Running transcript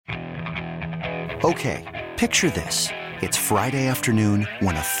Okay, picture this. It's Friday afternoon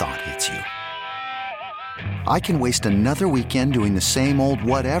when a thought hits you. I can waste another weekend doing the same old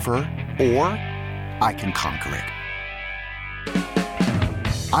whatever, or I can conquer it.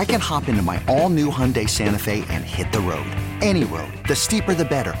 I can hop into my all-new Hyundai Santa Fe and hit the road. Any road. The steeper, the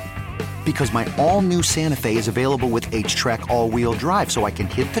better. Because my all-new Santa Fe is available with H-Track all-wheel drive, so I can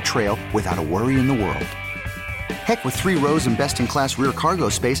hit the trail without a worry in the world. Heck, with 3 rows and best-in-class rear cargo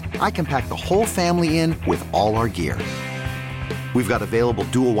space, I can pack the whole family in with all our gear. We've got available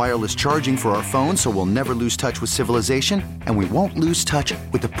dual wireless charging for our phones, so we'll never lose touch with civilization, and we won't lose touch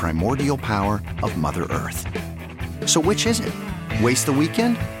with the primordial power of Mother Earth. So which is it? Waste the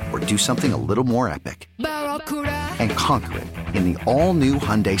weekend or do something a little more epic? And conquer it in the all-new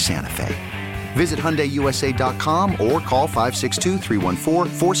Hyundai Santa Fe. Visit HyundaiUSA.com or call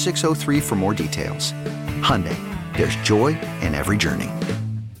 562-314-4603 for more details. Hyundai, there's joy in every journey.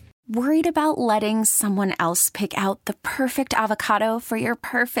 Worried about letting someone else pick out the perfect avocado for your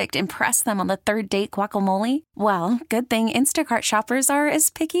perfect impress them on the third date guacamole? Well, good thing Instacart shoppers are as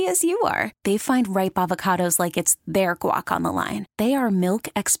picky as you are. They find ripe avocados like it's their guac on the line. They are milk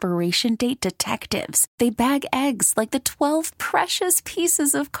expiration date detectives. They bag eggs like the 12 precious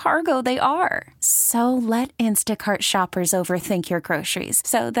pieces of cargo they are. So let Instacart shoppers overthink your groceries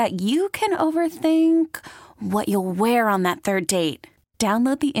so that you can overthink what you'll wear on that third date.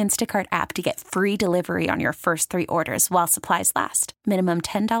 Download the Instacart app to get free delivery on your first 3 orders while supplies last. Minimum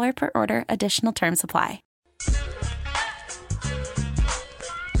 $10 per order. Additional terms apply.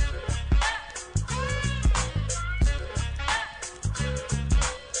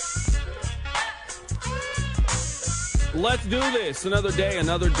 Let's do this. Another day,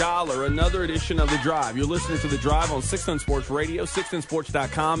 another dollar, another edition of The Drive. You're listening to The Drive on 610 Sports Radio,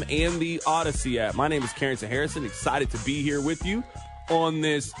 610sports.com, and the Odyssey app. My name is Carrington Harrison. Excited to be here with you on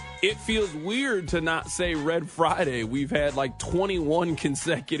this. It feels weird to not say Red Friday. We've had like 21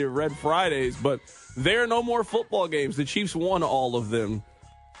 consecutive Red Fridays, but there are no more football games. The Chiefs won all of them.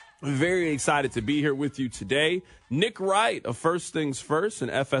 Very excited to be here with you today. Nick Wright of First Things First and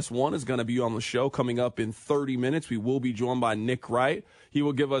FS1 is going to be on the show coming up in 30 minutes. We will be joined by Nick Wright. He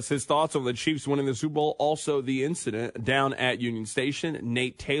will give us his thoughts on the Chiefs winning the Super Bowl, also the incident down at Union Station.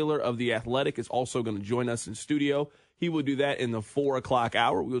 Nate Taylor of The Athletic is also going to join us in studio. He will do that in the 4 o'clock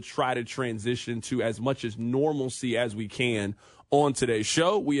hour. We'll try to transition to as much as normalcy as we can on today's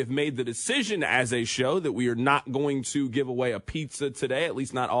show. We have made the decision as a show that we are not going to give away a pizza today, at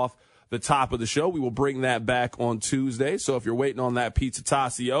least not off the top of the show. We will bring that back on Tuesday. So if you're waiting on that Pizza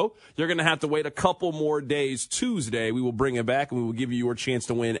Tassio, you're going to have to wait a couple more days. Tuesday, we will bring it back, and we will give you your chance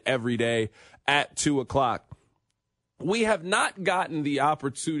to win every day at 2 o'clock. We have not gotten the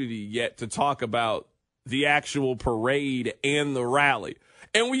opportunity yet to talk about the actual parade and the rally.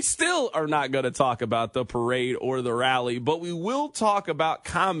 And we still are not going to talk about the parade or the rally, but we will talk about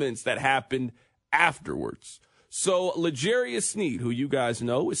comments that happened afterwards. So L'Jarius Sneed, who you guys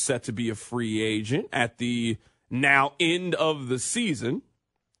know is set to be a free agent at the now end of the season,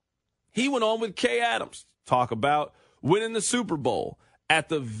 he went on with Kay Adams, talk about winning the Super Bowl. At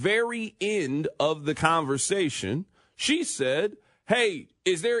the very end of the conversation, she said, "Hey,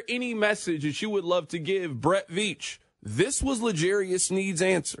 is there any message that you would love to give Brett Veach?" This was L'Jarius Sneed's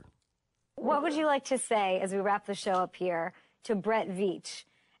answer. What would you like to say as we wrap the show up here to Brett Veach?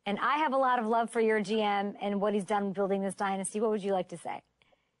 And I have a lot of love for your GM and what he's done building this dynasty. What would you like to say?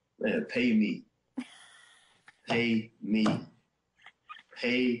 Man, pay me. Pay me.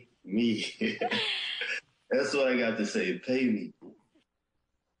 Pay me. That's what I got to say. Pay me.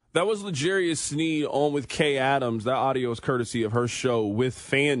 That was L'Jarius Sneed on with Kay Adams. That audio is courtesy of her show with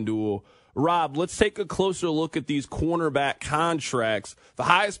FanDuel. Rob, let's take a closer look at these cornerback contracts. The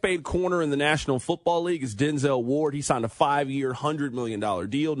highest paid corner in the National Football League is Denzel Ward. He signed a 5-year, $100 million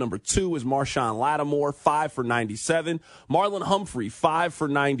deal. Number 2 is Marshawn Lattimore, 5 for $97. Marlon Humphrey, 5 for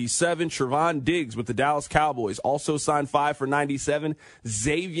 $97. Trevon Diggs with the Dallas Cowboys also signed 5 for $97.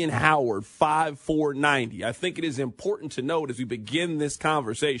 Xavier Howard, 5 for $90. I think it is important to note as we begin this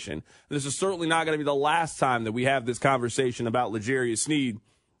conversation, this is certainly not going to be the last time that we have this conversation about L'Jarius Sneed.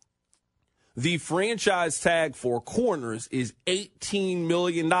 The franchise tag for corners is $18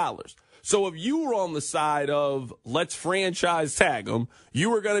 million. So if you were on the side of let's franchise tag him, you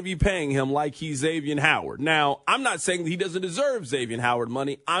were going to be paying him like he's Xavier Howard. Now, I'm not saying that he doesn't deserve Xavier Howard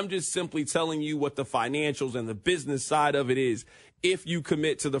money. I'm just simply telling you what the financials and the business side of it is if you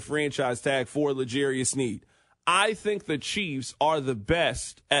commit to the franchise tag for L'Jarius Sneed. I think the Chiefs are the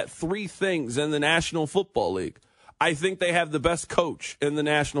best at 3 things in the National Football League. I think they have the best coach in the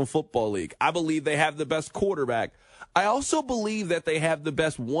National Football League. I believe they have the best quarterback. I also believe that they have the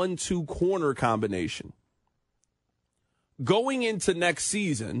best 1-2 corner combination. Going into next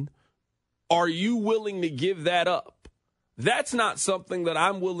season, are you willing to give that up? That's not something that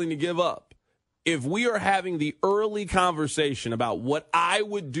I'm willing to give up. If we are having the early conversation about what I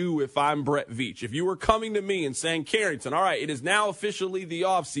would do if I'm Brett Veach, if you were coming to me and saying, Carrington, all right, it is now officially the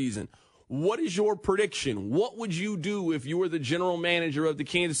offseason. What is your prediction? What would you do if you were the general manager of the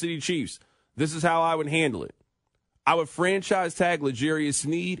Kansas City Chiefs? This is how I would handle it. I would franchise tag L'Jarius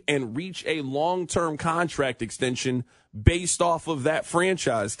Sneed and reach a long-term contract extension based off of that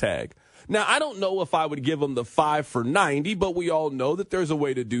franchise tag. Now, I don't know if I would give him the 5 for $90, but we all know that there's a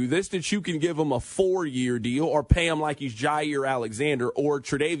way to do this, that you can give him a 4-year deal or pay him like he's Jair Alexander or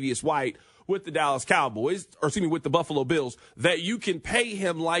Tre'Davious White with the Dallas Cowboys, or excuse me, with the Buffalo Bills, that you can pay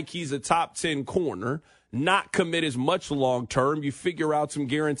him like he's a top 10 corner, not commit as much long-term. You figure out some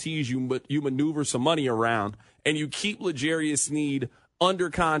guarantees, you maneuver some money around, and you keep L'Jarius Sneed under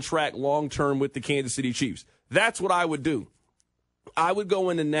contract long-term with the Kansas City Chiefs. That's what I would do. I would go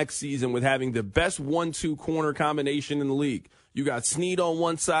into next season with having the best 1-2 corner combination in the league. You got Sneed on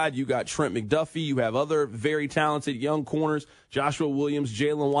one side. You got Trent McDuffie. You have other very talented young corners, Joshua Williams,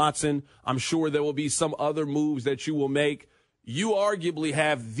 Jalen Watson. I'm sure there will be some other moves that you will make. You arguably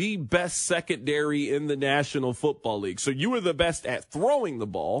have the best secondary in the National Football League. So you are the best at throwing the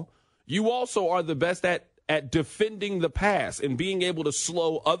ball. You also are the best at defending the pass and being able to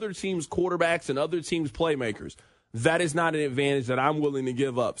slow other teams' quarterbacks and other teams' playmakers. That is not an advantage that I'm willing to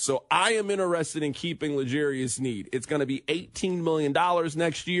give up. So I am interested in keeping L'Jarius Sneed. It's going to be $18 million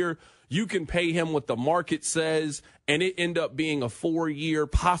next year. You can pay him what the market says, and it end up being a 4-year,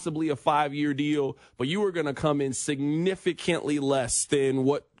 possibly a 5-year deal. But you are going to come in significantly less than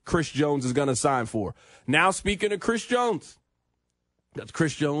what Chris Jones is going to sign for. Now, speaking of Chris Jones,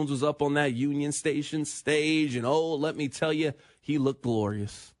 Chris Jones was up on that Union Station stage, and let me tell you, he looked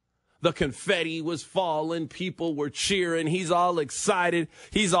glorious. The confetti was falling. People were cheering. He's all excited.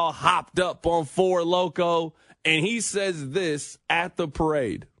 He's all hopped up on Four Loko. And he says this at the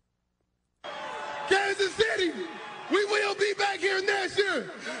parade. Kansas City, we will be back here next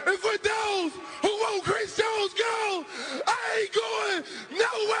year. And for those who want Chris Jones gone, I ain't going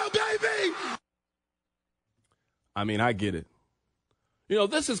nowhere, baby. I mean, I get it. You know,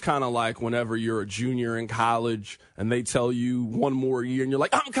 this is kind of like whenever you're a junior in college and they tell you one more year and you're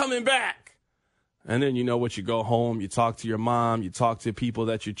like, I'm coming back. And then you know what, you go home, you talk to your mom, you talk to people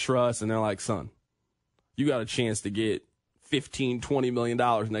that you trust, and they're like, son, you got a chance to get $15, $20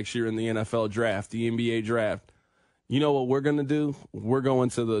 million next year in the NFL draft, the NBA draft. You know what we're going to do? We're going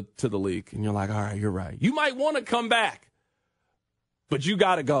to the league. And you're like, all right, you're right. You might want to come back, but you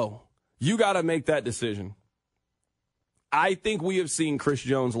got to go. You got to make that decision. I think we have seen Chris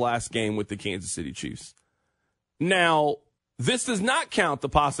Jones' last game with the Kansas City Chiefs. Now, this does not count the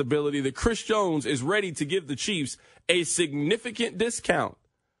possibility that Chris Jones is ready to give the Chiefs a significant discount.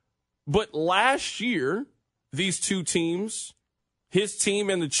 But last year, these two teams, his team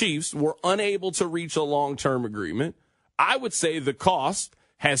and the Chiefs, were unable to reach a long-term agreement. I would say the cost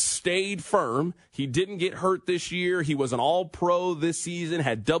has stayed firm. He didn't get hurt this year. He was an all-pro this season,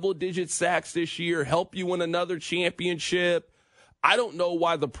 had double-digit sacks this year, helped you win another championship. I don't know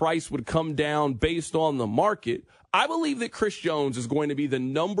why the price would come down based on the market. I believe that Chris Jones is going to be the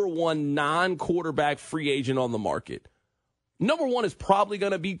number one non-quarterback free agent on the market. Number one is probably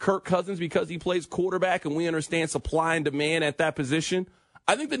going to be Kirk Cousins because he plays quarterback and we understand supply and demand at that position.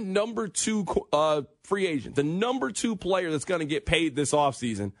 I think the number two free agent, the number two player that's going to get paid this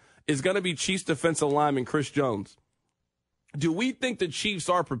offseason is going to be Chiefs defensive lineman Chris Jones. Do we think the Chiefs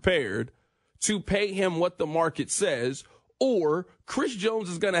are prepared to pay him what the market says, or Chris Jones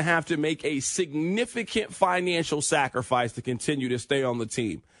is going to have to make a significant financial sacrifice to continue to stay on the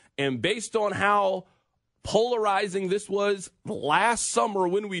team? And based on how polarizing this was last summer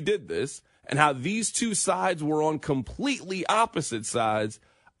when we did this, and how these two sides were on completely opposite sides,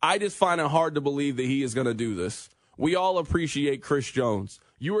 I just find it hard to believe that he is going to do this. We all appreciate Chris Jones.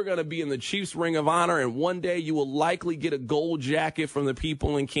 You are going to be in the Chiefs Ring of Honor, and one day you will likely get a gold jacket from the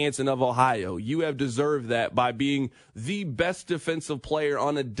people in Canton of Ohio. You have deserved that by being the best defensive player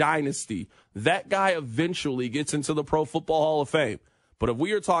on a dynasty. That guy eventually gets into the Pro Football Hall of Fame. But if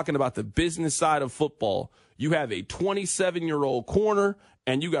we are talking about the business side of football, you have a 27-year-old corner,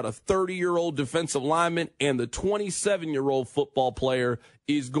 and you got a 30-year-old defensive lineman, and the 27-year-old football player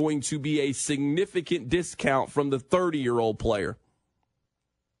is going to be a significant discount from the 30-year-old player.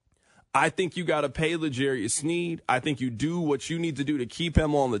 I think you got to pay L'Jarius Sneed. I think you do what you need to do to keep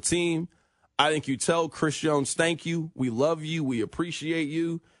him on the team. I think you tell Chris Jones, thank you, we love you, we appreciate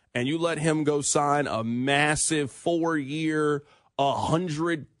you, and you let him go sign a massive 4-year,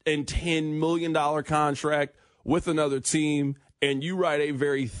 $110 million contract with another team, and you write a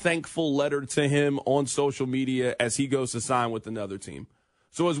very thankful letter to him on social media as he goes to sign with another team.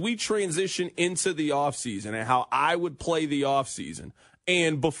 So as we transition into the offseason and how I would play the offseason,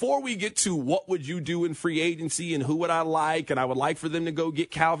 and before we get to what would you do in free agency and who would I like, and I would like for them to go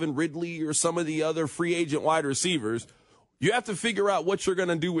get Calvin Ridley or some of the other free agent wide receivers, you have to figure out what you're going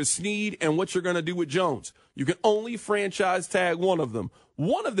to do with Snead and what you're going to do with Jones. You can only franchise tag one of them.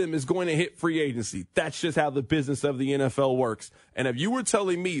 One of them is going to hit free agency. That's just how the business of the NFL works. And if you were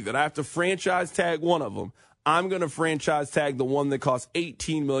telling me that I have to franchise tag one of them, I'm going to franchise tag the one that costs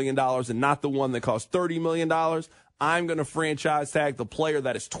 $18 million and not the one that costs $30 million. I'm going to franchise tag the player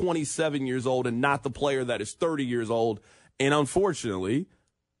that is 27 years old and not the player that is 30 years old. And unfortunately,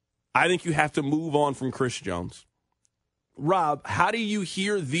 I think you have to move on from Chris Jones. Rob, how do you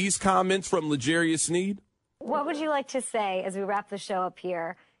hear these comments from L'Jarius Sneed? What would you like to say as we wrap the show up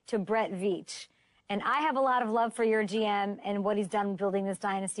here to Brett Veach? And I have a lot of love for your GM and what he's done building this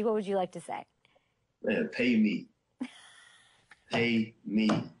dynasty. What would you like to say? Man, pay me. Pay me.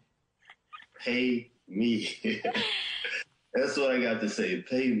 Pay me. That's what I got to say.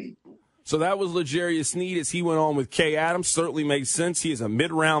 Pay me. So that was L'Jarius Sneed as he went on with Kay Adams. Certainly makes sense. He is a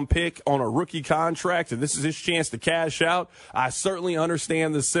mid-round pick on a rookie contract, and this is his chance to cash out. I certainly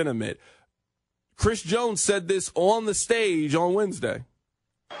understand the sentiment. Chris Jones said this on the stage on Wednesday.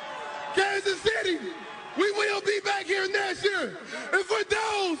 Kansas City, we will be back here next year. And for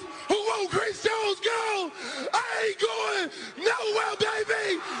those who want Chris Jones gone, I ain't going nowhere,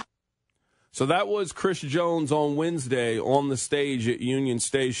 baby. So that was Chris Jones on Wednesday on the stage at Union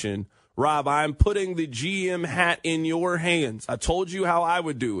Station. Rob, I'm putting the GM hat in your hands. I told you how I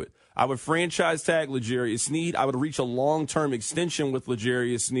would do it. I would franchise tag L'Jarius Sneed. I would reach a long-term extension with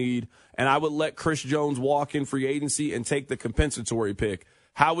L'Jarius Sneed, and I would let Chris Jones walk in free agency and take the compensatory pick.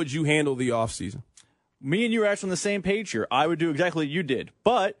 How would you handle the offseason? Me and you are actually on the same page here. I would do exactly what you did.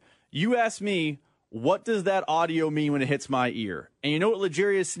 But you asked me, what does that audio mean when it hits my ear? And you know what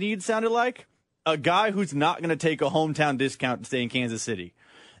L'Jarius Sneed sounded like? A guy who's not going to take a hometown discount to stay in Kansas City.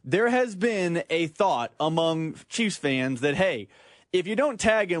 There has been a thought among Chiefs fans that, hey, if you don't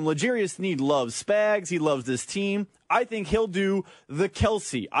tag him, L'Jarius Sneed loves Spags. He loves this team. I think he'll do the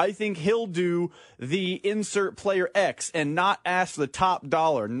Kelsey. I think he'll do the insert player X and not ask for the top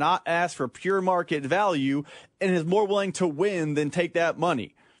dollar, not ask for pure market value, and is more willing to win than take that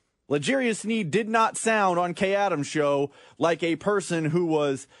money. L'Jarius Sneed did not sound on Kay Adams' show like a person who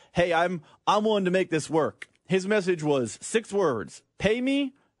was, hey, I'm willing to make this work. His message was 6 words: pay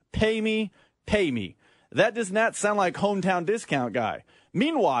me, pay me, pay me. That does not sound like hometown discount guy.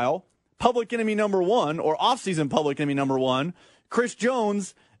 Meanwhile, public enemy number one, or offseason public enemy number one, Chris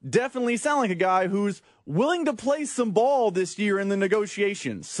Jones, definitely sound like a guy who's willing to play some ball this year in the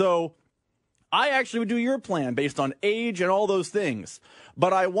negotiations. So I actually would do your plan based on age and all those things.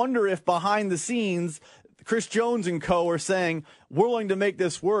 But I wonder if behind the scenes, Chris Jones and co. are saying, we're willing to make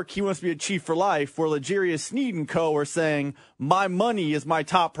this work. He wants to be a Chief for life. Where L'Jarius Sneed and co. are saying, my money is my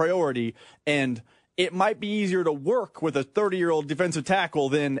top priority. And it might be easier to work with a 30-year-old defensive tackle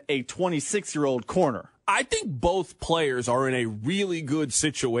than a 26-year-old corner. I think both players are in a really good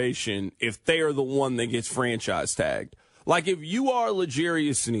situation if they are the one that gets franchise tagged. Like if you are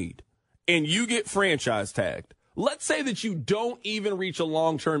L'Jarius Sneed and you get franchise tagged, let's say that you don't even reach a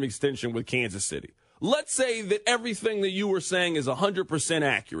long-term extension with Kansas City. Let's say that everything that you were saying is 100%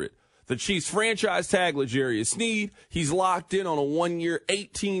 accurate. The Chiefs franchise tag L'Jarius Sneed. He's locked in on a 1-year,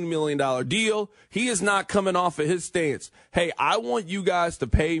 $18 million deal. He is not coming off of his stance. Hey, I want you guys to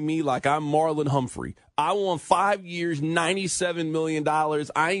pay me like I'm Marlon Humphrey. I want 5 years, $97 million.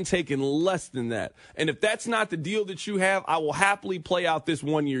 I ain't taking less than that. And if that's not the deal that you have, I will happily play out this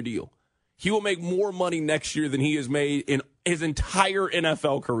 1-year deal. He will make more money next year than he has made in his entire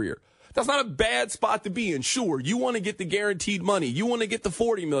NFL career. That's not a bad spot to be in. Sure, you want to get the guaranteed money. You want to get the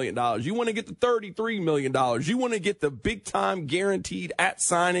 $40 million. You want to get the $33 million. You want to get the big-time guaranteed at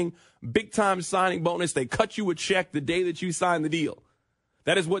signing, big-time signing bonus. They cut you a check the day that you sign the deal.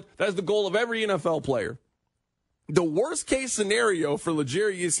 That is the goal of every NFL player. The worst-case scenario for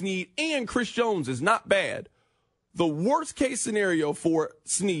L'Jarius Sneed and Chris Jones is not bad. The worst-case scenario for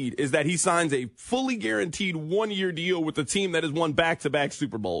Sneed is that he signs a fully guaranteed 1-year deal with a team that has won back-to-back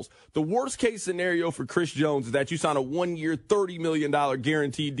Super Bowls. The worst-case scenario for Chris Jones is that you sign a 1-year, $30 million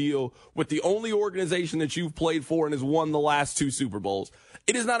guaranteed deal with the only organization that you've played for and has won the last 2 Super Bowls.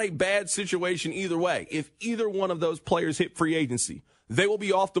 It is not a bad situation either way. If either one of those players hit free agency, they will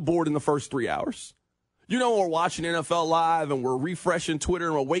be off the board in the first 3 hours. You know, we're watching NFL Live and we're refreshing Twitter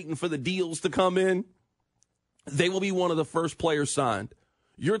and we're waiting for the deals to come in. They will be one of the first players signed.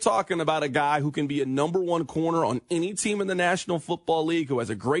 You're talking about a guy who can be a number one corner on any team in the National Football League, who has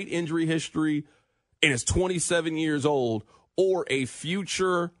a great injury history and is 27 years old, or a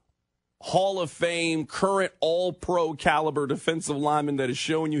future Hall of Fame, current all-pro caliber defensive lineman that is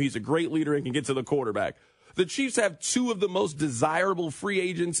showing you he's a great leader and can get to the quarterback. The Chiefs have two of the most desirable free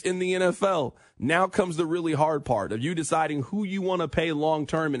agents in the NFL. Now comes the really hard part of you deciding who you want to pay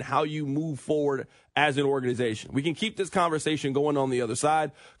long-term and how you move forward as an organization. We can keep this conversation going on the other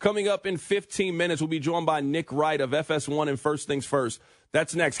side. Coming up in 15 minutes, we'll be joined by Nick Wright of FS1 and First Things First.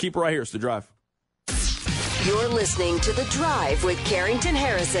 That's next. Keep it right here. It's The Drive. You're listening to The Drive with Carrington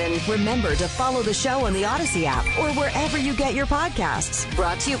Harrison. Remember to follow the show on the Odyssey app or wherever you get your podcasts.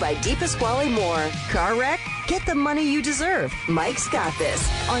 Brought to you by DePasquale Moore. Car wreck? Get the money you deserve. Mike's got this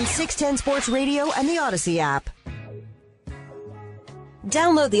on 610 Sports Radio and the Odyssey app.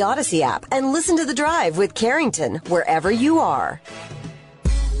 Download the Odyssey app and listen to The Drive with Carrington wherever you are.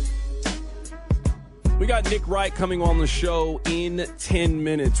 We got Nick Wright coming on the show in 10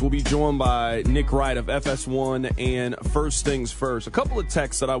 minutes. We'll be joined by Nick Wright of FS1 and First Things First. A couple of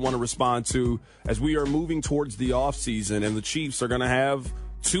texts that I want to respond to as we are moving towards the offseason, and the Chiefs are going to have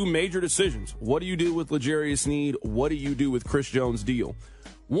two major decisions. What do you do with L'Jarius Sneed? What do you do with Chris Jones' deal?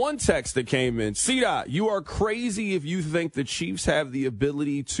 One text that came in, C-Dot, you are crazy if you think the Chiefs have the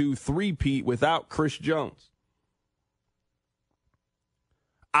ability to three-peat without Chris Jones.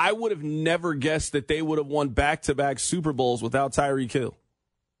 I would have never guessed that they would have won back-to-back Super Bowls without Tyreek Hill.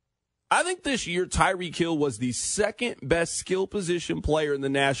 I think this year Tyreek Hill was the second best skill position player in the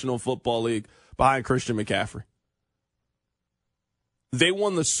National Football League behind Christian McCaffrey. They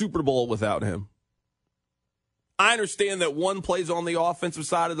won the Super Bowl without him. I understand that one plays on the offensive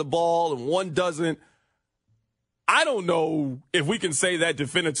side of the ball and one doesn't. I don't know if we can say that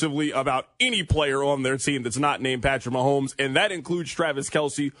definitively about any player on their team that's not named Patrick Mahomes, and that includes Travis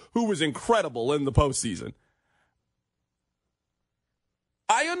Kelce, who was incredible in the postseason.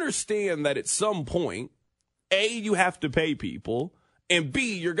 I understand that at some point, A, you have to pay people, and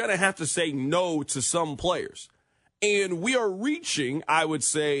B, you're going to have to say no to some players. And we are reaching, I would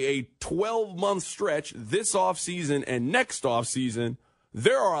say, a 12-month stretch this offseason and next offseason.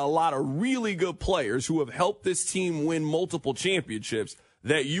 There are a lot of really good players who have helped this team win multiple championships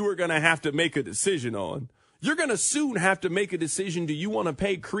that you are going to have to make a decision on. You're going to soon have to make a decision. Do you want to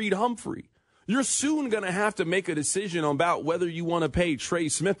pay Creed Humphrey? You're soon going to have to make a decision about whether you want to pay Trey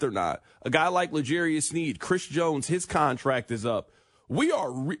Smith or not. A guy like L'Jarius Sneed, Chris Jones, his contract is up. We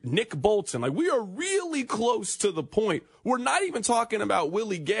are Nick Bolton. We are really close to the point. We're not even talking about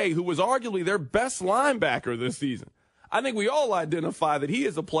Willie Gay, who was arguably their best linebacker this season. I think we all identify that he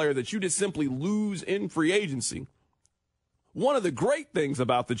is a player that you just simply lose in free agency. One of the great things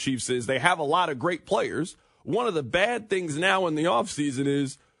about the Chiefs is they have a lot of great players. One of the bad things now in the offseason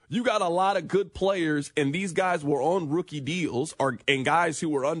is you got a lot of good players, and these guys were on rookie deals and guys who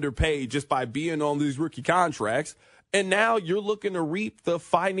were underpaid just by being on these rookie contracts. And now you're looking to reap the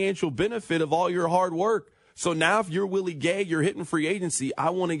financial benefit of all your hard work. So now if you're Willie Gay, you're hitting free agency,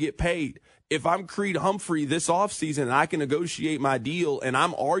 I want to get paid. If I'm Creed Humphrey this offseason and I can negotiate my deal and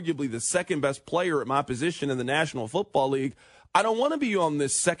I'm arguably the second best player at my position in the National Football League, I don't want to be on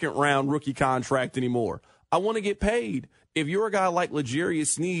this second round rookie contract anymore. I want to get paid. If you're a guy like L'Jarius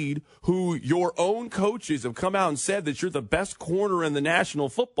Sneed, who your own coaches have come out and said that you're the best corner in the National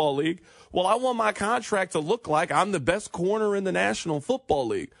Football League, well, I want my contract to look like I'm the best corner in the National Football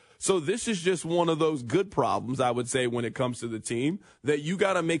League. So this is just one of those good problems, I would say, when it comes to the team, that you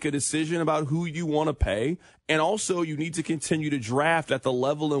got to make a decision about who you want to pay. And also you need to continue to draft at the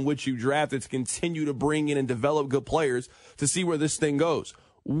level in which you draft it, to continue to bring in and develop good players to see where this thing goes.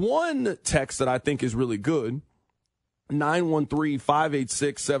 One text that I think is really good,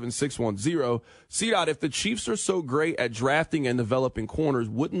 913-586-7610. C-Dot, if the Chiefs are so great at drafting and developing corners,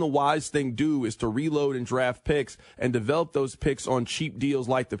 wouldn't the wise thing do is to reload and draft picks and develop those picks on cheap deals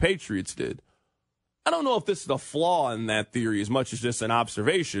like the Patriots did? I don't know if this is a flaw in that theory as much as just an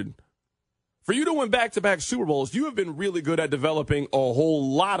observation. For you to win back-to-back Super Bowls, you have been really good at developing a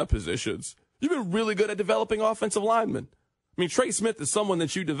whole lot of positions. You've been really good at developing offensive linemen. I mean, Trey Smith is someone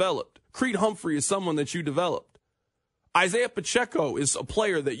that you developed. Creed Humphrey is someone that you developed. Isaiah Pacheco is a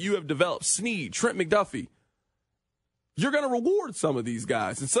player that you have developed. Sneed, Trent McDuffie. You're going to reward some of these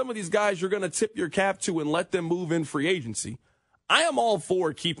guys, and some of these guys you're going to tip your cap to and let them move in free agency. I am all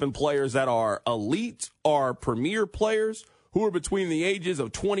for keeping players that are elite or premier players who are between the ages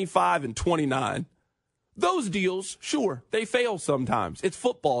of 25 and 29. Those deals, sure, they fail sometimes. It's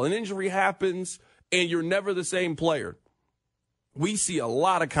football. An injury happens. and you're never the same player. We see a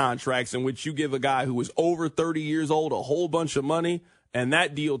lot of contracts in which you give a guy who is over 30 years old a whole bunch of money, and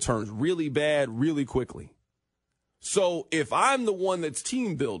that deal turns really bad really quickly. So if I'm the one that's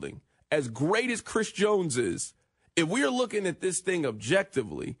team building, as great as Chris Jones is, if we are looking at this thing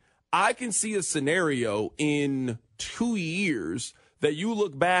objectively, I can see a scenario in 2 years that you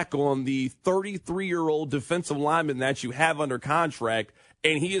look back on the 33-year-old defensive lineman that you have under contract,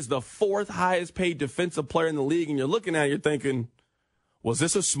 and he is the fourth highest paid defensive player in the league, and you're looking at it, you're thinking, was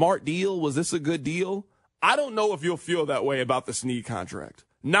this a smart deal? Was this a good deal? I don't know if you'll feel that way about the Snead contract.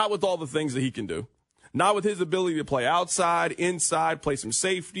 Not with all the things that he can do. Not with his ability to play outside, inside, play some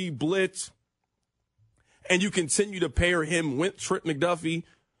safety, blitz. And you continue to pair him with Trent McDuffie.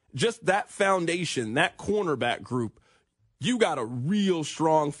 Just that foundation, that cornerback group, you got a real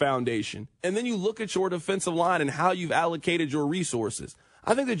strong foundation. And then you look at your defensive line and how you've allocated your resources.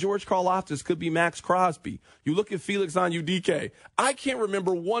 I think that George Karlaftis could be Max Crosby. You look at Felix Onyeudike. I can't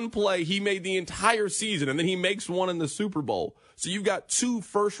remember one play he made the entire season, and then he makes one in the Super Bowl. So you've got 2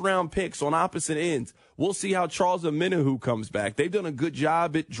 first-round picks on opposite ends. We'll see how Charles Omenihu comes back. They've done a good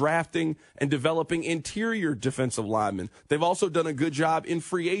job at drafting and developing interior defensive linemen. They've also done a good job in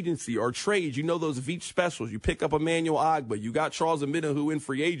free agency or trades. You know those Veach specials. You pick up Emmanuel Ogbah. You got Charles Omenihu in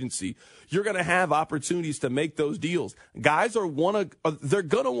free agency. You're going to have opportunities to make those deals. Guys they're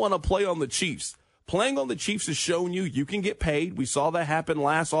going to want to play on the Chiefs. Playing on the Chiefs has shown you can get paid. We saw that happen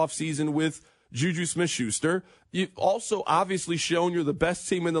last offseason with Juju Smith-Schuster. You've also obviously shown you're the best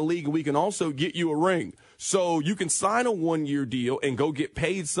team in the league, and we can also get you a ring. So you can sign a 1-year deal and go get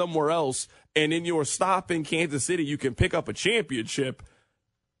paid somewhere else, and in your stop in Kansas City, you can pick up a championship.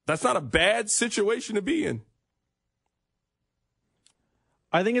 That's not a bad situation to be in.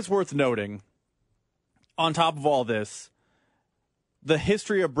 I think it's worth noting, on top of all this, the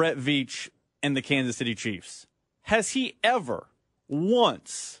history of Brett Veach and the Kansas City Chiefs. Has he ever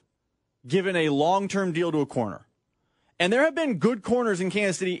once given a long-term deal to a corner? And there have been good corners in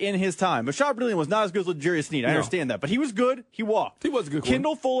Kansas City in his time. Bashaud Breeland was not as good as L'Jarius Sneed. I understand that. But he was good. He walked. He was a good corner.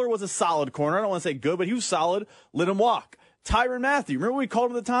 Kendall Fuller was a solid corner. I don't want to say good, but he was solid. Let him walk. Tyrann Mathieu, remember what we called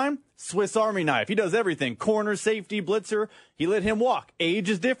him at the time? Swiss Army knife. He does everything. Corner, safety, blitzer. He let him walk. Age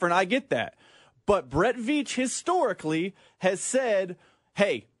is different. I get that. But Brett Veach historically has said,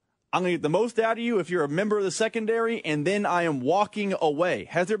 hey, I'm going to get the most out of you if you're a member of the secondary, and then I am walking away.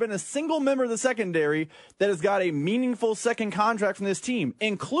 Has there been a single member of the secondary that has got a meaningful second contract from this team,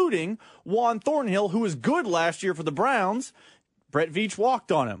 including Juan Thornhill, who was good last year for the Browns? Brett Veach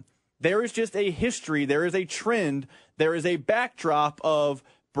walked on him. There is just a history. There is a trend. There is a backdrop of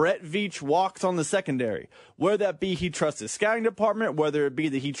Brett Veach walks on the secondary. Whether that be he trusts his scouting department, whether it be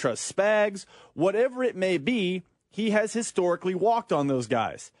that he trusts Spags, whatever it may be, he has historically walked on those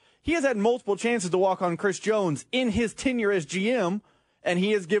guys. He has had multiple chances to walk on Chris Jones in his tenure as GM, and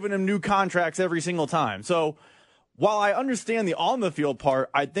he has given him new contracts every single time. So while I understand the on-the-field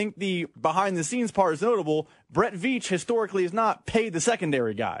part, I think the behind-the-scenes part is notable. Brett Veach historically has not paid the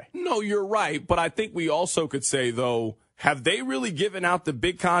secondary guy. No, you're right, but I think we also could say, though, have they really given out the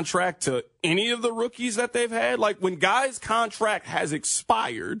big contract to any of the rookies that they've had? Like, when guys' contract has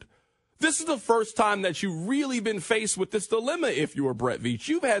expired, this is the first time that you've really been faced with this dilemma if you were Brett Veach.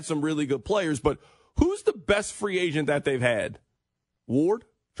 You've had some really good players, but who's the best free agent that they've had? Ward?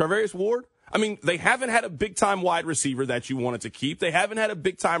 Charvarius Ward? I mean, they haven't had a big-time wide receiver that you wanted to keep. They haven't had a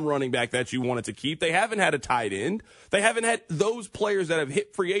big-time running back that you wanted to keep. They haven't had a tight end. They haven't had those players that have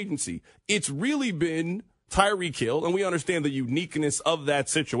hit free agency. It's really been Tyreek Hill, and we understand the uniqueness of that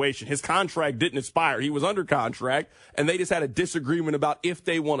situation. His contract didn't expire. He was under contract, and they just had a disagreement about if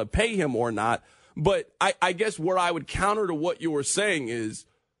they want to pay him or not. But I guess where I would counter to what you were saying is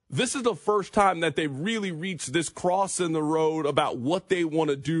this is the first time that they've really reached this cross in the road about what they want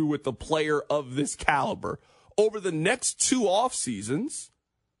to do with the player of this caliber. Over the next two off seasons,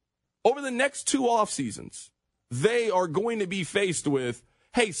 they are going to be faced with,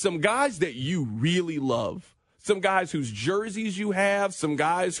 hey, some guys that you really love, some guys whose jerseys you have, some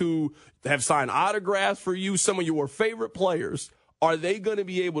guys who have signed autographs for you, some of your favorite players, are they going to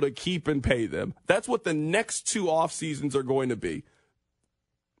be able to keep and pay them? That's what the next two off seasons are going to be.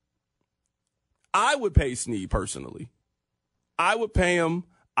 I would pay Snead personally. I would pay him.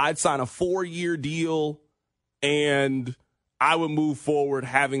 I'd sign a 4-year deal, and I would move forward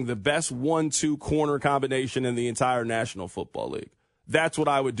having the best 1-2 corner combination in the entire National Football League. That's what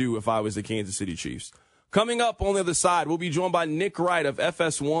I would do if I was the Kansas City Chiefs. Coming up on the other side, we'll be joined by Nick Wright of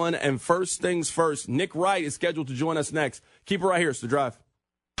FS1. And first things first, Nick Wright is scheduled to join us next. Keep it right here. It's The Drive.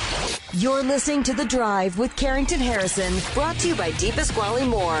 You're listening to The Drive with Carrington Harrison, brought to you by DePasquale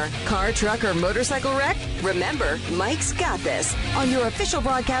Moore. Car, truck, or motorcycle wreck? Remember, Mike's got this on your official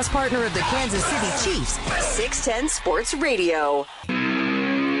broadcast partner of the Kansas City Chiefs, 610 Sports Radio.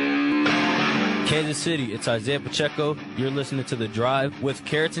 Kansas City, it's Isaiah Pacheco. You're listening to The Drive with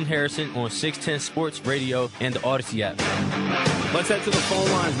Carrington Harrison on 610 Sports Radio and the Odyssey app. Let's head to the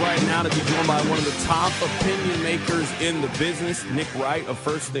phone lines right now to be joined by one of the top opinion makers in the business, Nick Wright of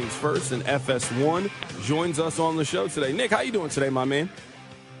First Things First and FS1, joins us on the show today. Nick, how you doing today, my man?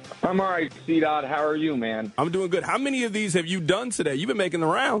 I'm all right, C-Dot. How are you, man? I'm doing good. How many of these have you done today? You've been making the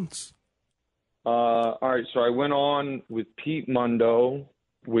rounds. All right, so I went on with Pete Mundo,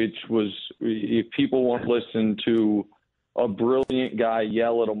 which was, if people want to listen to a brilliant guy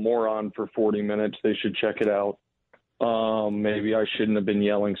yell at a moron for 40 minutes, they should check it out. Maybe I shouldn't have been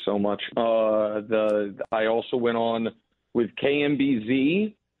yelling so much. I also went on with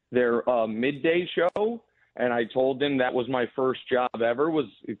KMBZ, their midday show, and I told them that was my first job ever, was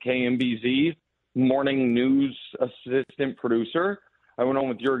KMBZ, morning news assistant producer. I went on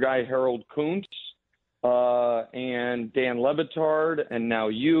with your guy, Harold Kuntz, and Dan Levitard, and now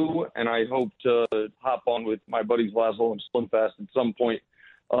you, and I hope to hop on with my buddies Laszlo and Slimfast at some point.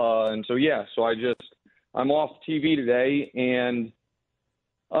 I'm off TV today, and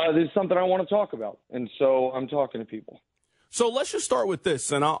this is something I want to talk about, and so I'm talking to people. So let's just start with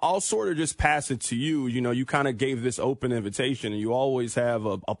this, and I'll sort of just pass it to you. You know, you kind of gave this open invitation, and you always have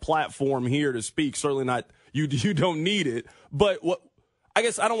a platform here to speak. Certainly not you don't need it, but I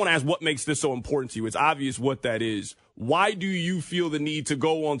guess I don't want to ask what makes this so important to you. It's obvious what that is. Why do you feel the need to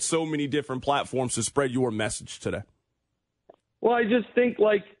go on so many different platforms to spread your message today? Well, I just think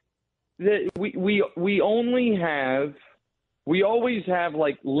that we always have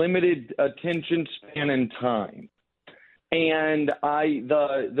like limited attention span and time. And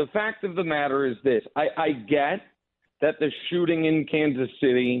the fact of the matter is this: I get that the shooting in Kansas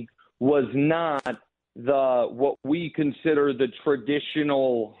City was not what we consider the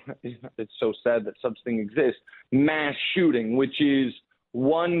traditional, it's so sad that such thing exists, mass shooting, which is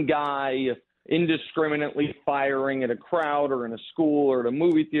one guy indiscriminately firing at a crowd or in a school or at a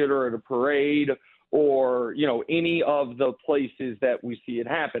movie theater or at a parade or, you know, any of the places that we see it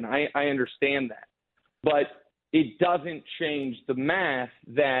happen. I understand that. But it doesn't change the math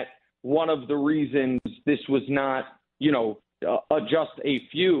that one of the reasons this was not, you know, just a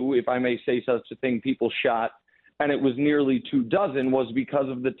few, if I may say such a thing, people shot, and it was nearly 24 was because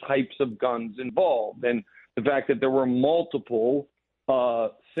of the types of guns involved and the fact that there were multiple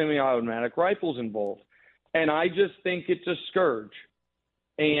semi-automatic rifles involved. And I just think it's a scourge.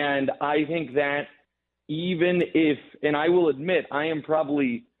 And I think that even if, and I will admit, I am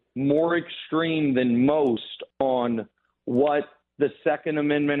probably more extreme than most on what the Second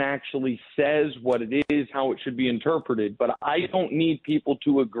Amendment actually says, what it is, how it should be interpreted. But I don't need people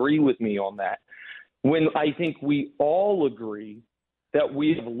to agree with me on that. When I think we all agree that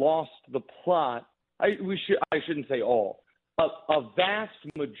we have lost the plot, I shouldn't say all. A vast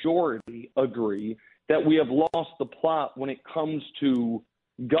majority agree that we have lost the plot when it comes to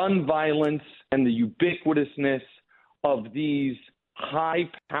gun violence and the ubiquitousness of these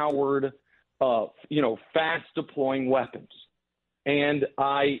high-powered, fast-deploying weapons. And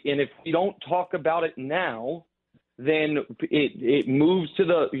if we don't talk about it now, then it moves to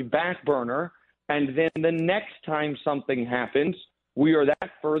the back burner, and then the next time something happens, we are that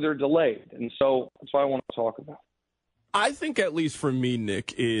further delayed. And so that's what I want to talk about. I think, at least for me,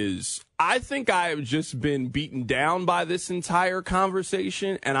 Nick, I think I have just been beaten down by this entire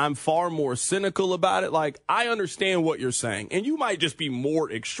conversation, and I'm far more cynical about it. Like, I understand what you're saying, and you might just be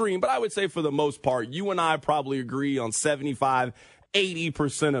more extreme, but I would say for the most part, you and I probably agree on 75,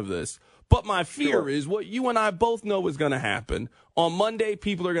 80% of this. But my fear is what you and I both know is going to happen. On Monday,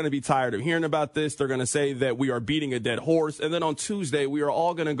 people are going to be tired of hearing about this. They're going to say that we are beating a dead horse. And then on Tuesday, we are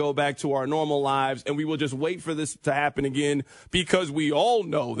all going to go back to our normal lives, and we will just wait for this to happen again because we all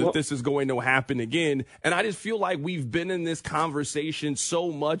know that this is going to happen again. And I just feel like we've been in this conversation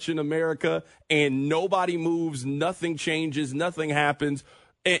so much in America, and nobody moves, nothing changes, nothing happens.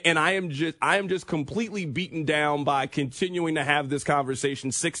 And I am just completely beaten down by continuing to have this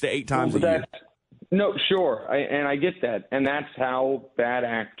conversation 6 to 8 times a year. No, sure. I get that. And that's how bad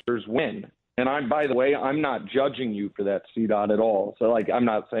actors win. And by the way, I'm not judging you for that, C-Dot, at all. So, I'm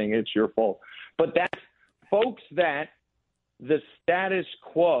not saying it's your fault. But that's folks that the status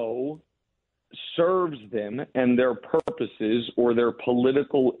quo serves them and their purposes or their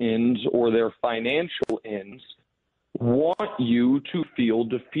political ends or their financial ends want you to feel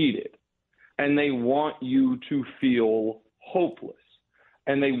defeated, and they want you to feel hopeless.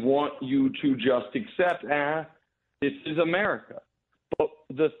 and they want you to just accept, this is America. But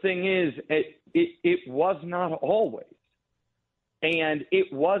the thing is, it was not always. And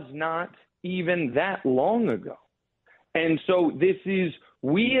it was not even that long ago. And so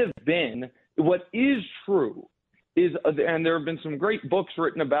we have been, what is true is, and there have been some great books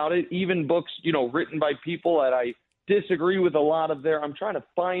written about it, even books, written by people that I disagree with a lot of I'm trying to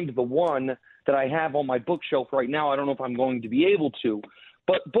find the one that I have on my bookshelf right now. I don't know if I'm going to be able to,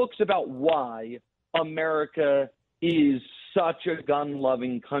 but books about why America is such a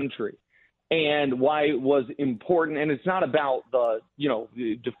gun-loving country and why it was important. And it's not about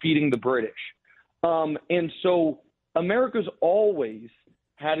defeating the British. And so America's always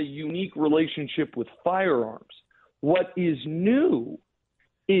had a unique relationship with firearms. What is new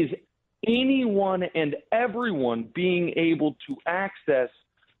is anyone and everyone being able to access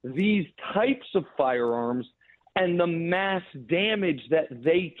these types of firearms and the mass damage that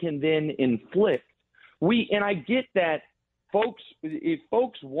they can then inflict. And I get that if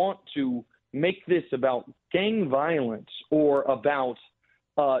folks want to make this about gang violence or about,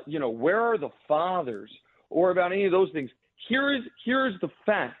 where are the fathers or about any of those things, here's the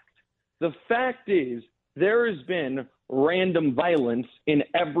fact. The fact is there has been random violence in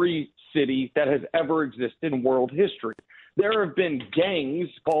every city that has ever existed in world history. There have been gangs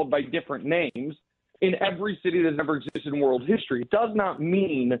called by different names in every city that's ever existed in world history. It does not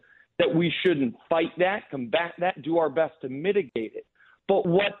mean that we shouldn't fight that, combat that, do our best to mitigate it. But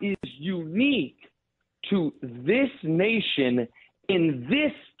what is unique to this nation in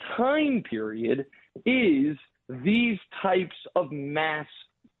this time period is these types of mass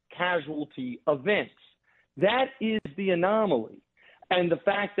casualty events. That is the anomaly. And the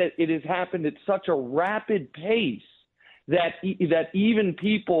fact that it has happened at such a rapid pace that even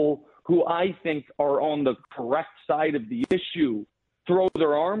people who I think are on the correct side of the issue throw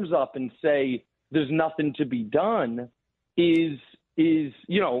their arms up and say there's nothing to be done is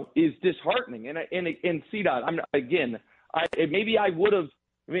disheartening. And CDOT, maybe I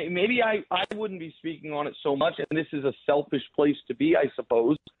wouldn't be speaking on it so much, and this is a selfish place to be, I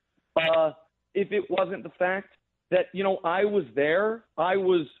suppose, if it wasn't the fact that, I was there. I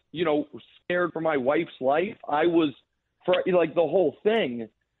was, scared for my wife's life. I was for the whole thing.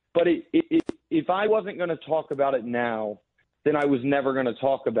 But if I wasn't going to talk about it now, then I was never going to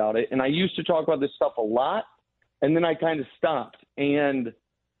talk about it. And I used to talk about this stuff a lot, and then I kind of stopped. And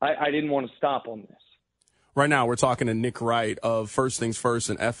I didn't want to stop on this. Right now, we're talking to Nick Wright of First Things First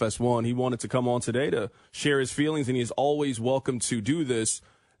and FS1. He wanted to come on today to share his feelings, and he's always welcome to do this.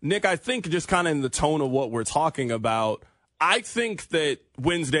 Nick, I think just kind of in the tone of what we're talking about, I think that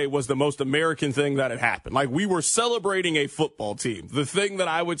Wednesday was the most American thing that had happened. Like, we were celebrating a football team, the thing that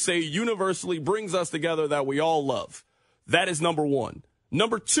I would say universally brings us together that we all love. That is number one.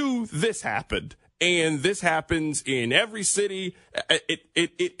 Number two, this happened. And this happens in every city.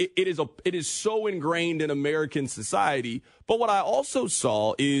 It is so ingrained in American society. But what I also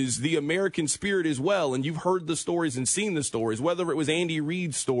saw is the American spirit as well. And you've heard the stories and seen the stories, whether it was Andy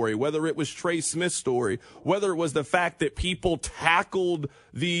Reid's story, whether it was Trey Smith's story, whether it was the fact that people tackled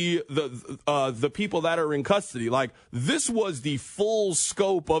the people that are in custody. Like, this was the full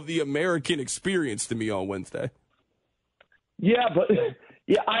scope of the American experience to me on Wednesday. Yeah, but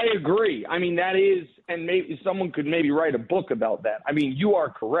yeah, I agree. I mean, that is, and maybe someone could maybe write a book about that. I mean, you are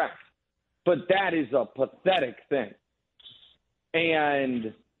correct, but that is a pathetic thing.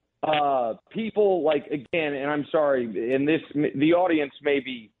 And people, like, again, and I'm sorry, and the audience may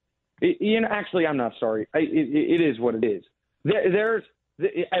be, actually, I'm not sorry. It is what it is. There's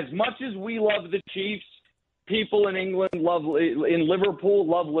as much as we love the Chiefs, people in England in Liverpool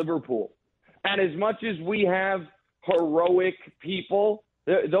love Liverpool, and as much as we have heroic people,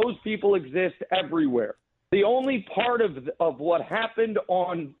 those people exist everywhere. The only part of what happened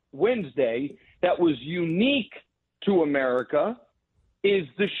on Wednesday that was unique to America is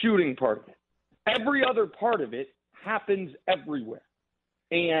the shooting part of it. Every other part of it happens everywhere.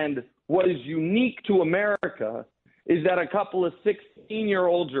 And what is unique to America is that a couple of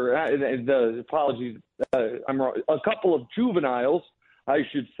 16-year-olds, or I'm wrong, a couple of juveniles, I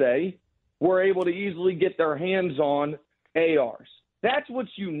should say, were able to easily get their hands on ARs. That's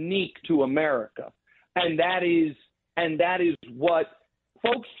what's unique to America. And that is what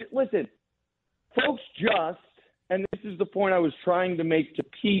folks just, and this is the point I was trying to make to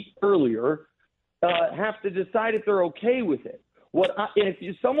Pete earlier, have to decide if they're okay with it. And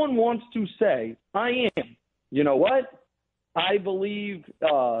if someone wants to say, I am, you know what? I believe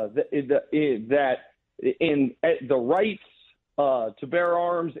that in the rights to bear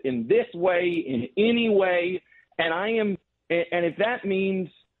arms in this way, in any way, and I am And if that means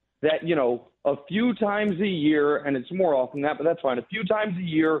that, a few times a year, and it's more often than that, but that's fine. A few times a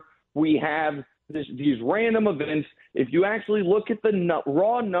year, we have these random events. If you actually look at the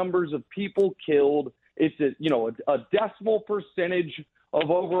raw numbers of people killed, it's a decimal percentage of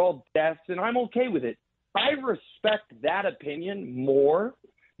overall deaths, and I'm okay with it. I respect that opinion more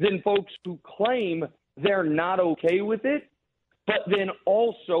than folks who claim they're not okay with it, but then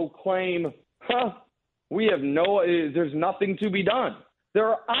also claim, there's nothing to be done. There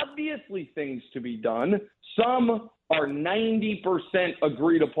are obviously things to be done. Some are 90%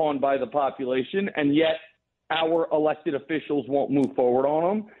 agreed upon by the population, and yet our elected officials won't move forward on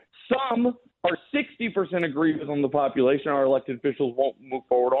them. Some are 60% agreed with on the population, our elected officials won't move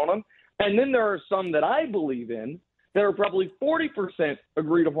forward on them. And then there are some that I believe in that are probably 40%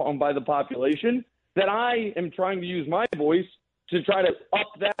 agreed upon by the population that I am trying to use my voice to try to up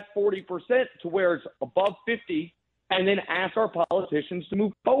that 40% to where it's above 50, and then ask our politicians to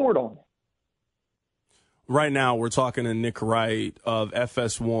move forward on it. Right now, we're talking to Nick Wright of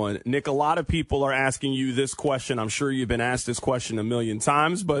FS1. Nick, a lot of people are asking you this question. I'm sure you've been asked this question a million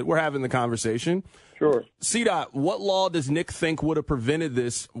times, but we're having the conversation. Sure. CDOT, what law does Nick think would have prevented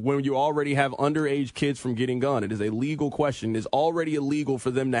this when you already have underage kids from getting gun? It is a legal question. It is already illegal for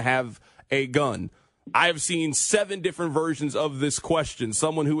them to have a gun. I have seen 7 different versions of this question.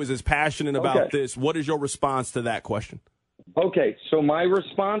 Someone who is as passionate about this, what is your response to that question? Okay, so my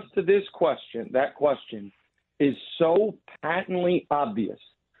response to that question is so patently obvious,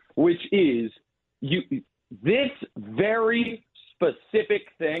 which is this very specific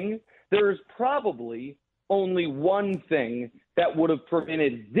thing. There's probably only one thing that would have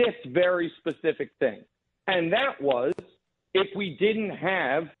prevented this very specific thing, and that was if we didn't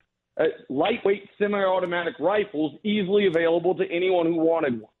have lightweight semi-automatic rifles easily available to anyone who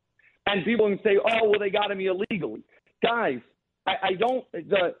wanted one. And people can say, "Oh, well, they got them illegally." Guys, I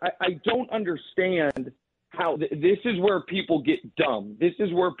don't understand how this is where people get dumb. This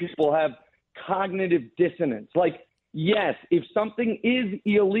is where people have cognitive dissonance. Like, yes, if something is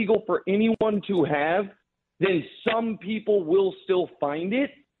illegal for anyone to have, then some people will still find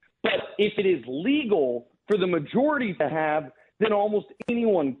it. But if it is legal for the majority to have, then almost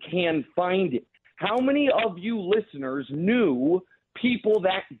anyone can find it. How many of you listeners knew people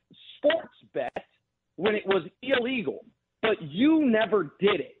that sports bet when it was illegal, but you never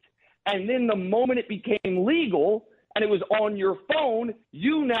did it? And then the moment it became legal and it was on your phone,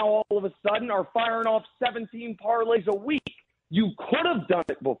 you now all of a sudden are firing off 17 parlays a week. You could have done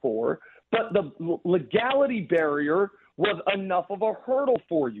it before, but the legality barrier was enough of a hurdle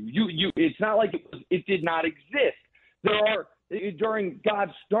for you. It's not like it did not exist. During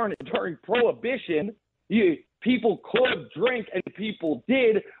Prohibition, people could drink and people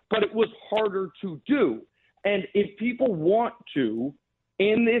did, but it was harder to do. And if people want to,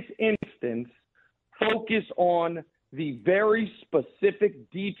 in this instance, focus on the very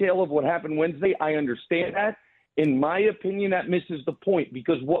specific detail of what happened Wednesday, I understand that. In my opinion, that misses the point,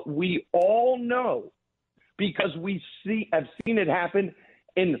 because what we all know, because have seen it happen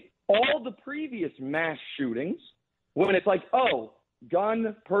in all the previous mass shootings, when it's like, oh,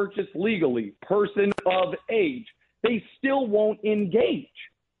 gun purchased legally, person of age, they still won't engage.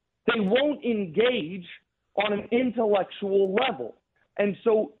 They won't engage on an intellectual level. And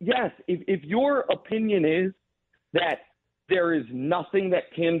so, yes, if your opinion is that there is nothing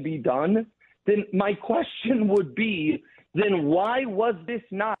that can be done, then my question would be, then why was this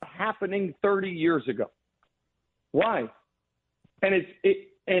not happening 30 years ago? Why? And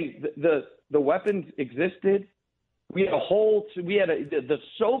the weapons existed. The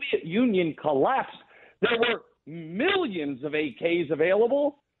Soviet Union collapsed. There were millions of AKs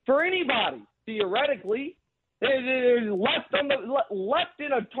available for anybody, theoretically. They're left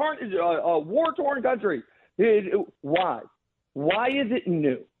in a war-torn country. Why? Why is it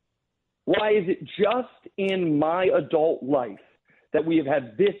new? Why is it just in my adult life that we have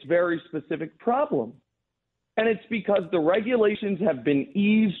had this very specific problem? And it's because the regulations have been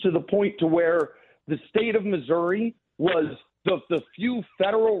eased to the point to where the state of Missouri was the few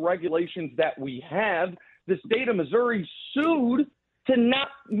federal regulations that we have. The state of Missouri sued to not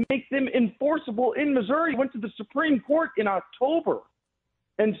make them enforceable in Missouri, went to the Supreme Court in October.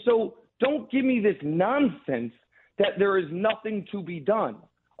 And so don't give me this nonsense that there is nothing to be done.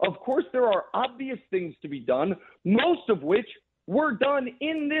 Of course, there are obvious things to be done, most of which were done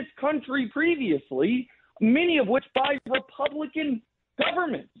in this country previously, many of which by Republican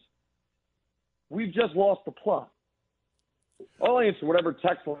governments. We've just lost the plot. I'll answer whatever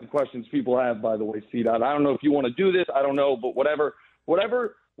text line questions people have, by the way, CDOT. I don't know if you want to do this. I don't know, but whatever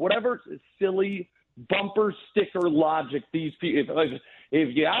silly bumper sticker logic. These people,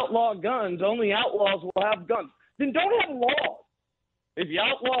 if you outlaw guns, only outlaws will have guns. Then don't have laws. If you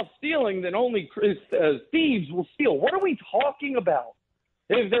outlaw stealing, then only thieves will steal. What are we talking about?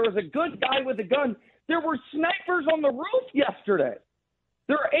 If there was a good guy with a gun, there were snipers on the roof yesterday.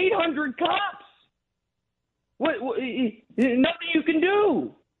 There are 800 cops. Nothing you can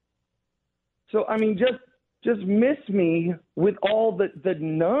do. So, I mean, just miss me with all the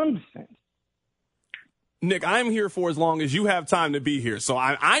nonsense. Nick, I'm here for as long as you have time to be here. So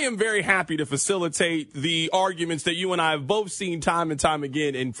I am very happy to facilitate the arguments that you and I have both seen time and time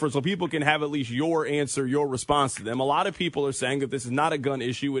again, and so people can have at least your answer, your response to them. A lot of people are saying that this is not a gun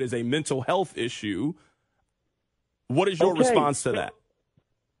issue, it is a mental health issue. What is your response to that?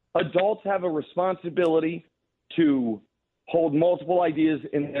 Adults have a responsibility to hold multiple ideas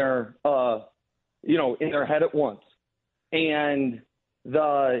in their, in their head at once. And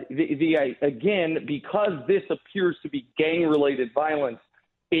again, because this appears to be gang-related violence,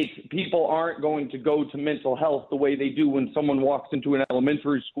 people aren't going to go to mental health the way they do when someone walks into an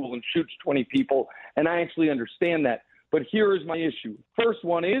elementary school and shoots 20 people. And I actually understand that. But here is my issue. First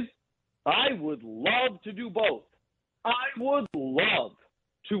one is, I would love to do both. I would love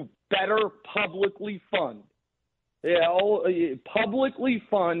to better publicly fund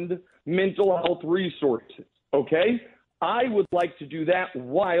mental health resources, okay? I would like to do that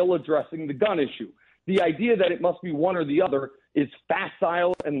while addressing the gun issue. The idea that it must be one or the other is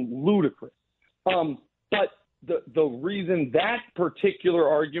facile and ludicrous. But the reason that particular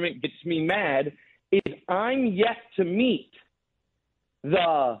argument gets me mad is I'm yet to meet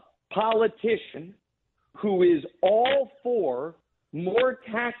the politician who is all for more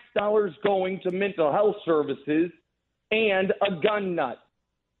tax dollars going to mental health services and a gun nut.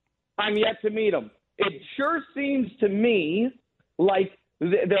 I'm yet to meet him. It sure seems to me like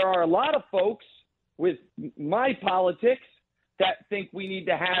there are a lot of folks with my politics that think we need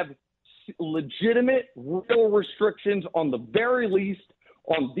to have legitimate, real restrictions on the very least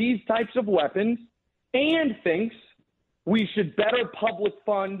on these types of weapons, and thinks we should better public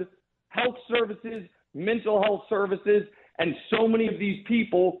fund health services, mental health services, and so many of these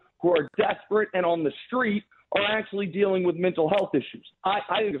people who are desperate and on the street are actually dealing with mental health issues. I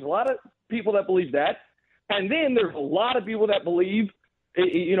think there's a lot of people that believe that. And then there's a lot of people that believe,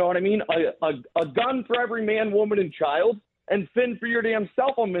 you know what I mean, a gun for every man, woman, and child, and fend for your damn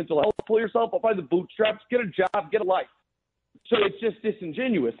self on mental health. Pull yourself up by the bootstraps, get a job, get a life. So it's just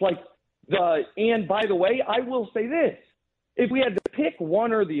disingenuous. And by the way, I will say this. If we had to pick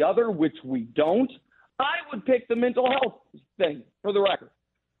one or the other, which we don't, I would pick the mental health thing, for the record.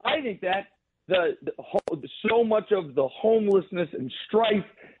 I think that so much of the homelessness and strife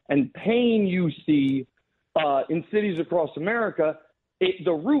and pain you see in cities across America,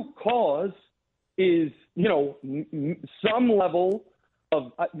 the root cause is, some level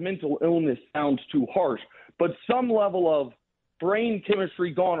of mental illness sounds too harsh, but some level of brain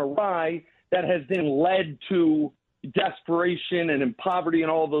chemistry gone awry that has then led to desperation and poverty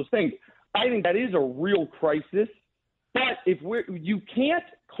and all of those things. I think that is a real crisis. But you can't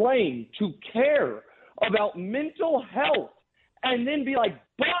claim to care about mental health and then be like,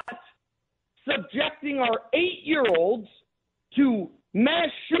 but subjecting our 8-year-olds to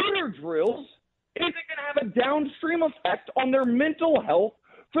mass shooter drills isn't going to have a downstream effect on their mental health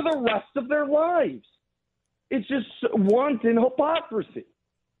for the rest of their lives. It's just wanton hypocrisy.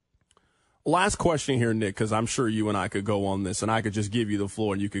 Last question here, Nick, because I'm sure you and I could go on this, and I could just give you the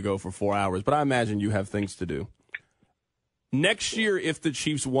floor and you could go for 4 hours, but I imagine you have things to do. Next year, if the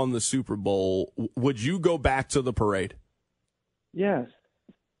Chiefs won the Super Bowl, would you go back to the parade? Yes.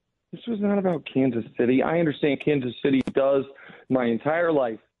 This was not about Kansas City. I understand Kansas City does my entire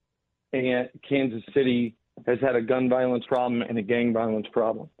life, and Kansas City has had a gun violence problem and a gang violence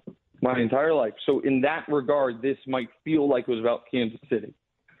problem my entire life. So in that regard, this might feel like it was about Kansas City.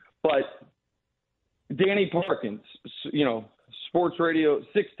 But Danny Parkins, sports radio,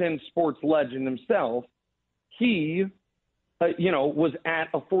 610 sports legend himself, he was at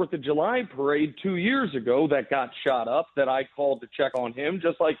a 4th of July parade 2 years ago that got shot up, that I called to check on him,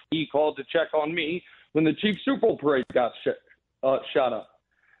 just like he called to check on me when the Chiefs Super Bowl parade got shot up.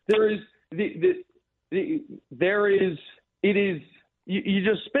 You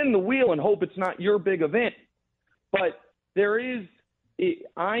just spin the wheel and hope it's not your big event. But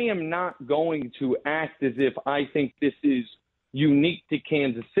I am not going to act as if I think this is unique to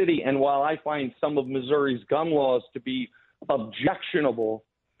Kansas City. And while I find some of Missouri's gun laws to be objectionable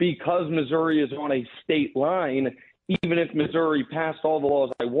because Missouri is on a state line, even if Missouri passed all the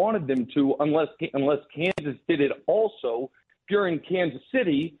laws I wanted them to, unless Kansas did it also, if you're in Kansas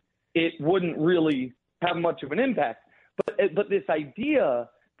City it wouldn't really have much of an impact. But this idea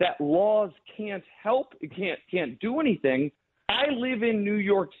that laws can't do anything. I live in New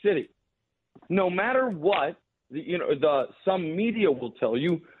York City. No matter what, some media will tell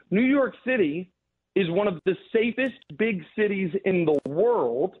you, New York City is one of the safest big cities in the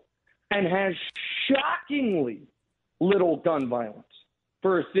world and has shockingly little gun violence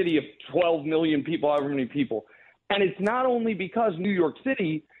for a city of 12 million people, however many people. And it's not only because New York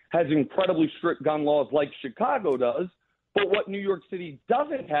City has incredibly strict gun laws like Chicago does, but what New York City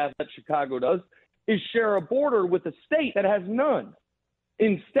doesn't have that Chicago does is share a border with a state that has none.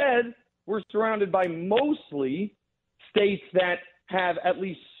 Instead, we're surrounded by mostly states that have at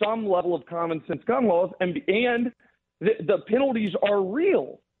least some level of common sense gun laws, and the penalties are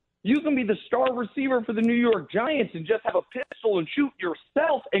real. You can be the star receiver for the New York Giants and just have a pistol and shoot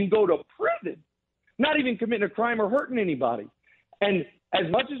yourself and go to prison, not even committing a crime or hurting anybody. And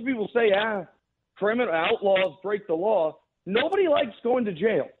as much as people say, criminal outlaws break the law, nobody likes going to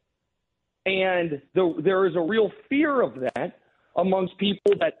jail. And there is a real fear of that amongst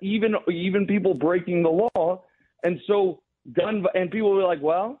people, that even people breaking the law. And so and people will be like,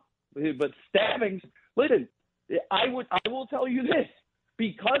 well, but stabbings. Listen, I will tell you this.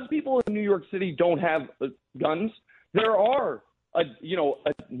 Because people in New York City don't have guns, there are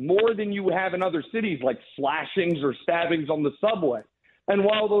more than you have in other cities, like slashings or stabbings on the subway. And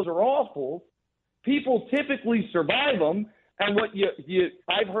while those are awful, people typically survive them. And what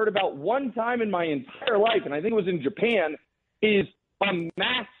I've heard about one time in my entire life, and I think it was in Japan, is a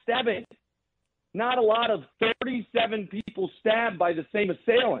mass stabbing. Not a lot of 37 people stabbed by the same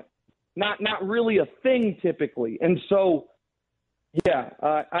assailant. Not really a thing typically. And so,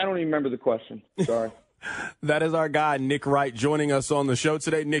 I don't even remember the question. Sorry. That is our guy, Nick Wright, joining us on the show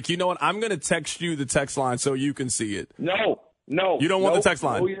today. Nick, you know what? I'm going to text you the text line so you can see it. No. You don't want the text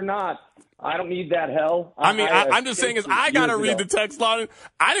line? No, you're not. I don't need that hell. I'm just saying I got to read the text line.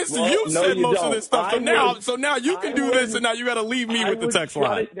 You said most of this stuff. So now you can do this, and now you got to leave me with the text line.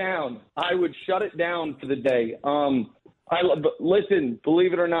 I would shut it down. I would shut it down for the day. But listen,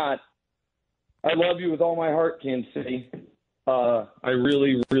 believe it or not, I love you with all my heart, Kansas City. I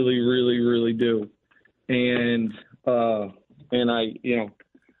really, really, really, really do. And I'm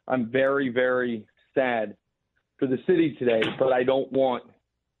very, very sad for the city today, but I don't want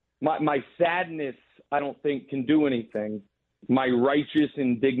my sadness, I don't think, can do anything. My righteous,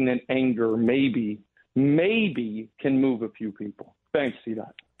 indignant anger maybe can move a few people. Thanks,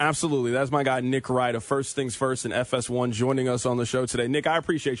 C-Dot. Absolutely. That's my guy, Nick Wright of First Things First and FS1, joining us on the show today. Nick, I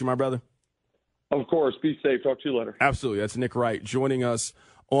appreciate you, my brother. Of course. Be safe. Talk to you later. Absolutely. That's Nick Wright joining us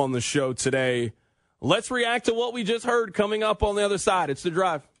on the show today. Let's react to what we just heard coming up on the other side. It's The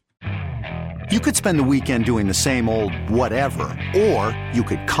Drive. You could spend the weekend doing the same old whatever, or you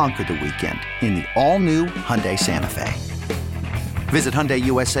could conquer the weekend in the all-new Hyundai Santa Fe. Visit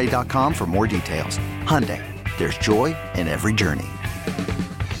HyundaiUSA.com for more details. Hyundai, there's joy in every journey.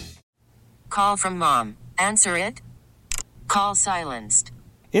 Call from mom. Answer it. Call silenced.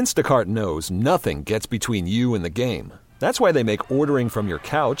 Instacart knows nothing gets between you and the game. That's why they make ordering from your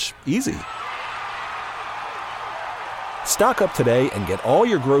couch easy. Stock up today and get all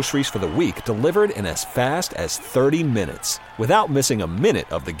your groceries for the week delivered in as fast as 30 minutes without missing a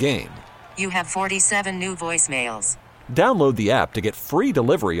minute of the game. You have 47 new voicemails. Download the app to get free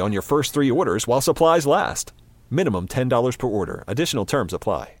delivery on your first 3 orders while supplies last. Minimum $10 per order. Additional terms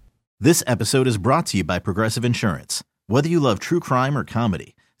apply. This episode is brought to you by Progressive Insurance. Whether you love true crime or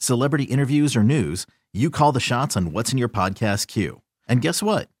comedy, celebrity interviews or news, you call the shots on what's in your podcast queue. And guess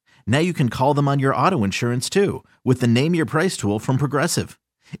what? Now you can call them on your auto insurance too with the Name Your Price tool from Progressive.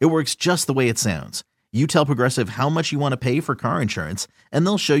 It works just the way it sounds. You tell Progressive how much you want to pay for car insurance, and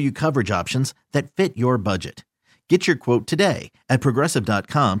they'll show you coverage options that fit your budget. Get your quote today at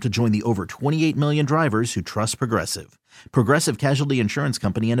Progressive.com to join the over 28 million drivers who trust Progressive. Progressive Casualty Insurance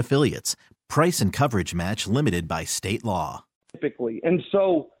Company and Affiliates. Price and coverage match limited by state law. Typically. And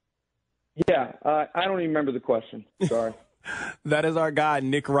so, I don't even remember the question. Sorry. That is our guy,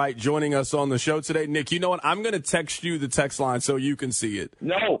 Nick Wright, joining us on the show today. Nick, you know what? I'm going to text you the text line so you can see it.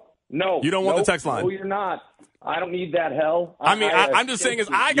 No. You don't want the text line? No, you're not. I don't need that hell. I'm just saying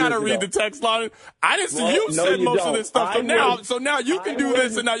I got to read the text line. You said most of this stuff. So now you can do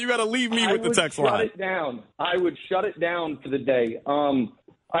this, and now you got to leave me with the text line. Shut it down. I would shut it down for the day.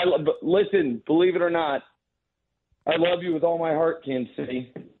 But listen, believe it or not, I love you with all my heart, Kansas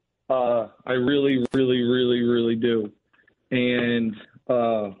City. I really, really, really, really do. And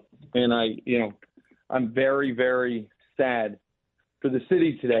I'm very, very sad for the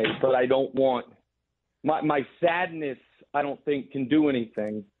city today, but I don't want my sadness, I don't think, can do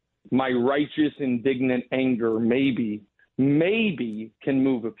anything. my righteous, indignant anger maybe can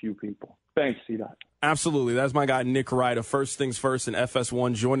move a few people. Thanks, C-Dot. Absolutely. That's my guy, Nick Wright of First Things First and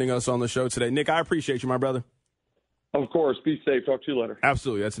FS1 joining us on the show today. Nick, I appreciate you, my brother. Of course. Be safe. Talk to you later.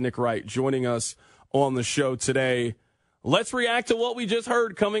 Absolutely. That's Nick Wright joining us on the show today. Let's react to what we just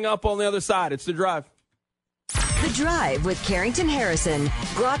heard coming up on the other side. It's The Drive. The Drive with Carrington Harrison.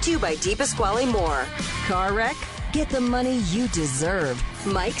 Brought to you by DePasquale Moore. Car wreck? Get the money you deserve.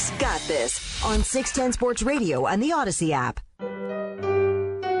 Mike's got this on 610 Sports Radio and the Odyssey app.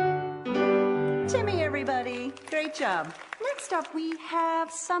 Timmy, everybody. Great job. Next up, we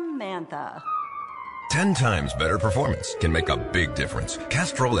have Samantha. 10 times better performance can make a big difference.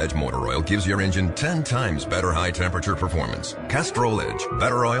 Castrol Edge Motor Oil gives your engine 10 times better high-temperature performance. Castrol Edge,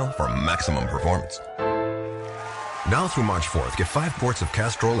 better oil for maximum performance. Now through March 4th, get 5 quarts of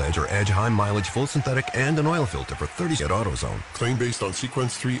Castrol Edge or Edge High Mileage Full Synthetic and an oil filter for $30 at AutoZone. Claim based on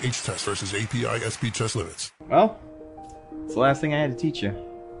Sequence 3 H-Test versus API SP test limits. Well, it's the last thing I had to teach you.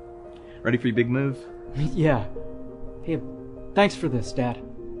 Ready for your big move? Yeah. Hey, thanks for this, Dad.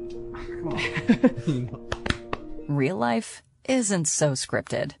 Come on. Real life isn't so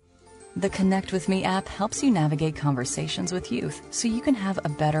scripted. The Connect With Me app helps you navigate conversations with youth so you can have a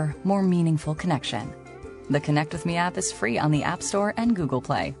better, more meaningful connection. The Connect With Me app is free on the App Store and Google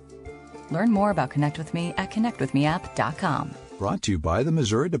Play. Learn more about Connect With Me at connectwithmeapp.com. Brought to you by the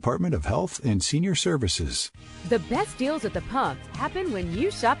Missouri Department of Health and Senior Services. The best deals at the pump happen when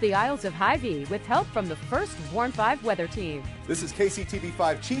you shop the aisles of Hy-Vee with help from the First Warn 5 weather team. This is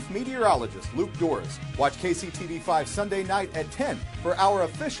KCTV5 Chief Meteorologist Luke Doris. Watch KCTV5 Sunday night at 10 for our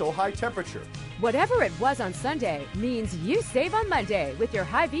official high temperature. Whatever it was on Sunday means you save on Monday with your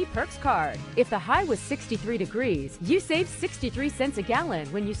Hy-Vee Perks card. If the high was 63 degrees, you save 63 cents a gallon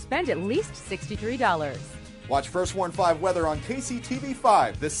when you spend at least $63. Watch First Warn 5 weather on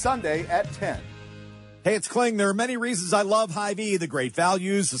KCTV5 this Sunday at 10. Hey, it's Kling. There are many reasons I love Hy-Vee, the great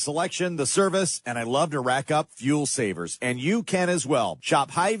values, the selection, the service, and I love to rack up fuel savers. And you can as well.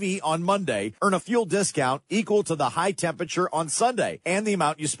 Shop Hy-Vee on Monday, earn a fuel discount equal to the high temperature on Sunday and the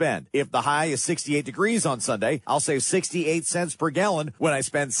amount you spend. If the high is 68 degrees on Sunday, I'll save 68 cents per gallon when I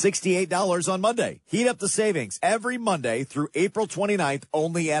spend $68 on Monday. Heat up the savings every Monday through April 29th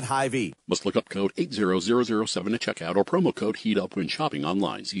only at Hy-Vee. Must look up code 80007 at checkout or promo code Heat Up when shopping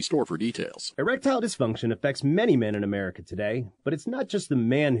online. See store for details. Erectile dysfunction affects many men in America today, but it's not just the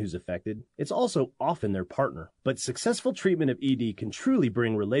man who's affected, it's also often their partner. But successful treatment of ED can truly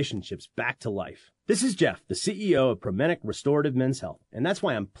bring relationships back to life. This is Jeff, the CEO of Promenic Restorative Men's Health, and that's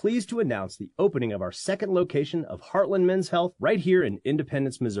why I'm pleased to announce the opening of our second location of Heartland Men's Health right here in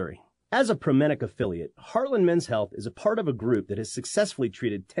Independence, Missouri. As a Promenic affiliate, Heartland Men's Health is a part of a group that has successfully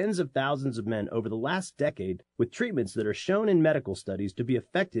treated tens of thousands of men over the last decade with treatments that are shown in medical studies to be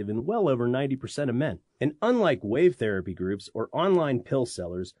effective in well over 90% of men. And unlike wave therapy groups or online pill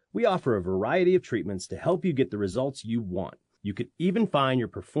sellers, we offer a variety of treatments to help you get the results you want. You could even find you're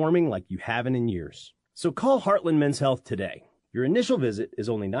performing like you haven't in years. So call Heartland Men's Health today. Your initial visit is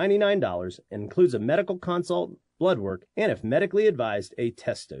only $99 and includes a medical consult, blood work, and if medically advised, a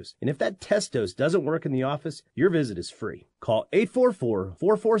test dose. And if that test dose doesn't work in the office, your visit is free. Call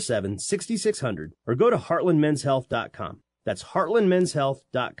 844-447-6600 or go to heartlandmenshealth.com. That's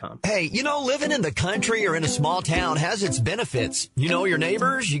heartlandmenshealth.com. Hey, you know, living in the country or in a small town has its benefits. You know your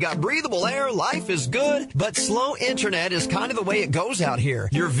neighbors, you got breathable air, life is good, but slow internet is kind of the way it goes out here.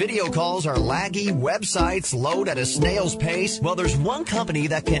 Your video calls are laggy, websites load at a snail's pace. Well, there's one company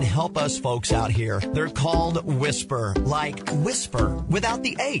that can help us folks out here. They're called Whisper, like whisper without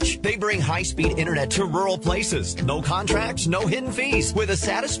the H. They bring high-speed internet to rural places. No contracts, no hidden fees. With a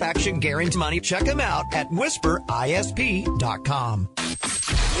satisfaction guarantee money, check them out at whisperisp.com.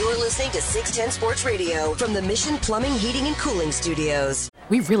 You're listening to 610 Sports Radio from the Mission Plumbing, Heating, and Cooling Studios.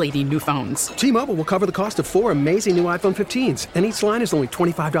 We really need new phones. T-Mobile will cover the cost of 4 amazing new iPhone 15s, and each line is only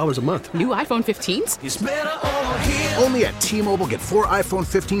 $25 a month. New iPhone 15s? It's better over here. Only at T-Mobile, get 4 iPhone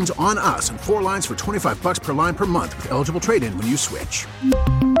 15s on us and 4 lines for $25 per line per month with eligible trade-in when you switch.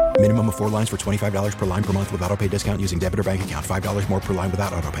 Minimum of 4 lines for $25 per line per month with autopay discount using debit or bank account. $5 more per line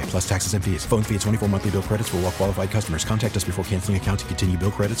without autopay, plus taxes and fees. Phone fee at 24 monthly bill credits for well-qualified customers. Contact us before canceling account to continue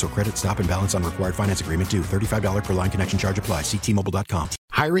bill credits or credit stop and balance on required finance agreement due. $35 per line connection charge applies. See T-Mobile.com.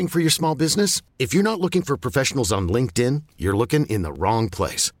 Hiring for your small business? If you're not looking for professionals on LinkedIn, you're looking in the wrong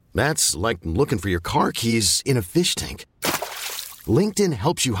place. That's like looking for your car keys in a fish tank. LinkedIn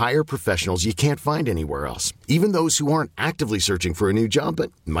helps you hire professionals you can't find anywhere else, even those who aren't actively searching for a new job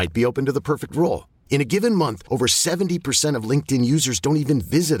but might be open to the perfect role. In a given month, over 70% of LinkedIn users don't even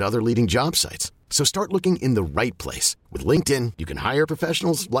visit other leading job sites. So start looking in the right place. With LinkedIn, you can hire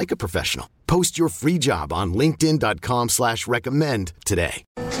professionals like a professional. Post your free job on linkedin.com/recommend today.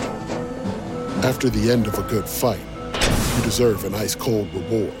 After the end of a good fight, you deserve an ice-cold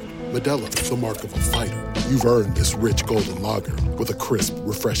reward. Modelo is the mark of a fighter. You've earned this rich golden lager with a crisp,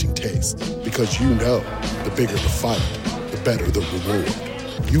 refreshing taste. Because you know, the bigger the fight, the better the reward.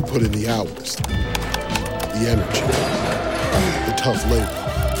 You put in the hours, the energy, the tough labor.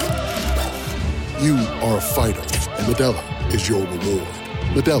 You are a fighter, and Modelo is your reward.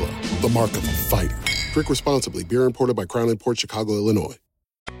 Modelo, the mark of a fighter. Drink responsibly. Beer imported by Crown Imports, Chicago, Illinois.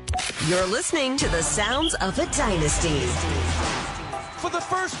 You're listening to the sounds of a dynasty. For the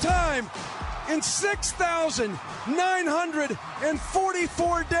first time in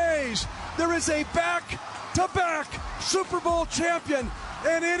 6,944 days, there is a back-to-back Super Bowl champion,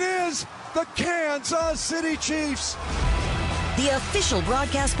 and it is the Kansas City Chiefs. The official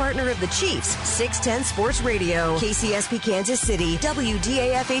broadcast partner of the Chiefs, 610 Sports Radio, KCSP Kansas City,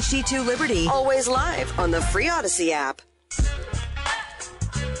 WDAF HD2 Liberty, always live on the free Odyssey app.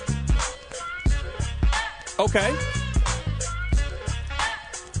 Okay.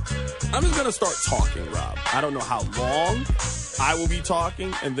 I'm just going to start talking, Rob. I don't know how long I will be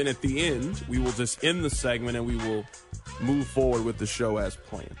talking, and then at the end, we will just end the segment and we will move forward with the show as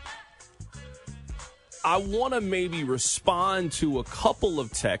planned. I want to maybe respond to a couple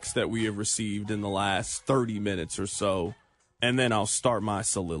of texts that we have received in the last 30 minutes or so, and then I'll start my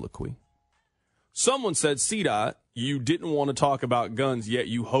soliloquy. Someone said, CDOT, you didn't want to talk about guns, yet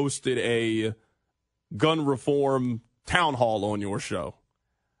you hosted a gun reform town hall on your show.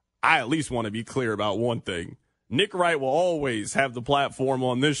 I at least want to be clear about one thing. Nick Wright will always have the platform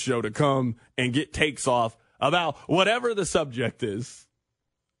on this show to come and get takes off about whatever the subject is.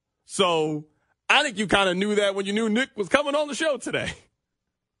 So I think you kind of knew that when you knew Nick was coming on the show today.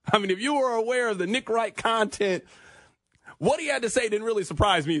 I mean, if you were aware of the Nick Wright content, what he had to say didn't really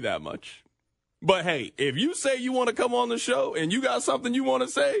surprise me that much. But hey, if you say you want to come on the show and you got something you want to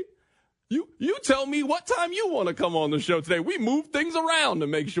say, you tell me what time you want to come on the show today. We moved things around to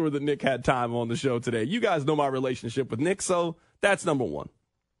make sure that Nick had time on the show today. You guys know my relationship with Nick, so that's number one.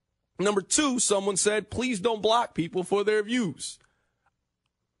 Number two, someone said, please don't block people for their views.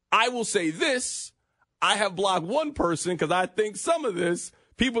 I will say this. I have blocked one person because I think some of this,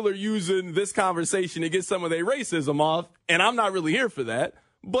 people are using this conversation to get some of their racism off, and I'm not really here for that.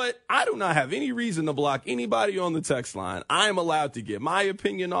 But I do not have any reason to block anybody on the text line. I am allowed to get my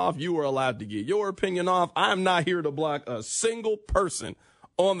opinion off. You are allowed to get your opinion off. I'm not here to block a single person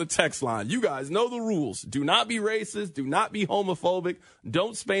on the text line. You guys know the rules. Do not be racist. Do not be homophobic.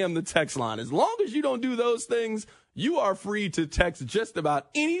 Don't spam the text line. As long as you don't do those things, you are free to text just about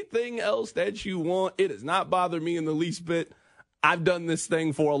anything else that you want. It does not bother me in the least bit. I've done this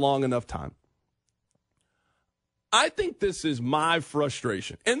thing for a long enough time. I think this is my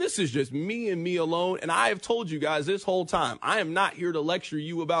frustration, and this is just me and me alone, and I have told you guys this whole time, I am not here to lecture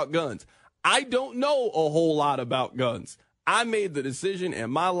you about guns. I don't know a whole lot about guns. I made the decision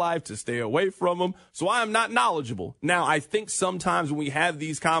in my life to stay away from them, so I am not knowledgeable. Now, I think sometimes when we have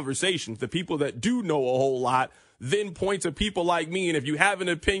these conversations, the people that do know a whole lot then point to people like me, and if you have an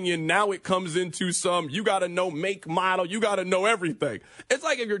opinion, now it comes into some, you got to know make, model, you got to know everything. It's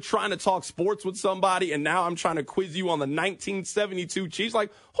like if you're trying to talk sports with somebody, and now I'm trying to quiz you on the 1972 Chiefs. Like,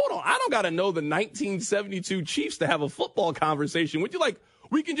 hold on, I don't got to know the 1972 Chiefs to have a football conversation with you. Like,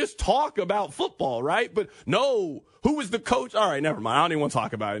 we can just talk about football, right? But no, who is the coach? All right, never mind. I don't even want to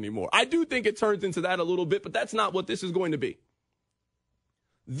talk about it anymore. I do think it turns into that a little bit, but that's not what this is going to be.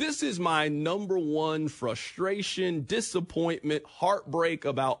 This is my number one frustration, disappointment, heartbreak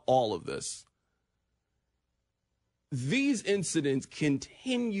about all of this. These incidents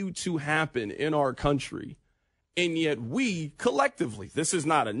continue to happen in our country, and yet we collectively, this is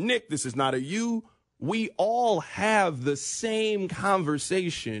not a Nick, this is not a you, we all have the same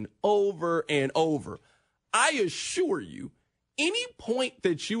conversation over and over. I assure you, any point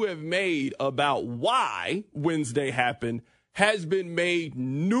that you have made about why Wednesday happened has been made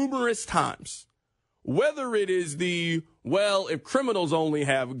numerous times. Whether it is the, well, if criminals only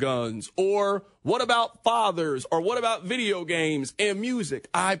have guns, or what about fathers, or what about video games and music,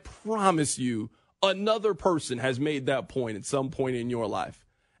 I promise you, another person has made that point at some point in your life.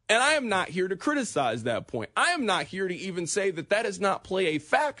 And I am not here to criticize that point. I am not here to even say that that does not play a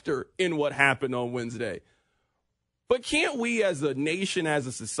factor in what happened on Wednesday. But can't we as a nation, as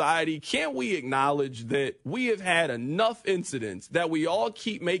a society, can't we acknowledge that we have had enough incidents that we all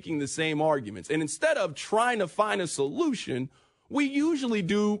keep making the same arguments? And instead of trying to find a solution, we usually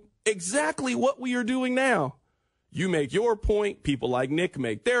do exactly what we are doing now. You make your point. People like Nick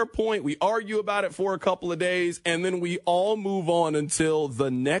make their point. We argue about it for a couple of days, and then we all move on until the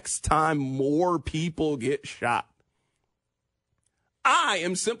next time more people get shot. I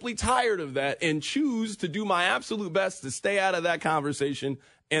am simply tired of that and choose to do my absolute best to stay out of that conversation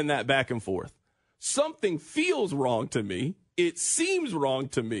and that back and forth. Something feels wrong to me. It seems wrong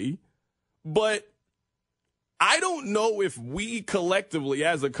to me, but I don't know if we collectively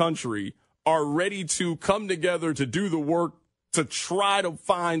as a country are ready to come together to do the work to try to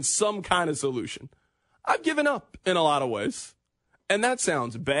find some kind of solution. I've given up in a lot of ways, and that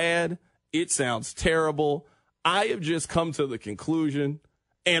sounds bad. It sounds terrible. I have just come to the conclusion,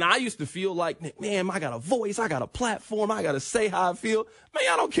 and I used to feel like, man, I got a voice, I got a platform, I got to say how I feel. Man,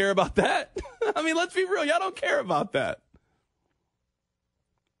 y'all don't care about that. I mean, let's be real. Y'all don't care about that.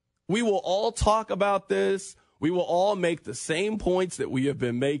 We will all talk about this. We will all make the same points that we have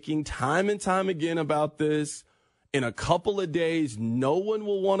been making time and time again about this. In a couple of days, no one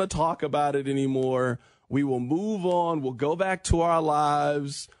will want to talk about it anymore. We will move on. We'll go back to our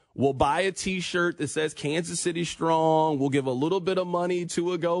lives. We'll buy a T-shirt that says Kansas City Strong. We'll give a little bit of money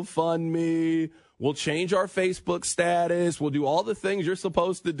to a GoFundMe. We'll change our Facebook status. We'll do all the things you're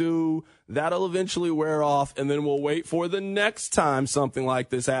supposed to do. That'll eventually wear off, and then we'll wait for the next time something like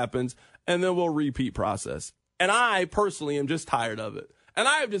this happens, and then we'll repeat process. And I personally am just tired of it. And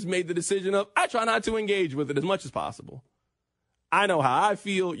I have just made the decision of I try not to engage with it as much as possible. I know how I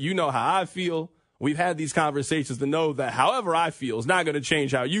feel. You know how I feel. We've had these conversations to know that however I feel is not going to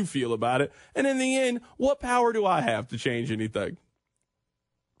change how you feel about it. And in the end, what power do I have to change anything?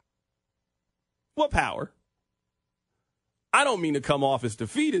 What power? I don't mean to come off as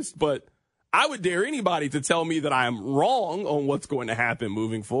defeatist, but I would dare anybody to tell me that I am wrong on what's going to happen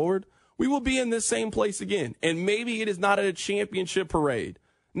moving forward. We will be in this same place again. And maybe it is not at a championship parade.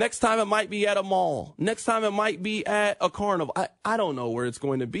 Next time it might be at a mall. Next time it might be at a carnival. I don't know where it's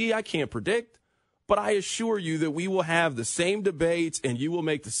going to be. I can't predict. But I assure you that we will have the same debates and you will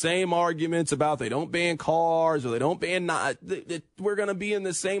make the same arguments about they don't ban cars or they don't ban we're going to be in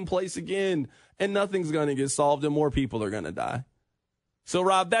the same place again and nothing's going to get solved and more people are going to die. So,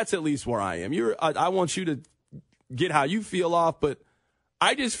 Rob, that's at least where I am. I want you to get how you feel off, but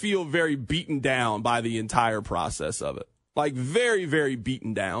I just feel very beaten down by the entire process of it. Like, very, very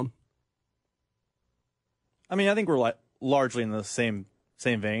beaten down. I mean, I think we're largely in the same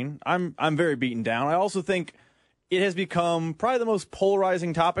vein. I'm very beaten down. I also think it has become probably the most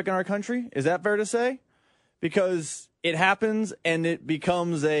polarizing topic in our country. Is that fair to say? Because it happens and it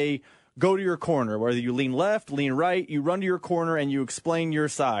becomes a go to your corner, whether you lean left, lean right, you run to your corner and you explain your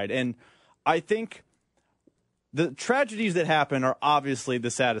side. And I think the tragedies that happen are obviously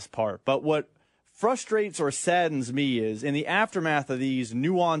the saddest part. But what frustrates or saddens me is in the aftermath of these,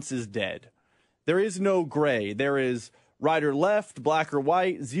 nuance is dead. There is no gray. There is right or left, black or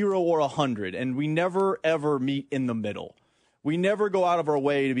white, 0 or 100. And we never, ever meet in the middle. We never go out of our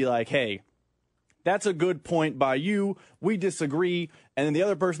way to be like, hey, that's a good point by you. We disagree. And then the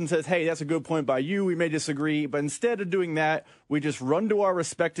other person says, hey, that's a good point by you. We may disagree. But instead of doing that, we just run to our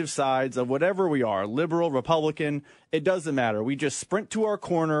respective sides of whatever we are, liberal, Republican. It doesn't matter. We just sprint to our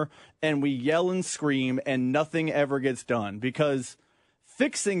corner and we yell and scream and nothing ever gets done because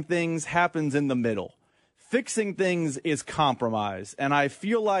fixing things happens in the middle. Fixing things is compromise. And I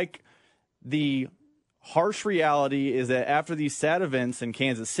feel like the harsh reality is that after these sad events in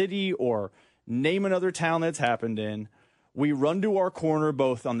Kansas City or name another town that's happened in, we run to our corner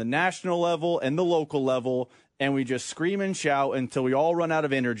both on the national level and the local level, and we just scream and shout until we all run out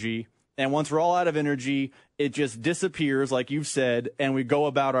of energy. And once we're all out of energy, it just disappears, like you've said, and we go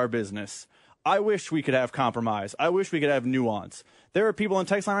about our business. I wish we could have compromise. I wish we could have nuance. There are people on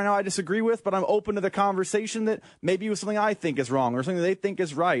text line right now I disagree with, but I'm open to the conversation that maybe it was something I think is wrong or something they think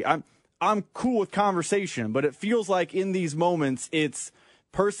is right. I'm cool with conversation, but it feels like in these moments it's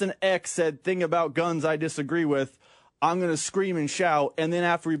person X said thing about guns I disagree with. I'm going to scream and shout, and then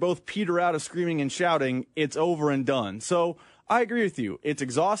after we both peter out of screaming and shouting, it's over and done. So I agree with you. It's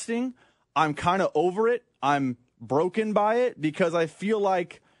exhausting. I'm kind of over it. I'm broken by it because I feel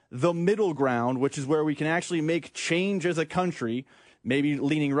like the middle ground, which is where we can actually make change as a country, maybe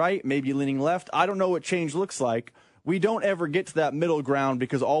leaning right, maybe leaning left. I don't know what change looks like. We don't ever get to that middle ground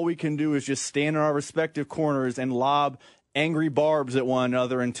because all we can do is just stand in our respective corners and lob angry barbs at one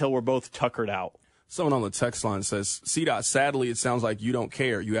another until we're both tuckered out. Someone on the text line says, CDOT, sadly, it sounds like you don't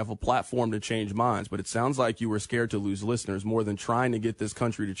care. You have a platform to change minds, but it sounds like you were scared to lose listeners more than trying to get this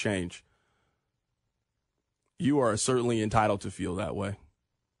country to change. You are certainly entitled to feel that way.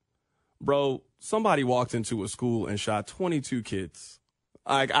 Bro, somebody walked into a school and shot 22 kids.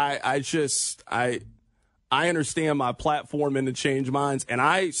 I I understand my platform and to change minds, and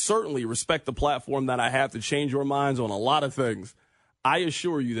I certainly respect the platform that I have to change your minds on a lot of things. I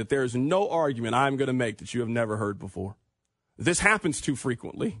assure you that there is no argument I'm going to make that you have never heard before. This happens too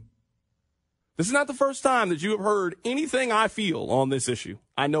frequently. This is not the first time that you have heard anything I feel on this issue.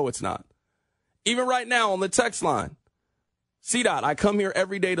 I know it's not. Even right now on the text line, C-Dot, I come here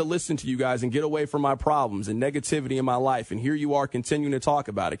every day to listen to you guys and get away from my problems and negativity in my life, and here you are continuing to talk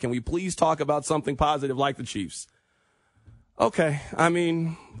about it. Can we please talk about something positive like the Chiefs? Okay, I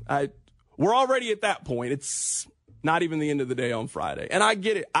mean, we're already at that point. It's not even the end of the day on Friday. And I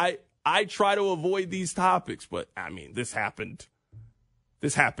get it. I try to avoid these topics, but, I mean, this happened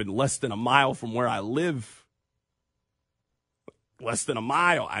less than a mile from where I live. Less than a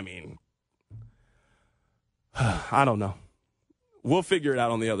mile. I mean, I don't know. We'll figure it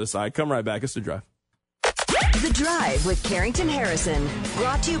out on the other side. Come right back. It's The Drive. The Drive with Carrington Harrison.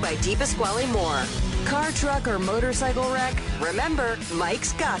 Brought to you by DePasquale Moore. Car, truck, or motorcycle wreck? Remember,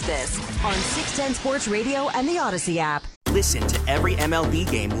 Mike's got this. On 610 Sports Radio and the Odyssey app. Listen to every MLB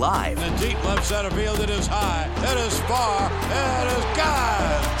game live. In the deep left center field, it is high, it is far, it is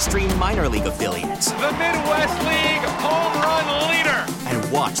gone. Stream minor league affiliates. The Midwest League home run leader. And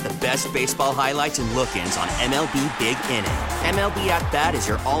watch the best baseball highlights and look-ins on MLB Big Inning. MLB At Bat is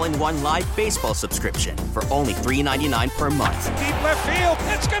your all-in-one live baseball subscription for only $3.99 per month. Deep left field,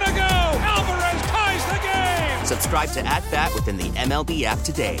 it's gonna go. Alvarez ties the game. Subscribe to At Bat within the MLB app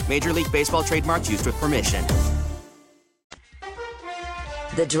today. Major League Baseball trademarks used with permission.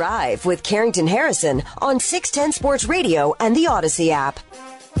 The Drive with Carrington Harrison on 610 Sports Radio and the Odyssey app.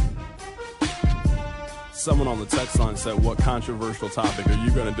 Someone on the text line said, what controversial topic are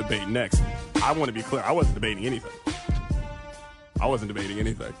you going to debate next? I want to be clear. I wasn't debating anything.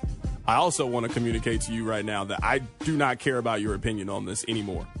 I also want to communicate to you right now that I do not care about your opinion on this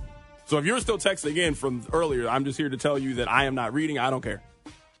anymore. So if you're still texting in from earlier, I'm just here to tell you that I am not reading. I don't care.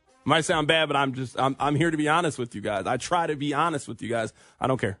 Might sound bad, but I'm here to be honest with you guys. I try to be honest with you guys. I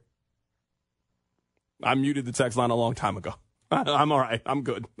don't care. I muted the text line a long time ago. I'm all right. I'm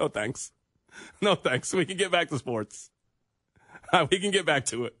good. No thanks. No thanks. We can get back to sports. We can get back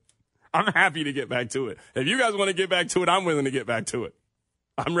to it. I'm happy to get back to it. If you guys want to get back to it, I'm willing to get back to it.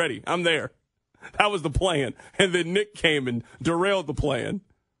 I'm ready. I'm there. That was the plan. And then Nick came and derailed the plan.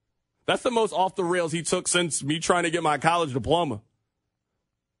 That's the most off the rails he took since me trying to get my college diploma.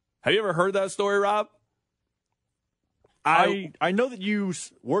 Have you ever heard that story, Rob? I know that you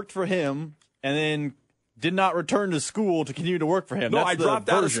worked for him and then did not return to school to continue to work for him. No, That's I dropped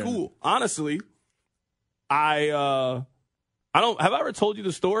out of school. Honestly, I don't. Have I ever told you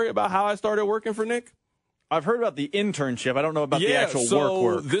the story about how I started working for Nick? I've heard about the internship. I don't know about the actual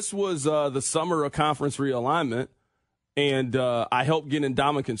work. This was the summer of conference realignment, and I helped get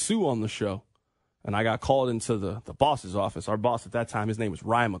Ndamukong Suh on the show. And I got called into the boss's office. Our boss at that time, his name was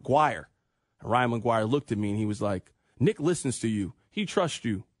Ryan McGuire. And Ryan McGuire looked at me and he was like, Nick listens to you. He trusts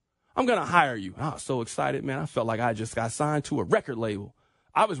you. I'm going to hire you. And I was so excited, man. I felt like I just got signed to a record label.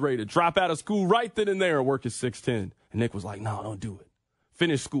 I was ready to drop out of school right then and there and work at 610. And Nick was like, no, don't do it.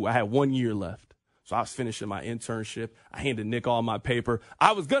 Finish school. I had 1 year left. So I was finishing my internship. I handed Nick all my paper.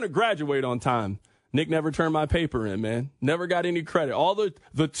 I was going to graduate on time. Nick never turned my paper in, man. Never got any credit. All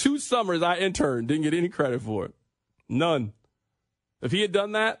the 2 summers I interned, didn't get any credit for it. None. If he had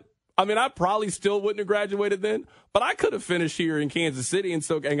done that, I mean, I probably still wouldn't have graduated then, but I could have finished here in Kansas City and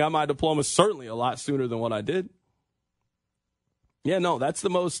got my diploma certainly a lot sooner than what I did. Yeah, no, that's the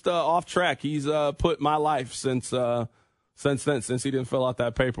most off track he's put my life since he didn't fill out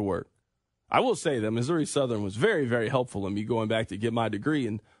that paperwork. I will say that Missouri Southern was very, very helpful in me going back to get my degree,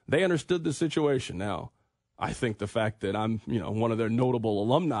 and they understood the situation. Now, I think the fact that I'm, one of their notable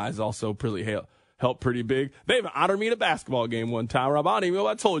alumni is also pretty helped pretty big. They even honored me at a basketball game one time, Rob. I don't even know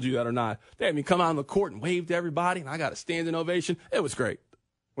if I told you that or not. They had me come out on the court and wave to everybody, and I got a standing ovation. It was great.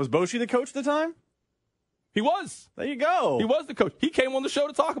 Was Boshi the coach at the time? He was. There you go. He was the coach. He came on the show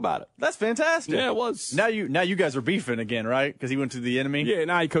to talk about it. That's fantastic. Yeah, it was. Now you guys are beefing again, right? Because he went to the enemy? Yeah,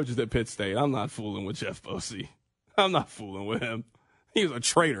 now he coaches at Pitt State. I'm not fooling with Jeff Boshi. I'm not fooling with him. He's a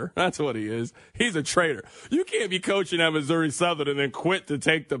traitor. That's what he is. He's a traitor. You can't be coaching at Missouri Southern and then quit to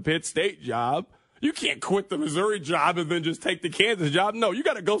take the Pitt State job. You can't quit the Missouri job and then just take the Kansas job. No, you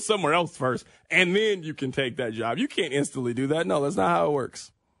got to go somewhere else first, and then you can take that job. You can't instantly do that. No, that's not how it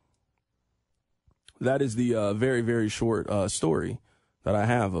works. That is the very, very short story that I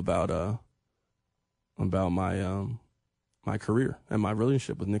have about my career and my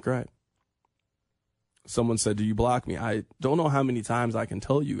relationship with Nick Wright. Someone said, do you block me? I don't know how many times I can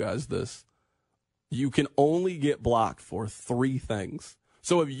tell you guys this. You can only get blocked for 3 things.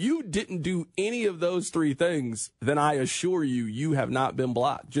 So if you didn't do any of those three things, then I assure you, you have not been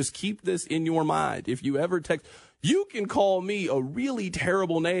blocked. Just keep this in your mind. If you ever text, you can call me a really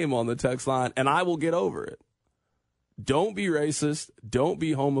terrible name on the text line, and I will get over it. Don't be racist. Don't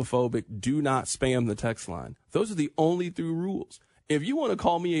be homophobic. Do not spam the text line. Those are the only 3 rules. If you want to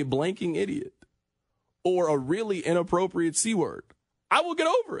call me a blanking idiot or a really inappropriate C word, I will get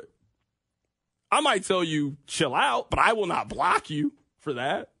over it. I might tell you, chill out, but I will not block you for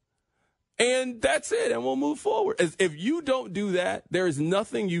that. And that's it, and we'll move forward. If you don't do that, there is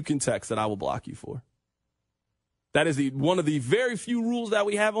nothing you can text that I will block you for. That is one of the very few rules that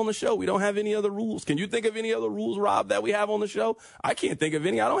we have on the show. We don't have any other rules. Can you think of any other rules, Rob, that we have on the show? I can't think of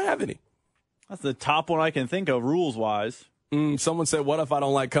any. I don't have any. That's the top one I can think of rules-wise. Someone said, what if I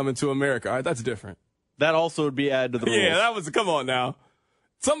don't like Coming to America? All right, that's different. That also would be added to the rules. Yeah, that was, come on now.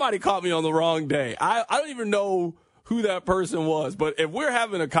 Somebody caught me on the wrong day. I don't even know who that person was, but if we're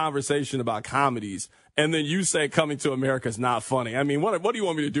having a conversation about comedies and then you say Coming to America is not funny, I mean, what do you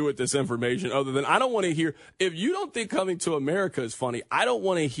want me to do with this information other than I don't want to hear, if you don't think Coming to America is funny, I don't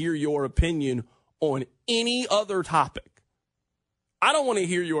want to hear your opinion on any other topic. I don't want to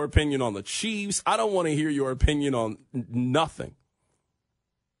hear your opinion on the Chiefs. I don't want to hear your opinion on nothing.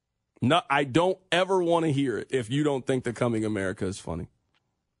 No, I don't ever want to hear it if you don't think the Coming America is funny.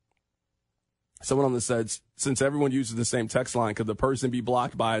 Someone on the said, since everyone uses the same text line, could the person be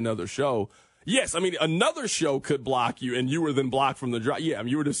blocked by another show? Yes, I mean, another show could block you, and you were then blocked from the drive. Yeah, I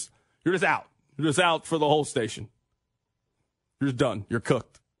mean, you're just out. You're just out for the whole station. You're just done. You're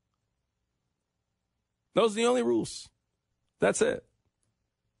cooked. Those are the only rules. That's it.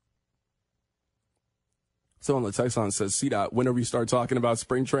 Someone on the text line says, CDOT, whenever you start talking about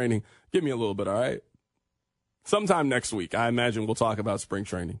spring training, give me a little bit, all right? Sometime next week, I imagine we'll talk about spring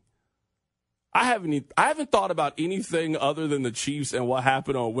training. I haven't thought about anything other than the Chiefs and what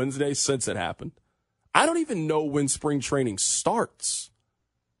happened on Wednesday since it happened. I don't even know when spring training starts.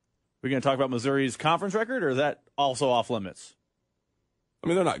 We're going to talk about Missouri's conference record, or is that also off limits? I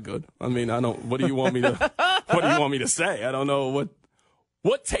mean, they're not good. I mean, what do you want me to say? I don't know.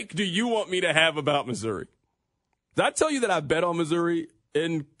 What take do you want me to have about Missouri? Did I tell you that I bet on Missouri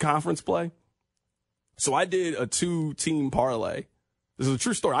in conference play? So I did a 2-team parlay. This is a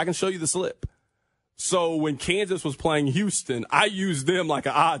true story. I can show you the slip. So when Kansas was playing Houston, I used them like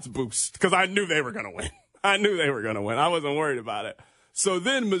an odds boost because I knew they were going to win. I wasn't worried about it. So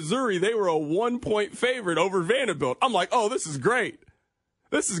then Missouri, they were a 1-point favorite over Vanderbilt. I'm like, oh, this is great.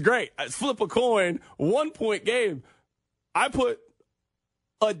 I flip a coin, 1-point game. I put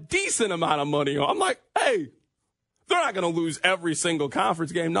a decent amount of money on. I'm like, hey, they're not going to lose every single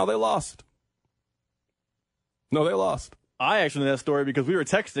conference game. No, they lost. I actually know that story because we were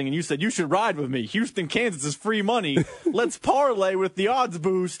texting and you said you should ride with me. Houston, Kansas is free money. Let's parlay with the odds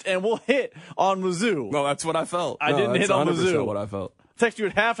boost and we'll hit on Mizzou. No, that's what I felt. I didn't hit on Mizzou. That's what I felt. Text you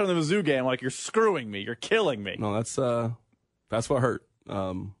at halftime of the Mizzou game like you're screwing me. You're killing me. No, that's what hurt.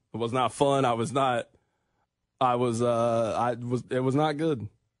 It was not fun. It was not good.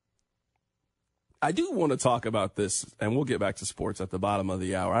 I do want to talk about this, and we'll get back to sports at the bottom of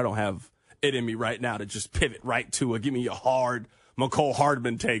the hour. I don't have it in me right now to just pivot right to it. Give me a hard McCole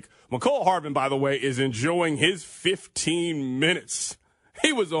Hardman take. McCole Hardman, by the way, is enjoying his 15 minutes.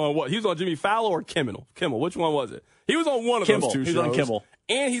 He was on what? He was on Jimmy Fallon or Kimmel? Which one was it? He was on one of those two shows. He was on Kimmel.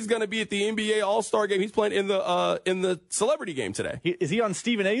 And he's going to be at the NBA All-Star game. He's playing in the celebrity game today. Is he on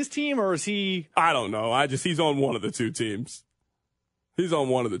Stephen A's team or is he? I don't know. He's on one of the two teams. He's on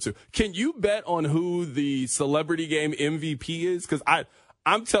one of the two. Can you bet on who the celebrity game MVP is? Because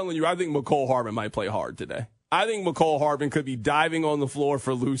I'm telling you, I think McCole Hardman might play hard today. I think McCole Hardman could be diving on the floor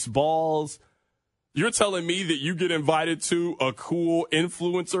for loose balls. You're telling me that you get invited to a cool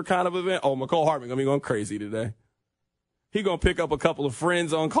influencer kind of event? Oh, McCole Hardman going to be going crazy today. He going to pick up a couple of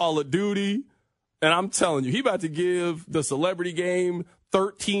friends on Call of Duty. And I'm telling you, he about to give the celebrity game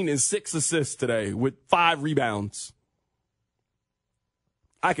 13 and 6 assists today with 5 rebounds.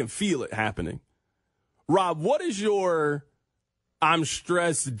 I can feel it happening. Rob, what is your I'm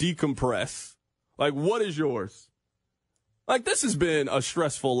stressed, decompress? Like, what is yours? Like, this has been a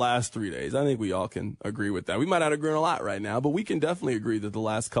stressful last 3 days. I think we all can agree with that. We might not agree on a lot right now, but we can definitely agree that the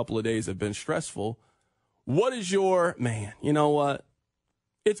last couple of days have been stressful. What is your, man, you know what?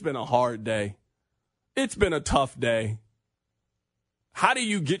 It's been a hard day. It's been a tough day. How do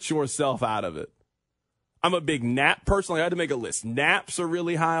you get yourself out of it? I'm a big nap person. I had to make a list. Naps are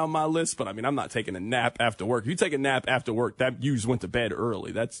really high on my list, but I mean, I'm not taking a nap after work. If you take a nap after work, that you just went to bed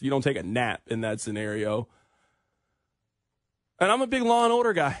early. You don't take a nap in that scenario. And I'm a big Law and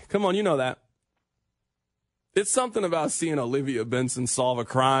Order guy. Come on, you know that. It's something about seeing Olivia Benson solve a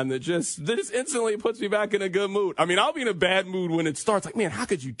crime that just instantly puts me back in a good mood. I mean, I'll be in a bad mood when it starts. Like, man, how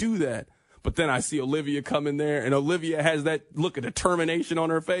could you do that? But then I see Olivia come in there, and Olivia has that look of determination on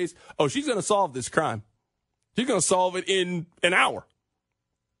her face. Oh, she's going to solve this crime. She's going to solve it in an hour.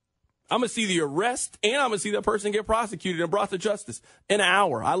 I'm going to see the arrest, and I'm going to see that person get prosecuted and brought to justice in an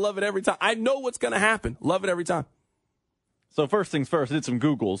hour. I love it every time. I know what's going to happen. Love it every time. So first things first, I did some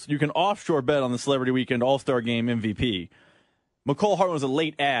Googles. You can offshore bet on the Celebrity Weekend All-Star Game MVP. McCole Hardman was a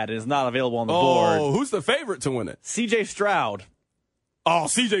late ad and is not available on the board. Oh, who's the favorite to win it? C.J. Stroud. Oh,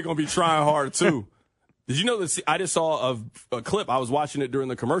 C.J. going to be trying hard, too. Did you know that? I just saw a clip. I was watching it during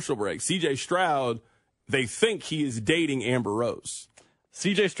the commercial break. C.J. Stroud, they think he is dating Amber Rose.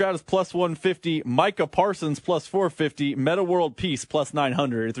 C.J. Stroud is plus 150. Micah Parsons plus 450. Meta World Peace plus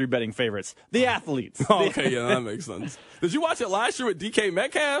 900. 3 betting favorites. The athletes. Okay, yeah, that makes sense. Did you watch it last year with DK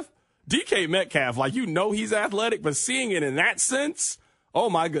Metcalf? DK Metcalf, like, you know he's athletic, but seeing it in that sense, oh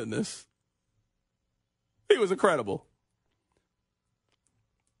my goodness. He was incredible.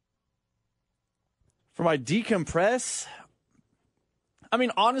 For my decompress, I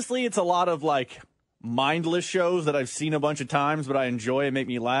mean, honestly, it's a lot of, like, mindless shows that I've seen a bunch of times, but I enjoy and make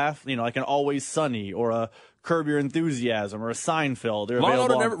me laugh. You know, like an Always Sunny or a Curb Your Enthusiasm or a Seinfeld. Law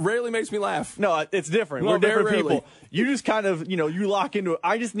and Order rarely makes me laugh. No, it's different. No, we're different very people. rarely. You just kind of, you know, you lock into it.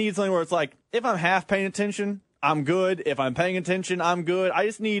 I just need something where it's like, if I'm half paying attention, I'm good. If I'm paying attention, I'm good. I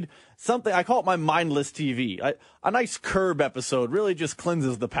just need something. I call it my mindless TV. A nice Curb episode really just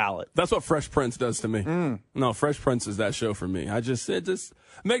cleanses the palate. That's what Fresh Prince does to me. No, Fresh Prince is that show for me. It just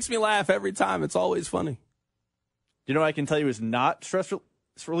makes me laugh every time. It's always funny. You know what I can tell you is not stress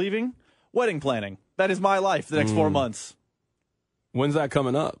relieving? Wedding planning. That is my life the next 4 months. When's that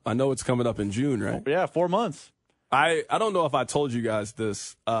coming up? I know it's coming up in June, right? Yeah, 4 months. I don't know if I told you guys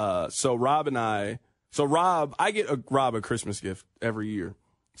this. So Rob, I get Rob a Christmas gift every year.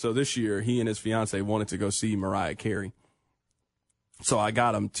 So this year, he and his fiance wanted to go see Mariah Carey. So I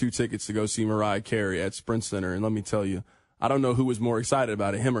got him 2 tickets to go see Mariah Carey at Sprint Center. And let me tell you, I don't know who was more excited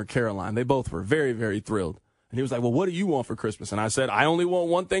about it, him or Caroline. They both were very, very thrilled. And he was like, well, what do you want for Christmas? And I said, I only want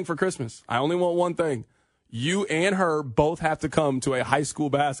one thing for Christmas. I only want one thing. You and her both have to come to a high school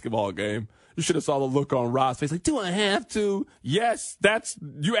basketball game. You should have saw the look on Rob's face. Like, do I have to? Yes,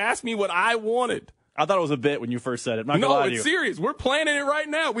 you asked me what I wanted. I thought it was a bit when you first said it. No, it's serious. We're planning it right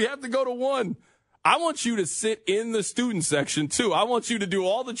now. We have to go to one. I want you to sit in the student section, too. I want you to do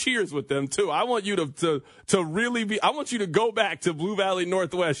all the cheers with them, too. I want you to really be – I want you to go back to Blue Valley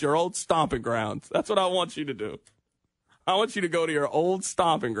Northwest, your old stomping grounds. That's what I want you to do. I want you to go to your old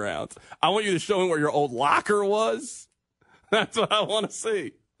stomping grounds. I want you to show them where your old locker was. That's what I want to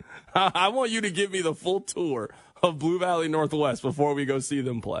see. I want you to give me the full tour of Blue Valley Northwest before we go see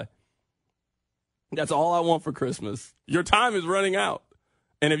them play. That's all I want for Christmas. Your time is running out.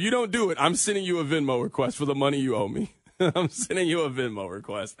 And if you don't do it, I'm sending you a Venmo request for the money you owe me. I'm sending you a Venmo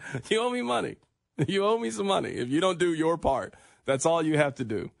request. You owe me money. You owe me some money. If you don't do your part, that's all you have to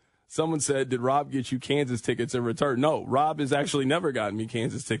do. Someone said, did Rob get you Kansas tickets in return? No, Rob has actually never gotten me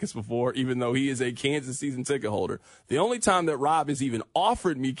Kansas tickets before, even though he is a Kansas season ticket holder. The only time that Rob has even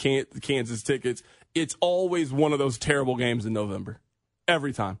offered me Kansas tickets, it's always one of those terrible games in November.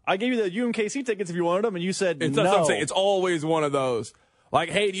 Every time. I gave you the UMKC tickets if you wanted them, and you said no. That's what I'm saying. It's always one of those. Like,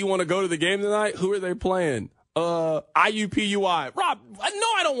 hey, do you want to go to the game tonight? Who are they playing? IUPUI. Rob, no,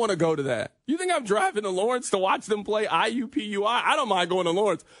 I don't want to go to that. You think I'm driving to Lawrence to watch them play IUPUI? I don't mind going to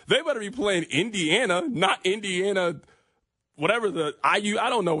Lawrence. They better be playing Indiana, not Indiana, whatever the I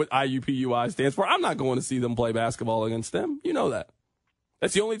don't know what IUPUI stands for. I'm not going to see them play basketball against them. You know that.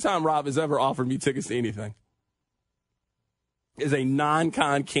 That's the only time Rob has ever offered me tickets to anything. Is a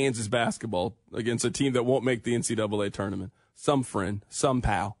non-con Kansas basketball against a team that won't make the NCAA tournament. Some friend, some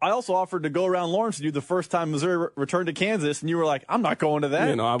pal. I also offered to go around Lawrence to do the first time Missouri returned to Kansas, and you were like, I'm not going to that.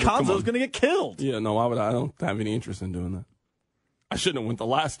 You know, Konzo's going to get killed. Yeah, no, I don't have any interest in doing that. I shouldn't have went the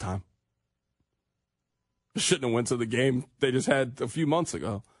last time. I shouldn't have went to the game they just had a few months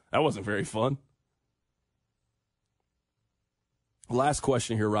ago. That wasn't very fun. Last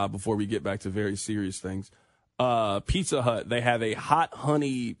question here, Rob, before we get back to very serious things. Pizza Hut, they have a hot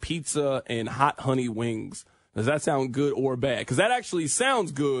honey pizza and hot honey wings. Does that sound good or bad? Because that actually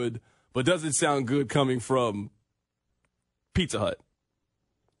sounds good, but does it sound good coming from Pizza Hut?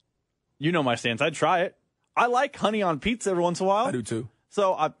 You know my stance. I'd try it. I like honey on pizza every once in a while. I do too.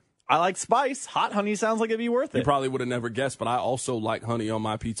 So I like spice. Hot honey sounds like it'd be worth it. You probably would have never guessed, but I also like honey on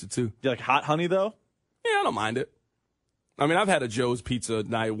my pizza too. Do you like hot honey though? Yeah, I don't mind it. I mean, I've had a Joe's Pizza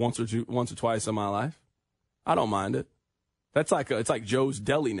night once or twice in my life. I don't mind it. It's like Joe's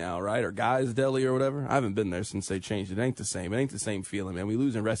Deli now, right? Or Guy's Deli or whatever. I haven't been there since they changed it. It ain't the same. It ain't the same feeling, man. We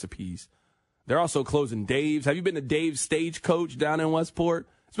losing recipes. They're also closing Dave's. Have you been to Dave's Stagecoach down in Westport?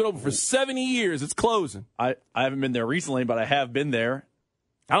 It's been open for 70 years. It's closing. I haven't been there recently, but I have been there.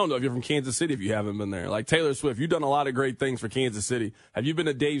 I don't know if you're from Kansas City if you haven't been there. Like Taylor Swift, you've done a lot of great things for Kansas City. Have you been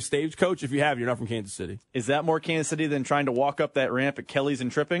to Dave's Stagecoach? If you have, you're not from Kansas City. Is that more Kansas City than trying to walk up that ramp at Kelly's and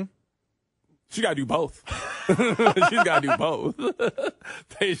tripping? She got to do both. She's got to do both.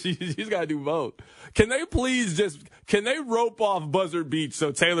 She's got to do both. Can they please can they rope off Buzzard Beach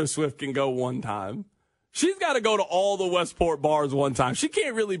so Taylor Swift can go one time? She's got to go to all the Westport bars one time. She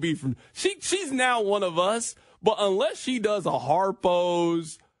can't really be from, she's now one of us, but unless she does a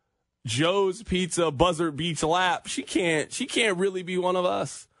Harpo's, Joe's Pizza, Buzzard Beach lap, she can't really be one of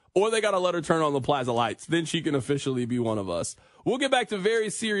us. Or they got to let her turn on the Plaza Lights. Then she can officially be one of us. We'll get back to very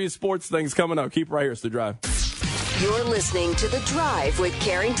serious sports things coming up. Keep right here. It's The Drive. You're listening to The Drive with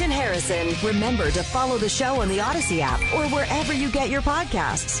Carrington Harrison. Remember to follow the show on the Odyssey app or wherever you get your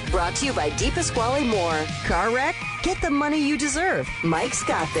podcasts. Brought to you by DePasquale Moore. Car wreck? Get the money you deserve. Mike's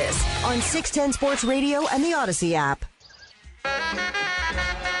got this on 610 Sports Radio and the Odyssey app.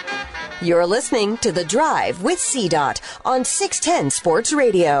 You're listening to The Drive with CDOT on 610 Sports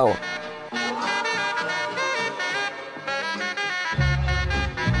Radio. Look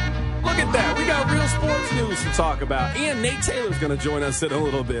at that. We got real sports news to talk about. And Nate Taylor's going to join us in a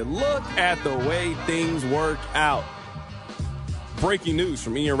little bit. Look at the way things work out. Breaking news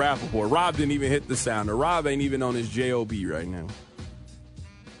from Ian Rappaport. Rob didn't even hit the sounder. Rob ain't even on his JOB right now.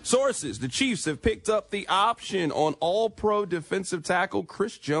 Sources, the Chiefs have picked up the option on all-pro defensive tackle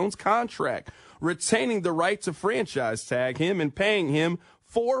Chris Jones' contract, retaining the right to franchise tag him and paying him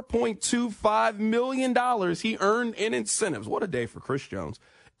 $4.25 million he earned in incentives. What a day for Chris Jones.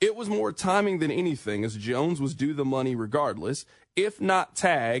 It was more timing than anything, as Jones was due the money regardless. If not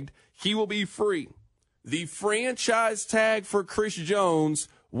tagged, he will be free. The franchise tag for Chris Jones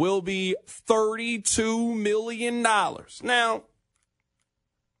will be $32 million. Now,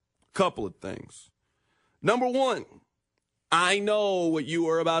 couple of things. Number one, I know what you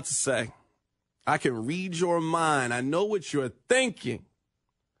are about to say. I can read your mind. I know what you're thinking.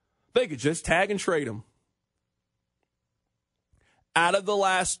 They could just tag and trade him. Out of the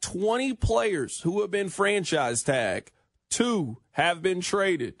last 20 players who have been franchise tagged, 2 have been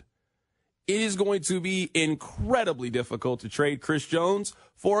traded. It is going to be incredibly difficult to trade Chris Jones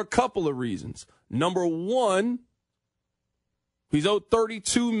for a couple of reasons. Number one, he's owed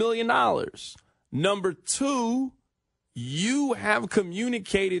 $32 million. Number two, you have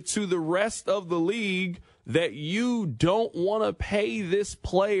communicated to the rest of the league that you don't want to pay this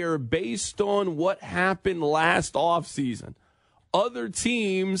player based on what happened last offseason. Other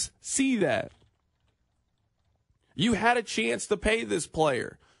teams see that. You had a chance to pay this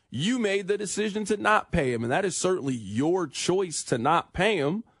player. You made the decision to not pay him, and that is certainly your choice to not pay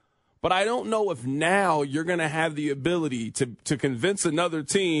him. But I don't know if now you're going to have the ability to convince another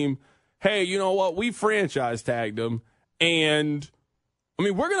team, hey, you know what, we franchise tagged him, and, I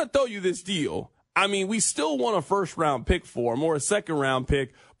mean, we're going to throw you this deal. I mean, we still want a first-round pick for him or a second-round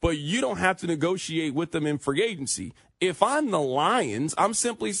pick, but you don't have to negotiate with them in free agency. If I'm the Lions, I'm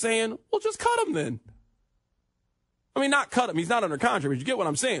simply saying, well, just cut him then. I mean, not cut him. He's not under contract, but you get what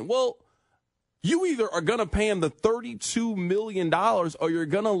I'm saying. Well, you either are going to pay him the $32 million or you're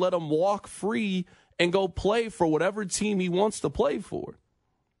going to let him walk free and go play for whatever team he wants to play for.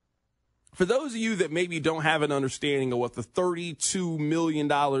 For those of you that maybe don't have an understanding of what the $32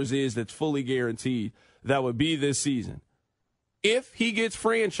 million is that's fully guaranteed, that would be this season. If he gets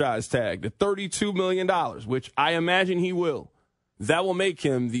franchise tagged at $32 million, which I imagine he will, that will make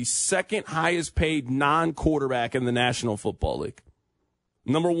him the second highest paid non-quarterback in the National Football League.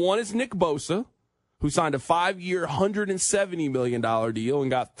 Number one is Nick Bosa, who signed a 5-year, $170 million deal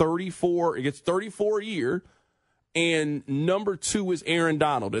and got 34. It gets 34 a year. And number two is Aaron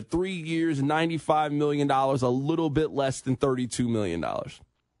Donald at 3 years, $95 million, a little bit less than $32 million.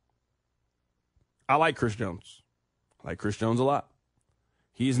 I like Chris Jones. I like Chris Jones a lot.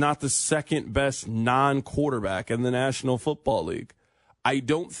 He's not the second best non-quarterback in the National Football League. I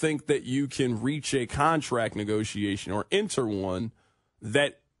don't think that you can reach a contract negotiation or enter one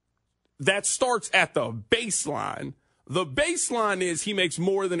that starts at the baseline. The baseline is he makes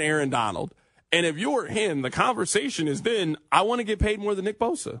more than Aaron Donald. And if you're him, the conversation is then, I want to get paid more than Nick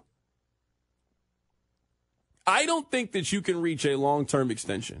Bosa. I don't think that you can reach a long-term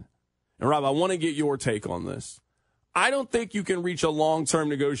extension. And Rob, I want to get your take on this. I don't think you can reach a long-term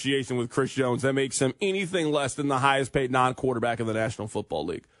negotiation with Chris Jones that makes him anything less than the highest paid non-quarterback in the National Football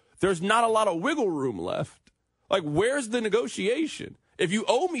League. There's not a lot of wiggle room left. Like, where's the negotiation? If you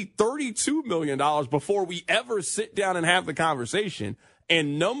owe me $32 million before we ever sit down and have the conversation,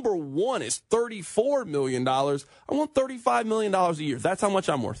 and number one is $34 million, I want $35 million a year. That's how much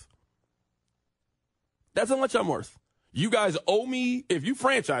I'm worth. That's how much I'm worth. You guys owe me, if you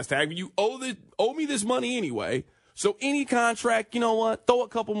franchise tag me, you owe me this money anyway. So any contract, you know what? Throw a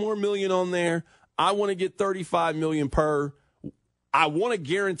couple more million on there. I want to get $35 million per. I want a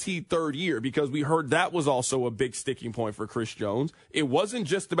guaranteed third year because we heard that was also a big sticking point for Chris Jones. It wasn't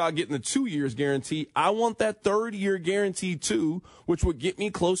just about getting the 2 years guarantee. I want that third year guaranteed too, which would get me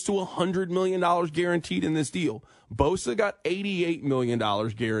close to $100 million guaranteed in this deal. Bosa got $88 million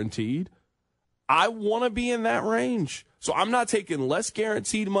guaranteed. I want to be in that range. So I'm not taking less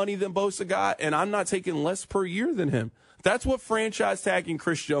guaranteed money than Bosa got, and I'm not taking less per year than him. That's what franchise tagging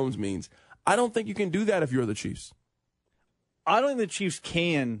Chris Jones means. I don't think you can do that if you're the Chiefs. I don't think the Chiefs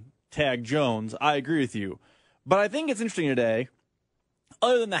can tag Jones. I agree with you. But I think it's interesting today,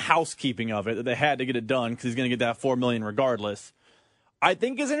 other than the housekeeping of it, that they had to get it done because he's going to get that $4 million regardless. I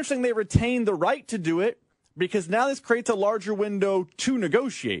think it's interesting they retained the right to do it because now this creates a larger window to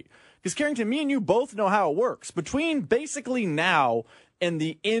negotiate. Because, Carrington, me and you both know how it works. Between basically now and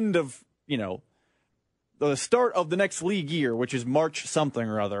the end of, the start of the next league year, which is March something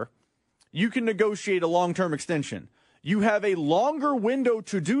or other, you can negotiate a long-term extension. You have a longer window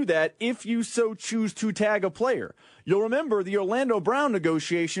to do that if you so choose to tag a player. You'll remember the Orlando Brown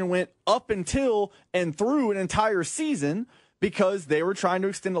negotiation went up until and through an entire season because they were trying to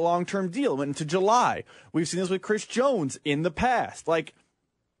extend a long-term deal. It went into July. We've seen this with Chris Jones in the past.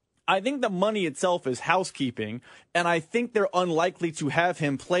 I think the money itself is housekeeping, and I think they're unlikely to have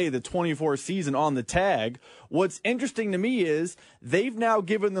him play the 24 season on the tag. What's interesting to me is they've now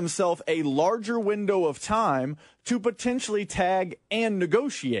given themselves a larger window of time to potentially tag and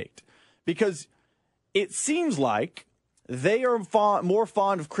negotiate, because it seems like they are more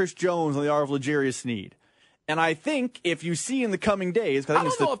fond of Chris Jones than they are of L'Jarius Sneed. And I think if you see in the coming days... I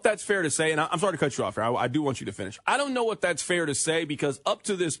don't know if that's fair to say, and I'm sorry to cut you off here. I do want you to finish. I don't know if that's fair to say because up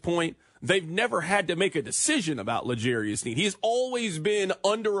to this point, they've never had to make a decision about L'Jarius Sneed. He's always been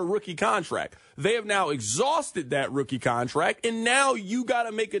under a rookie contract. They have now exhausted that rookie contract, and now you got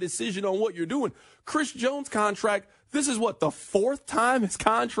to make a decision on what you're doing. Chris Jones' contract... This is the fourth time his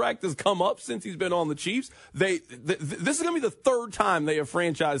contract has come up since he's been on the Chiefs. This is going to be the third time they have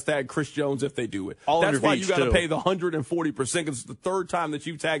franchise tagged Chris Jones if they do it. That's why you got to pay the 140% because it's the third time that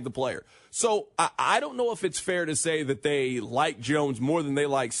you've tagged the player. So I don't know if it's fair to say that they like Jones more than they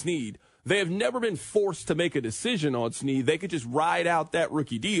like Sneed. They have never been forced to make a decision on Sneed. They could just ride out that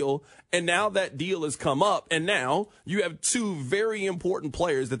rookie deal, and now that deal has come up, and now you have two very important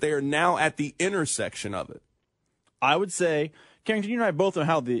players that they are now at the intersection of it. I would say, Carrington, you and I both know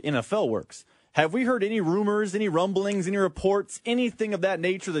how the NFL works. Have we heard any rumors, any rumblings, any reports, anything of that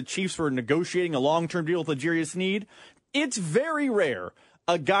nature the Chiefs were negotiating a long-term deal with L'Jarius Sneed? It's very rare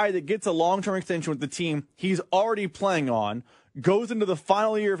a guy that gets a long-term extension with the team he's already playing on goes into the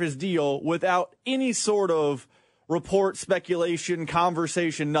final year of his deal without any sort of report, speculation,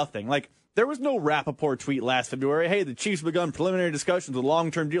 conversation, nothing. There was no Rappaport tweet last February, hey, the Chiefs begun preliminary discussions with a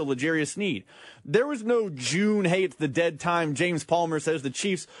long-term deal with L'Jarius Sneed. There was no June, hey, it's the dead time. James Palmer says the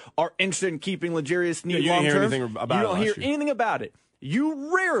Chiefs are interested in keeping L'Jarius Sneed long-term. You don't hear anything about it.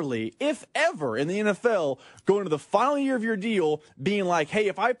 You rarely, if ever, in the NFL, go into the final year of your deal being like, hey,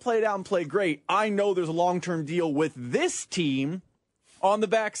 if I play it out and play great, I know there's a long-term deal with this team on the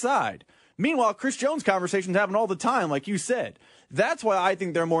backside. Meanwhile, Chris Jones conversations happen all the time, like you said. That's why I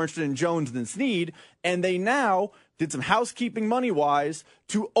think they're more interested in Jones than Sneed, and they now did some housekeeping money-wise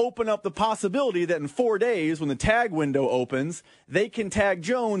to open up the possibility that in 4 days, when the tag window opens, they can tag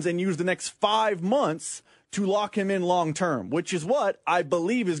Jones and use the next 5 months to lock him in long-term, which is what I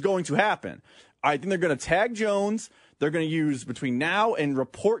believe is going to happen. I think they're going to tag Jones. They're going to use between now and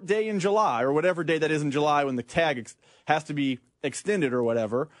report day in July, or whatever day that is in July when the tag has to be extended or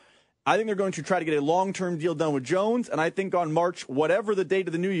whatever. I think they're going to try to get a long-term deal done with Jones, and I think on March, whatever the date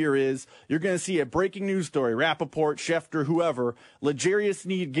of the new year is, you're going to see a breaking news story, Rappaport, Schefter, whoever, L'Jarius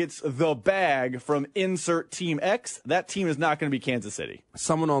Sneed gets the bag from insert Team X. That team is not going to be Kansas City.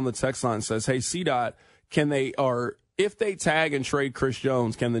 Someone on the text line says, hey, CDOT, if they tag and trade Chris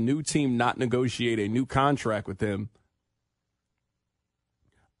Jones, can the new team not negotiate a new contract with him?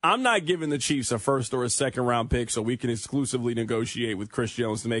 I'm not giving the Chiefs a first or a second round pick so we can exclusively negotiate with Chris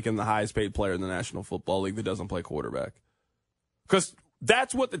Jones to make him the highest paid player in the National Football League that doesn't play quarterback. Because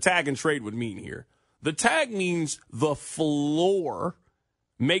that's what the tag and trade would mean here. The tag means the floor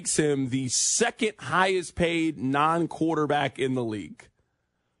makes him the second highest paid non-quarterback in the league.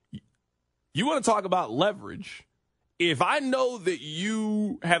 You want to talk about leverage? If I know that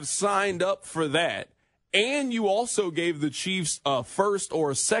you have signed up for that, and you also gave the Chiefs a first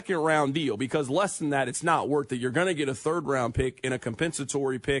or a second round deal, because less than that, it's not worth it. You're going to get a third round pick and a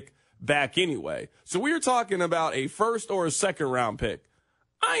compensatory pick back anyway. So we are talking about a first or a second round pick.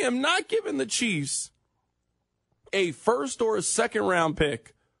 I am not giving the Chiefs a first or a second round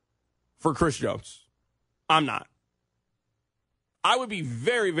pick for Chris Jones. I'm not. I would be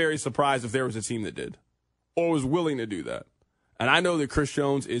very, very surprised if there was a team that did or was willing to do that. And I know that Chris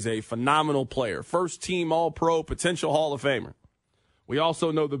Jones is a phenomenal player. First team All-Pro, potential Hall of Famer. We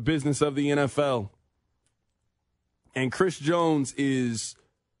also know the business of the NFL. And Chris Jones is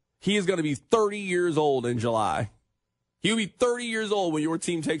going to be 30 years old in July. He'll be 30 years old when your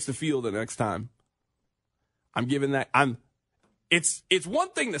team takes the field the next time. I'm giving that. It's one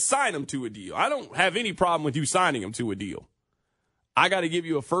thing to sign him to a deal. I don't have any problem with you signing him to a deal. I got to give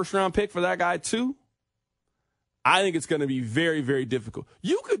you a first-round pick for that guy, too. I think it's going to be very, very difficult.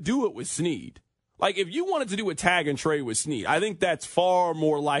 You could do it with Snead. Like, if you wanted to do a tag and trade with Snead, I think that's far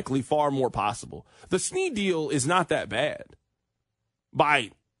more likely, far more possible. The Snead deal is not that bad by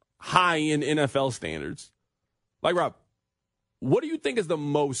high-end NFL standards. Like, Rob, what do you think is the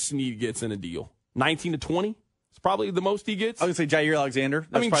most Snead gets in a deal? 19 to 20? It's probably the most he gets. I was going to say Jair Alexander.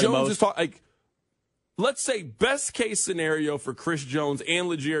 That's Jones is talking, like, let's say best case scenario for Chris Jones and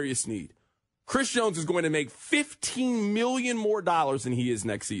L'Jarius Snead. Chris Jones is going to make $15 million more than he is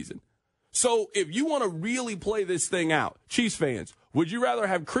next season. So if you want to really play this thing out, Chiefs fans, would you rather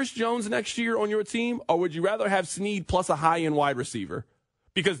have Chris Jones next year on your team, or would you rather have Snead plus a high-end wide receiver?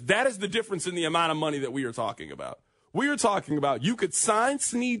 Because that is the difference in the amount of money that we are talking about. We are talking about you could sign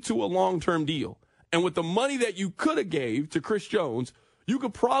Snead to a long-term deal, and with the money that you could have gave to Chris Jones, you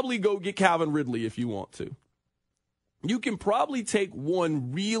could probably go get Calvin Ridley if you want to. You can probably take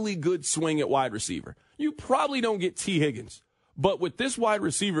one really good swing at wide receiver. You probably don't get T. Higgins. But with this wide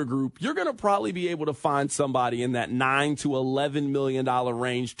receiver group, you're going to probably be able to find somebody in that $9 to $11 million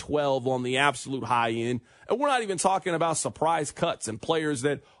range, 12 on the absolute high end. And we're not even talking about surprise cuts and players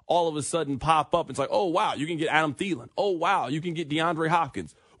that all of a sudden pop up. It's like, oh, wow, you can get Adam Thielen. Oh, wow, you can get DeAndre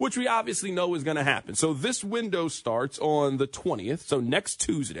Hopkins, which we obviously know is going to happen. So this window starts on the 20th, so next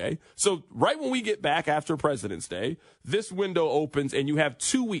Tuesday. So right when we get back after President's Day, this window opens, and you have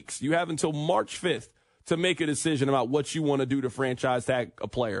 2 weeks. You have until March 5th to make a decision about what you want to do to franchise tag a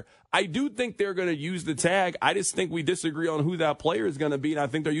player. I do think they're going to use the tag. I just think we disagree on who that player is going to be, and I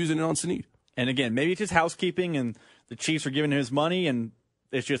think they're using it on Snead. And again, maybe it's just housekeeping, and the Chiefs are giving him his money, and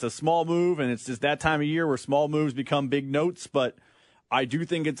it's just a small move, and it's just that time of year where small moves become big notes. But I do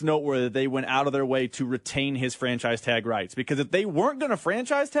think it's noteworthy that they went out of their way to retain his franchise tag rights. Because if they weren't going to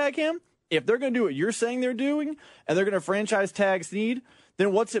franchise tag him, if they're going to do what you're saying they're doing, and they're going to franchise tag Snead,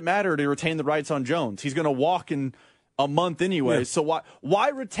 then what's it matter to retain the rights on Jones? He's going to walk in a month anyway. Yeah. So why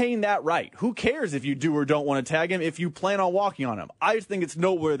retain that right? Who cares if you do or don't want to tag him if you plan on walking on him? I just think it's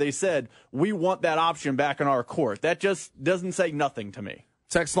nowhere they said, we want that option back in our court. That just doesn't say nothing to me.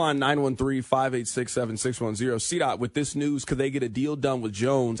 Text line 913-586-7610. CDOT, with this news, could they get a deal done with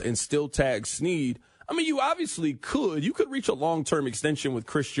Jones and still tag Snead? I mean, you obviously could. You could reach a long-term extension with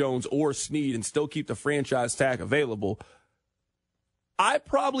Chris Jones or Snead and still keep the franchise tag available. I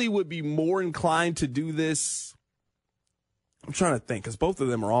probably would be more inclined to do this. I'm trying to think, because both of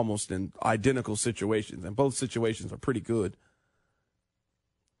them are almost in identical situations, and both situations are pretty good.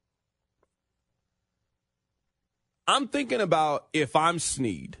 I'm thinking about if I'm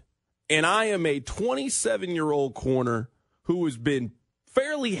Snead, and I am a 27-year-old corner who has been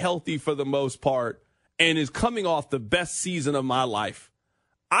fairly healthy for the most part and is coming off the best season of my life.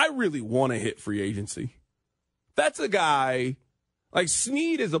 I really want to hit free agency. That's a guy, like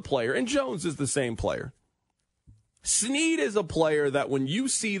Snead is a player, and Jones is the same player. Snead is a player that when you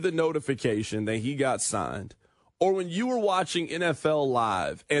see the notification that he got signed, or when you were watching NFL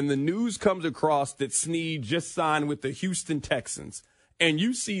Live and the news comes across that Snead just signed with the Houston Texans, and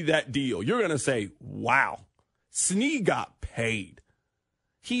you see that deal, you're going to say, wow, Snead got paid.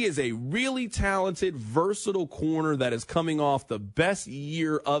 He is a really talented, versatile corner that is coming off the best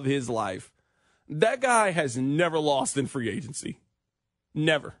year of his life. That guy has never lost in free agency.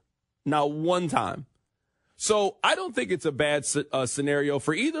 Never. Not one time. So I don't think it's a bad scenario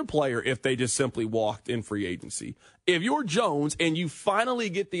for either player if they just simply walked in free agency. If you're Jones and you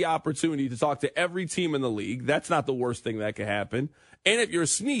finally get the opportunity to talk to every team in the league, that's not the worst thing that could happen. And if you're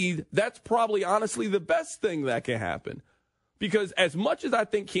Snead, that's probably honestly the best thing that can happen. Because as much as I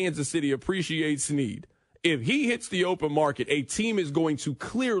think Kansas City appreciates Snead, if he hits the open market, a team is going to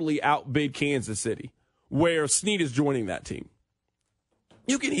clearly outbid Kansas City, where Snead is joining that team.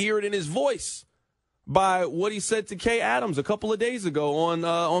 You can hear it in his voice by what he said to Kay Adams a couple of days ago on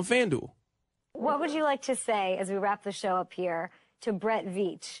FanDuel. What would you like to say as we wrap the show up here to Brett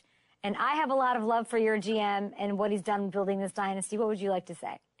Veach? And I have a lot of love for your GM and what he's done building this dynasty. What would you like to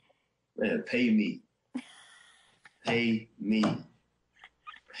say? Man, pay me. Pay me.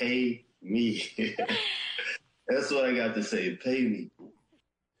 Pay me. That's what I got to say. Pay me.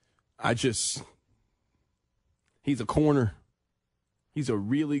 He's a corner. He's a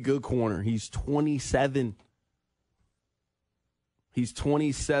really good corner. He's 27. He's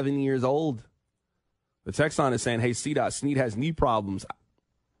 27 years old. The text line is saying, hey, C-Dot, Snead has knee problems.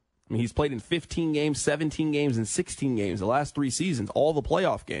 I mean, he's played in 15 games, 17 games, and 16 games the last 3 seasons, all the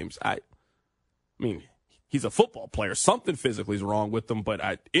playoff games. I mean, he's a football player. Something physically is wrong with him,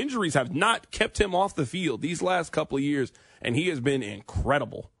 but injuries have not kept him off the field these last couple of years, and he has been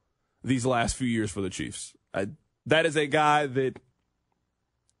incredible these last few years for the Chiefs. That is a guy that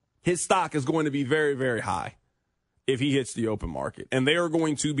his stock is going to be very, very high if he hits the open market. And they are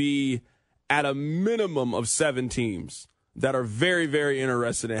going to be at a minimum of 7 teams that are very, very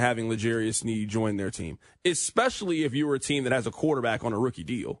interested in having L'Jarius Sneed join their team, especially if you're a team that has a quarterback on a rookie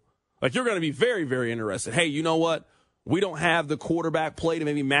deal. Like, you're going to be very, very interested. Hey, you know what? We don't have the quarterback play to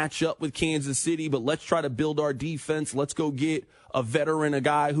maybe match up with Kansas City, but let's try to build our defense. Let's go get a veteran, a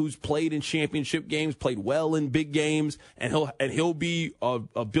guy who's played in championship games, played well in big games, and he'll be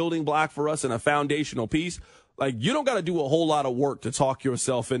a building block for us and a foundational piece. Like, you don't got to do a whole lot of work to talk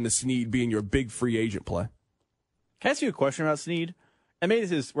yourself into Sneed being your big free agent play. Can I ask you a question about Sneed? And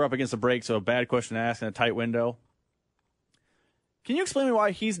maybe we're up against the break, so a bad question to ask in a tight window. Can you explain to me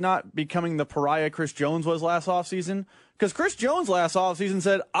why he's not becoming the pariah Chris Jones was last offseason? Because Chris Jones last offseason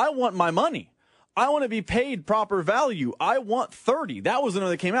said, I want my money. I want to be paid proper value. I want 30. That was the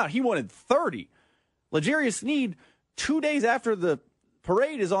number that came out. He wanted 30. L'Jarius Sneed, 2 days after the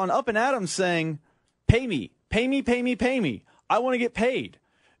parade, is on Up and Adams saying, pay me, pay me, pay me, pay me. I want to get paid.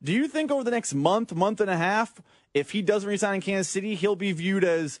 Do you think over the next month and a half, if he doesn't resign in Kansas City, he'll be viewed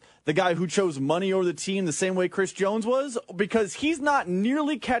as the guy who chose money over the team the same way Chris Jones was? Because he's not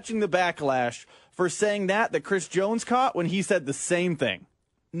nearly catching the backlash for saying that Chris Jones caught when he said the same thing.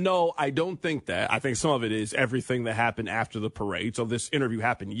 No, I don't think that. I think some of it is everything that happened after the parade. So this interview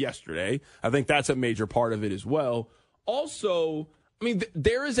happened yesterday. I think that's a major part of it as well. Also, I mean,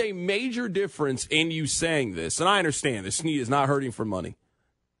 there is a major difference in you saying this, and I understand this. Sneed is not hurting for money.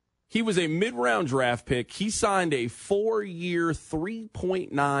 He was a mid-round draft pick. He signed a 4-year,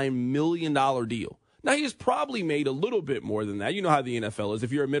 $3.9 million deal. Now, he has probably made a little bit more than that. You know how the NFL is.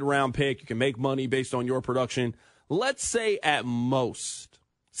 If you're a mid-round pick, you can make money based on your production. Let's say at most,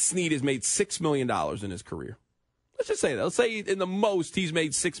 Sneed has made $6 million in his career. Let's just say that. Let's say in the most, he's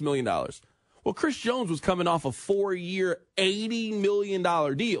made $6 million. Well, Chris Jones was coming off a 4-year, $80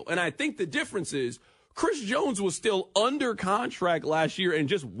 million deal. And I think the difference is Chris Jones was still under contract last year and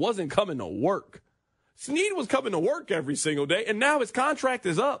just wasn't coming to work. Sneed was coming to work every single day, and now his contract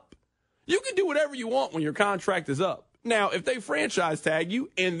is up. You can do whatever you want when your contract is up. Now, if they franchise tag you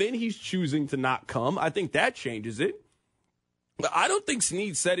and then he's choosing to not come, I think that changes it. But I don't think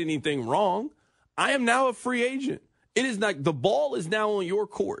Sneed said anything wrong. I am now a free agent. It is not, the ball is now on your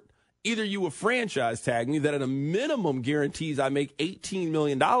court. Either you will franchise tag me that at a minimum guarantees I make $18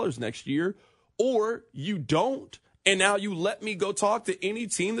 million next year, or you don't, and now you let me go talk to any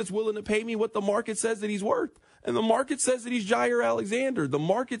team that's willing to pay me what the market says that he's worth. And the market says that he's Jair Alexander. The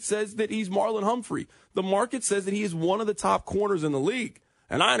market says that he's Marlon Humphrey. The market says that he is one of the top corners in the league.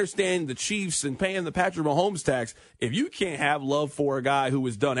 And I understand the Chiefs and paying the Patrick Mahomes tax. If you can't have love for a guy who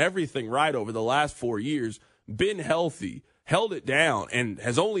has done everything right over the last 4 years, been healthy, held it down, and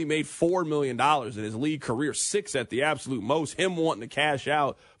has only made $4 million in his league career, 6 at the absolute most, him wanting to cash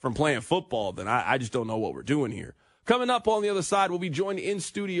out from playing football, then I just don't know what we're doing here. Coming up on the other side, we'll be joined in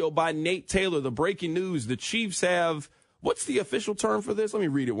studio by Nate Taylor. The breaking news, the Chiefs have, what's the official term for this? Let me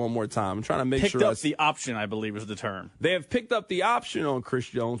read it one more time. I'm trying to make sure. Picked up the option, I believe is the term. They have picked up the option on Chris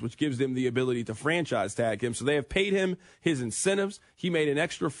Jones, which gives them the ability to franchise tag him. So they have paid him his incentives. He made an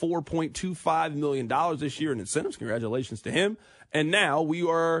extra $4.25 million this year in incentives. Congratulations to him. And now we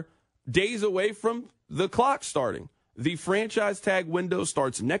are days away from the clock starting. The franchise tag window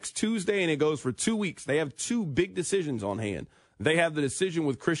starts next Tuesday, and it goes for 2 weeks. They have 2 big decisions on hand. They have the decision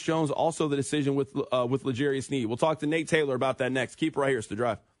with Chris Jones, also the decision with L'Jarius Sneed. We'll talk to Nate Taylor about that next. Keep right here. It's The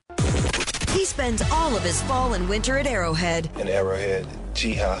Drive. He spends all of his fall and winter at Arrowhead. In Arrowhead,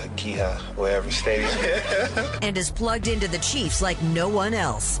 Jiha, wherever stadium. And is plugged into the Chiefs like no one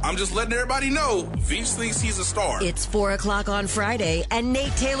else. I'm just letting everybody know, Veach thinks he's a star. It's 4 o'clock on Friday, and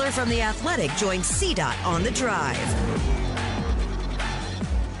Nate Taylor from The Athletic joins C-Dot on The Drive.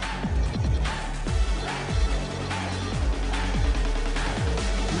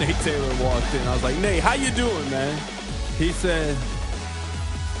 Nate Taylor walked in. I was like, Nate, how you doing, man? He said,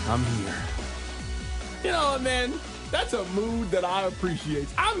 I'm here. You know, man, that's a mood that I appreciate.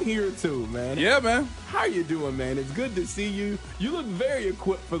 I'm here too, man. Yeah, man. How you doing, man? It's good to see you. You look very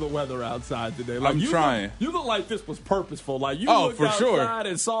equipped for the weather outside today. Like, I'm trying. You look like this was purposeful. Like, you looked for outside sure.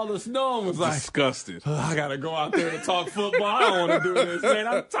 and saw the snow and was like, disgusted. I got to go out there to talk football. I don't want to do this, man.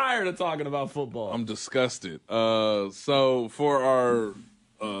 I'm tired of talking about football. I'm disgusted. So for our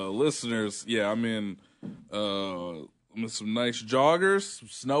listeners, yeah, I'm in some nice joggers, some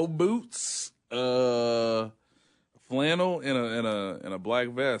snow boots, flannel, and a black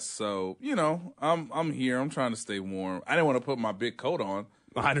vest. So, you know, I'm here. I'm trying to stay warm. I didn't want to put my big coat on.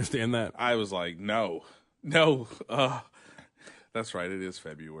 I understand that. I was like, no. That's right. It is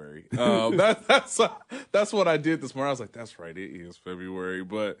February. That's what I did this morning. I was like, that's right. It is February.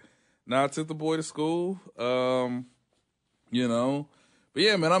 But now I took the boy to school. You know, but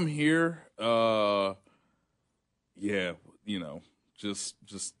yeah, man, I'm here. Yeah, you know, just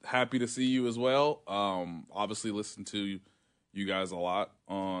happy to see you as well. Obviously listened to you guys a lot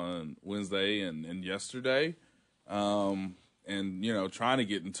on Wednesday and yesterday. And, you know, trying to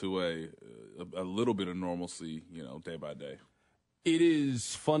get into a little bit of normalcy, you know, day by day. It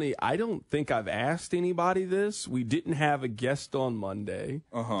is funny. I don't think I've asked anybody this. We didn't have a guest on Monday.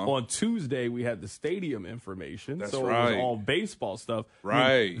 On Tuesday, we had the stadium information. That's so right. It was all baseball stuff. Right.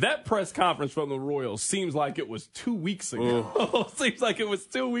 I mean, that press conference from the Royals seems like it was 2 weeks ago. Seems like it was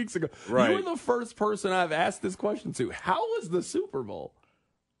 2 weeks ago. Right. You were the first person I've asked this question to. How was the Super Bowl?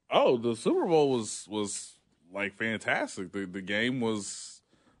 Oh, the Super Bowl was like fantastic. The game was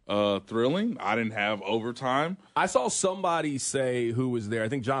thrilling. I didn't have overtime. I saw somebody say who was there. I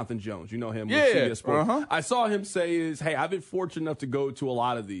think Jonathan Jones. You know him. Yeah. With CBS Sports. I saw him say hey, I've been fortunate enough to go to a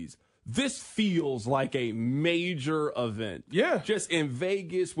lot of these. This feels like a major event. Yeah. Just in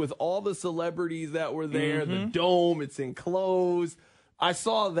Vegas with all the celebrities that were there, the dome, it's enclosed. I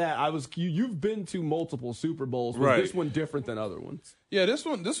saw that. You've been to multiple Super Bowls. Was this one different than other ones? Yeah, this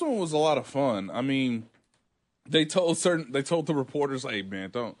one was a lot of fun. I mean, They told the reporters, "Hey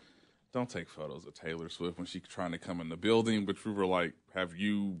man, don't take photos of Taylor Swift when she's trying to come in the building." But we were like, "Have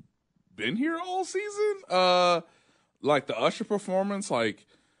you been here all season?" Like the Usher performance, like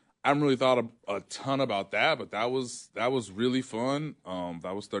I haven't really thought a ton about that, but that was really fun.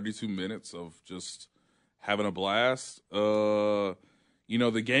 That was 32 minutes of just having a blast. You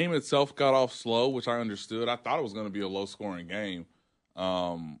know, the game itself got off slow, which I understood. I thought it was going to be a low scoring game,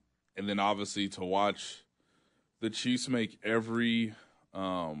 and then obviously to watch the Chiefs make every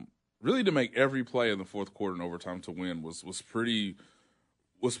play in the fourth quarter and overtime to win was pretty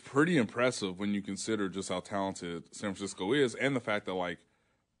impressive when you consider just how talented San Francisco is, and the fact that like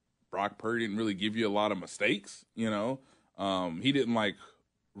Brock Purdy didn't really give you a lot of mistakes. You know, he didn't like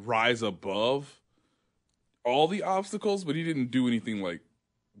rise above all the obstacles, but he didn't do anything like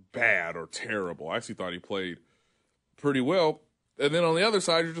bad or terrible. I actually thought he played pretty well. And then on the other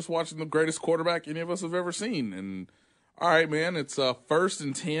side, you're just watching the greatest quarterback any of us have ever seen. And, all right, man, it's 1st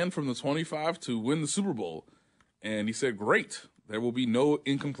and 10 from the 25 to win the Super Bowl. And he said, great, there will be no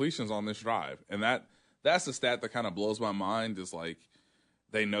incompletions on this drive. And that's the stat that kind of blows my mind is, like,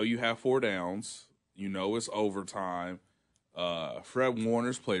 they know you have 4 downs. You know it's overtime. Fred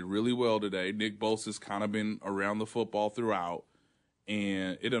Warner's played really well today. Nick Bosa's kind of been around the football throughout.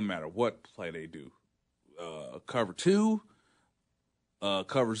 And it doesn't matter what play they do. Cover 2.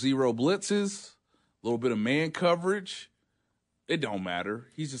 Cover 0 blitzes, a little bit of man coverage. It don't matter.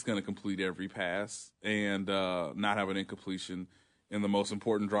 He's just going to complete every pass and not have an incompletion in the most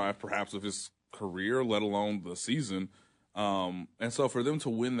important drive, perhaps, of his career, let alone the season. And so for them to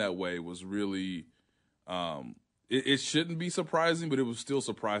win that way was really it shouldn't be surprising, but it was still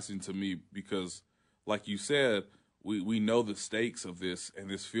surprising to me because, like you said, we know the stakes of this, and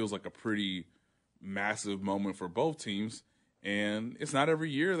this feels like a pretty massive moment for both teams. And it's not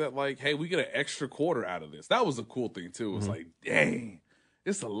every year that, like, hey, we get an extra quarter out of this. That was a cool thing, too. It's like, dang,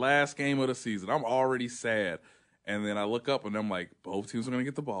 it's the last game of the season. I'm already sad. And then I look up, and I'm like, both teams are going to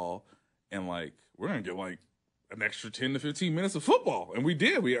get the ball. And, like, we're going to get, like, an extra 10 to 15 minutes of football. And we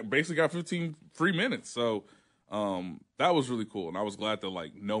did. We basically got 15 free minutes. So that was really cool. And I was glad that,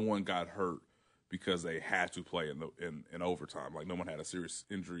 like, no one got hurt because they had to play in overtime. Like, no one had a serious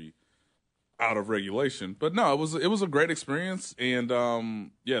injury out of regulation. But no, it was a great experience, and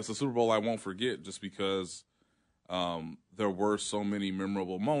it's a Super Bowl I won't forget just because there were so many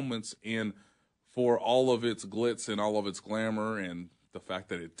memorable moments, and for all of its glitz and all of its glamour and the fact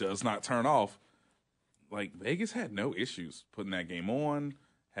that it does not turn off, like Vegas had no issues putting that game on,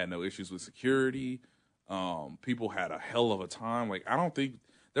 had no issues with security. People had a hell of a time. Like I don't think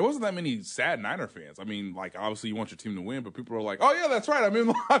there wasn't that many sad Niner fans. I mean, like, obviously you want your team to win, but people are like, oh yeah, that's right. I'm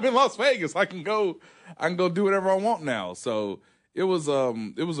in Las Vegas. I can go do whatever I want now. So it was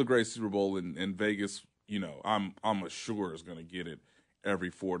a great Super Bowl, and Vegas, you know, I'm sure is going to get it every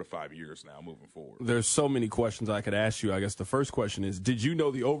 4 to 5 years now moving forward. There's so many questions I could ask you. I guess the first question is, did you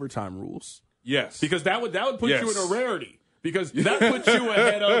know the overtime rules? Yes. Because that would put you in a rarity. Because that puts you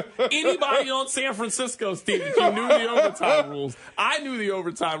ahead of anybody on San Francisco's team if you knew the overtime rules. I knew the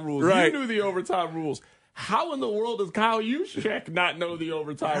overtime rules. Right. You knew the overtime rules. How in the world does Kyle Juszczyk not know the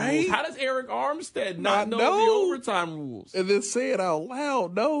overtime rules? How does Eric Armstead not know the overtime rules? And then say it out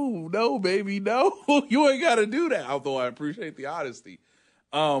loud. No, baby, no. You ain't got to do that, although I appreciate the honesty.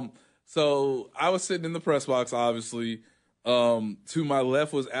 So I was sitting in the press box, obviously. To my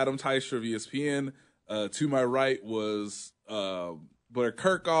left was Adam Teicher of ESPN. To my right was Blair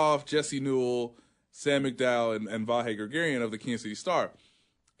Kirchhoff, Jesse Newell, Sam McDowell, and Vahe Gregorian of the Kansas City Star.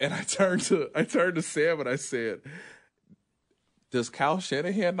 And I turned to Sam and I said, does Kyle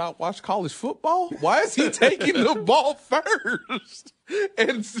Shanahan not watch college football? Why is he taking the ball first?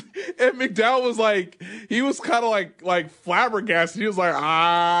 And McDowell was like, he was kind of like flabbergasted. He was like,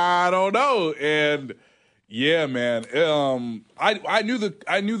 I don't know. And yeah, man, I knew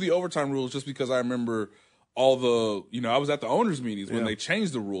the overtime rules just because I remember all the, you know, I was at the owners' meetings when they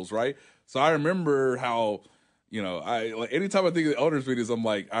changed the rules, right? So I remember how, you know, anytime I think of the owners' meetings, I'm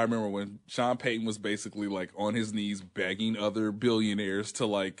like, I remember when Sean Payton was basically like on his knees begging other billionaires to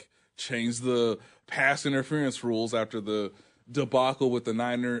like change the pass interference rules after the debacle with the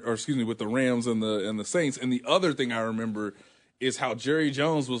with the Rams and the Saints. And the other thing I remember is how Jerry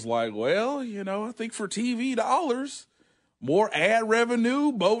Jones was like, well, you know, I think for TV dollars, more ad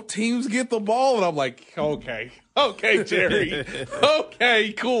revenue, both teams get the ball. And I'm like, okay, Jerry.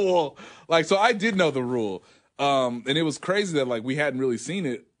 Okay, cool. Like, so I did know the rule. And it was crazy that, like, we hadn't really seen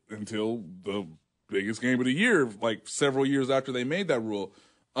it until the biggest game of the year, like, several years after they made that rule.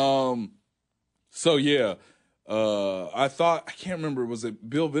 So, yeah, I can't remember, was it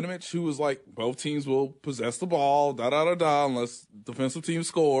Bill Vinovich who was like, both teams will possess the ball, unless defensive team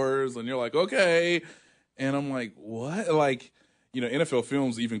scores. And you're like, okay. And I'm like, what? Like, you know, NFL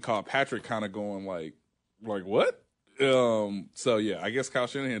Films even caught Patrick kind of going like what? So yeah, I guess Kyle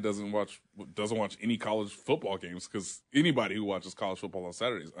Shanahan doesn't watch any college football games because anybody who watches college football on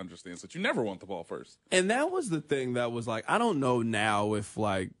Saturdays understands that you never want the ball first. And that was the thing that was like, I don't know now if,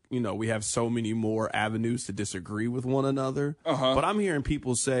 like, you know, we have so many more avenues to disagree with one another. But I'm hearing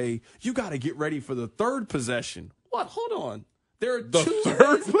people say, you got to get ready for the third possession. What? Hold on. There are the two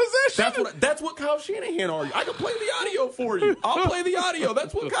third possession. That's what Kyle Shanahan argued. I can play the audio for you. I'll play the audio.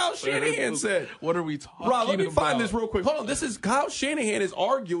 That's what Kyle Shanahan said. What are we talking Rob, let me about? find this real quick. Hold on. This is Kyle Shanahan is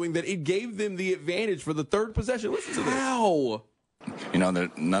arguing that it gave them the advantage for the third possession. Listen to this. How? You know,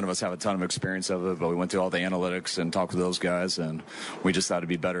 none of us have a ton of experience of it, but we went through all the analytics and talked with those guys, and we just thought it'd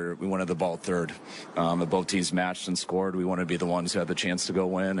be better. We wanted the ball third. If both teams matched and scored, we wanted to be the ones who had the chance to go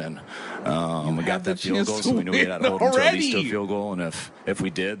win, and we got that field goal, so we knew we had to hold them to at least a field goal, and if we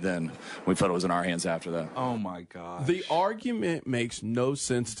did, then we felt it was in our hands after that. Oh, my God. The argument makes no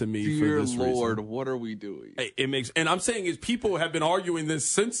sense to me for this Lord, reason. what are we doing? It makes, and I'm saying is people have been arguing this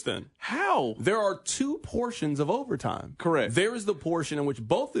since then. How? There are two portions of overtime. Correct. There is the portion in which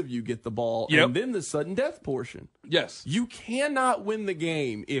both of you get the ball, and then the sudden death portion. Yes. You cannot win the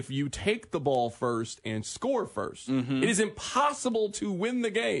game if you take the ball first and score first. It is impossible to win the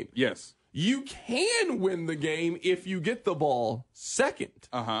game. Yes. You can win the game if you get the ball second.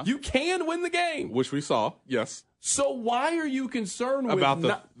 You can win the game. Which we saw, yes. So why are you concerned with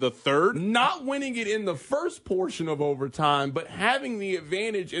about the third? Not winning it in the first portion of overtime, but having the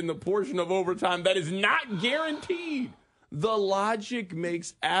advantage in the portion of overtime that is not guaranteed. The logic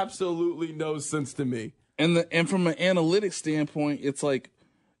makes absolutely no sense to me. And from an analytics standpoint, it's like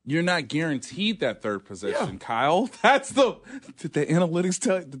you're not guaranteed that third possession, Kyle. Did the analytics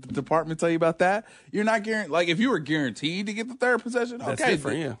the department tell you about that? You're not guaranteed. Like, if you were guaranteed to get the third possession, that's okay,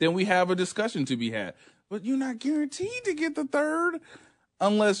 different, then we have a discussion to be had. But you're not guaranteed to get the third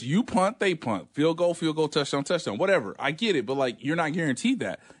unless you punt, they punt. Field goal, touchdown, whatever. I get it, but, like, you're not guaranteed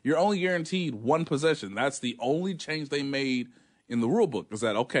that. You're only guaranteed one possession. That's the only change they made in the rule book is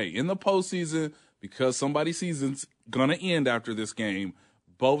that, okay, in the postseason, because somebody's season's going to end after this game,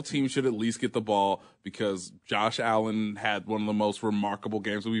 both teams should at least get the ball because Josh Allen had one of the most remarkable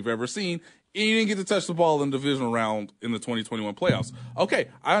games that we've ever seen. And he didn't get to touch the ball in the divisional round in the 2021 playoffs. Okay,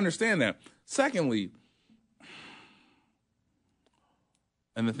 I understand that. Secondly,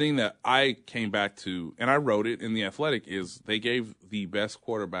 and the thing that I came back to, and I wrote it in The Athletic, is they gave the best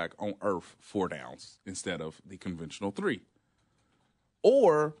quarterback on earth 4 downs instead of the conventional 3.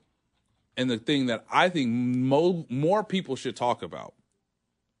 Or, and the thing that I think more people should talk about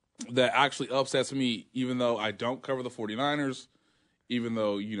that actually upsets me, even though I don't cover the 49ers, even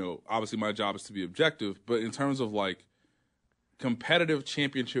though, obviously my job is to be objective, but in terms of like competitive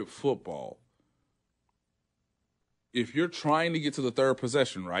championship football, if you're trying to get to the third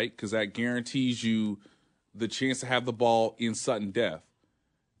possession, right, because that guarantees you the chance to have the ball in sudden death,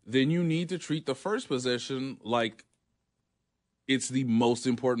 then you need to treat the first possession like it's the most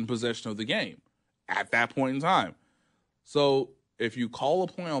important possession of the game at that point in time. So if you call a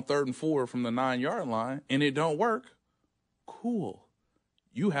play on 3rd and 4 from the 9-yard line and it don't work, cool.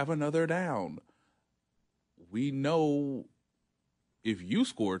 You have another down. We know if you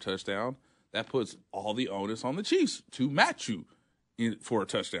score a touchdown, that puts all the onus on the Chiefs to match you for a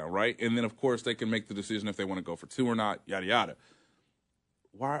touchdown, right? And then, of course, they can make the decision if they want to go for 2 or not, yada, yada.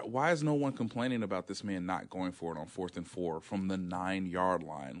 Why is no one complaining about this man not going for it on 4th and 4 from the 9-yard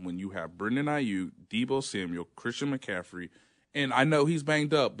line when you have Brendan Ayuk, Deebo Samuel, Christian McCaffrey, and I know he's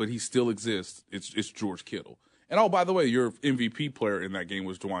banged up, but he still exists. It's George Kittle. And, oh, by the way, your MVP player in that game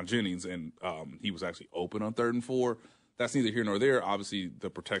was Juwan Jennings, and he was actually open on 3rd and 4. That's neither here nor there. Obviously, the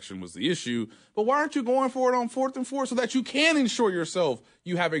protection was the issue. But why aren't you going for it on 4th and 4 so that you can ensure yourself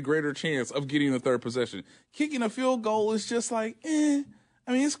you have a greater chance of getting the third possession? Kicking a field goal is just like, I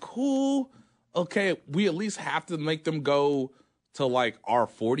mean, it's cool. Okay, we at least have to make them go to, like, our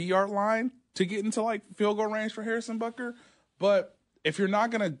 40-yard line to get into, like, field goal range for Harrison Butker. But if you're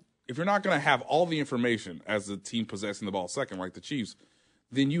not gonna have all the information as the team possessing the ball second, like the Chiefs,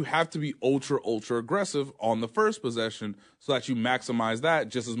 then you have to be ultra aggressive on the first possession so that you maximize that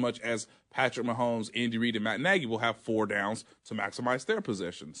just as much as Patrick Mahomes, Andy Reid, and Matt Nagy will have 4 downs to maximize their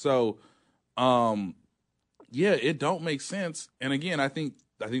possession. So, yeah, it don't make sense. And again, I think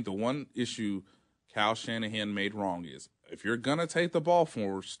the one issue Kyle Shanahan made wrong is if you're gonna take the ball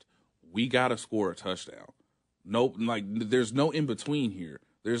first, we gotta score a touchdown. Nope, like there's no in between here.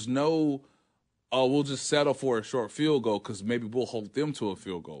 There's no, we'll just settle for a short field goal because maybe we'll hold them to a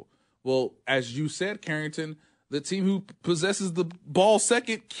field goal. Well, as you said, Carrington, the team who possesses the ball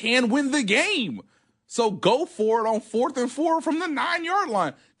second can win the game. So go for it on 4th and 4 from the 9-yard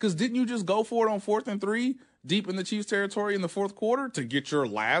line. Because didn't you just go for it on 4th and 3 deep in the Chiefs territory in the fourth quarter to get your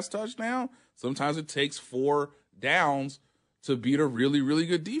last touchdown? Sometimes it takes 4 downs to beat a really, really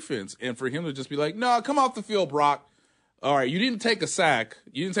good defense. And for him to just be like, no, come off the field, Brock. All right, you didn't take a sack.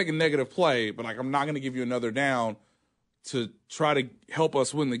 You didn't take a negative play, but like I'm not going to give you another down to try to help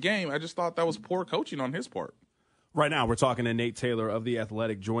us win the game. I just thought that was poor coaching on his part. Right now, we're talking to Nate Taylor of The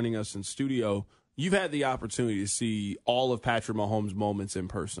Athletic joining us in studio. You've had the opportunity to see all of Patrick Mahomes' moments in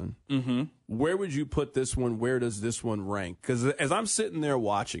person. Mm-hmm. Where would you put this one? Where does this one rank? Because as I'm sitting there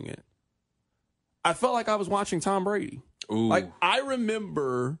watching it, I felt like I was watching Tom Brady. Ooh. Like, I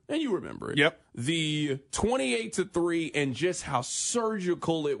remember, and you remember it. Yep. The 28-3 and just how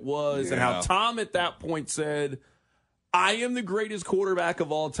surgical it was and how Tom at that point said, I am the greatest quarterback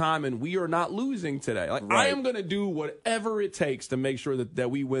of all time and we are not losing today. Like, right. I am going to do whatever it takes to make sure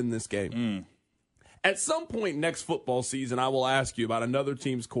that we win this game. At some point next football season, I will ask you about another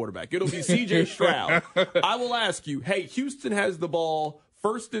team's quarterback. It'll be C.J. Stroud. I will ask you, hey, Houston has the ball,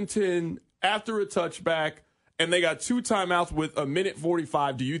 1st and 10, after a touchback, and they got 2 timeouts with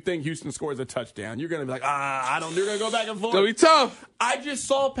 1:45. Do you think Houston scores a touchdown? You're going to be like, I don't. You're going to go back and forth. It'll be tough. I just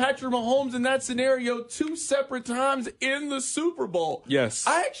saw Patrick Mahomes in that scenario 2 separate times in the Super Bowl. Yes.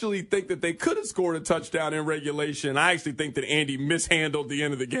 I actually think that they could have scored a touchdown in regulation. I actually think that Andy mishandled the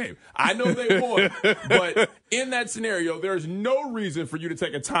end of the game. I know they won, but in that scenario, there's no reason for you to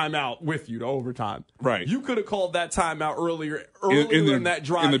take a timeout with you to overtime. Right. You could have called that timeout earlier in that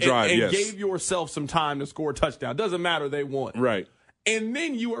drive, and yes. gave yourself some time to score a touchdown. Doesn't matter. They won. Right. And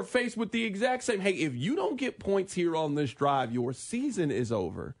then you are faced with the exact same, hey, if you don't get points here on this drive, your season is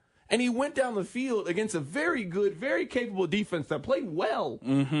over. And he went down the field against a very good, very capable defense that played well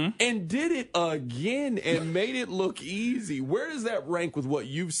and did it again and made it look easy. Where does that rank with what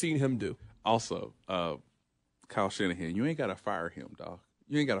you've seen him do? Also, Kyle Shanahan, you ain't got to fire him, dog.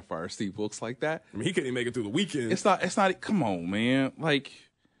 You ain't got to fire Steve Wilks like that. I mean, he couldn't even make it through the weekend. It's not, come on, man. Like,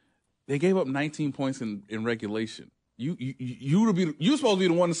 they gave up 19 points in regulation. You're supposed to be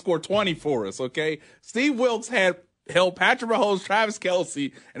the one to score 20 for us, okay? Steve Wilks held Patrick Mahomes, Travis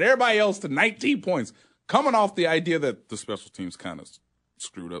Kelce, and everybody else to 19 points, coming off the idea that the special teams kind of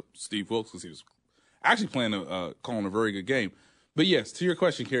screwed up Steve Wilks because he was actually calling a very good game. But yes, to your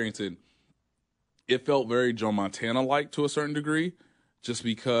question, Carrington, it felt very Joe Montana-like to a certain degree, just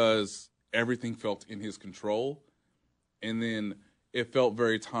because everything felt in his control, and then it felt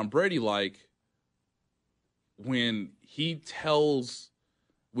very Tom Brady-like when he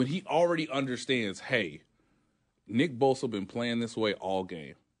already understands, hey, Nick Bosa been playing this way all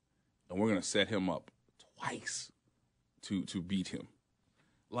game, and we're going to set him up twice to beat him.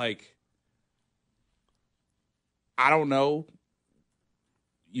 Like, I don't know.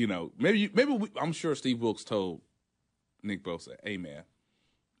 You know, I'm sure Steve Wilks told Nick Bosa, hey, man,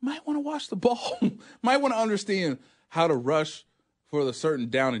 might want to watch the ball. Might want to understand how to rush for the certain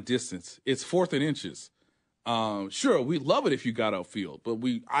down and distance. It's 4th and inches. Sure, we love it if you got outfield, but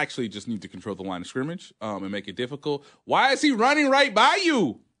we actually just need to control the line of scrimmage and make it difficult. Why is he running right by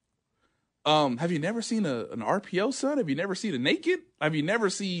you? Have you never seen an RPO, son? Have you never seen a naked? Have you never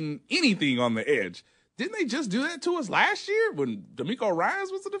seen anything on the edge? Didn't they just do that to us last year when DeMeco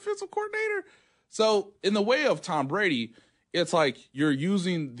Ryans was the defensive coordinator? So in the way of Tom Brady, it's like you're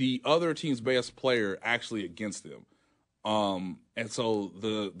using the other team's best player actually against them. And so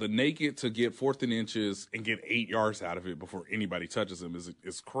the naked to get 4th and inches and get 8 yards out of it before anybody touches him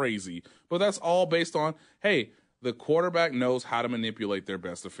is crazy. But that's all based on, hey, the quarterback knows how to manipulate their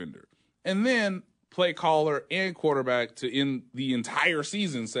best defender. And then play caller and quarterback to end the entire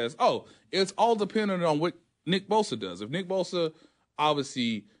season says, oh, it's all dependent on what Nick Bosa does. If Nick Bosa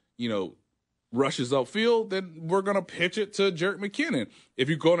obviously, rushes upfield, then we're going to pitch it to Jerick McKinnon. If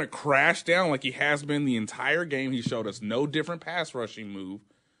you're going to crash down like he has been the entire game, he showed us no different pass rushing move,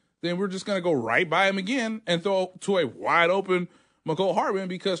 then we're just going to go right by him again and throw to a wide open Mecole Hardman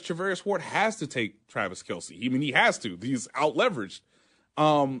because Travaris Ward has to take Travis Kelce. He has to. He's out leveraged.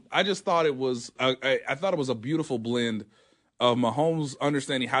 I just thought it was I thought it was a beautiful blend of Mahomes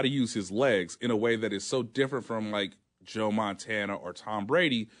understanding how to use his legs in a way that is so different from like Joe Montana or Tom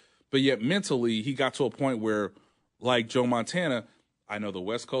Brady, but yet mentally he got to a point where, like Joe Montana, I know the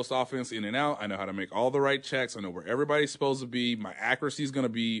West Coast offense in and out. I know how to make all the right checks. I know where everybody's supposed to be. My accuracy is going to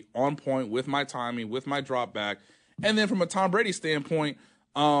be on point with my timing, with my drop back. And then from a Tom Brady standpoint,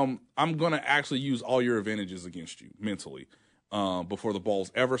 I'm going to actually use all your advantages against you mentally. Before the ball's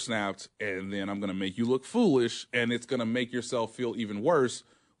ever snapped, and then I'm going to make you look foolish, and it's going to make yourself feel even worse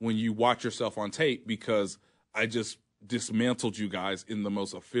when you watch yourself on tape because I just dismantled you guys in the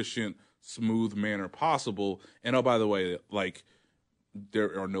most efficient, smooth manner possible. And, oh, by the way, like,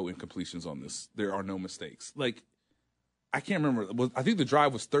 there are no incompletions on this. There are no mistakes. Like, I can't remember. I think the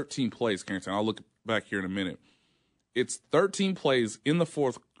drive was 13 plays, Carrington. I'll look back here in a minute. It's 13 plays in the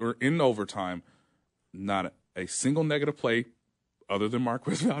fourth or in overtime, not a single negative play other than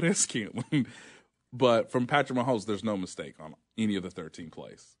Marquez Valdez-Scantling. But from Patrick Mahomes, there's no mistake on any of the 13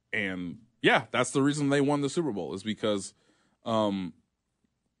 plays. And, yeah, that's the reason they won the Super Bowl is because all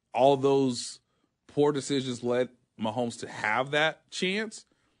of those poor decisions led Mahomes to have that chance.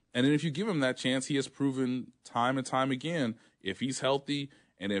 And then if you give him that chance, he has proven time and time again, if he's healthy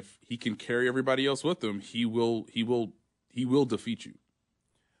and if he can carry everybody else with him, he will defeat you.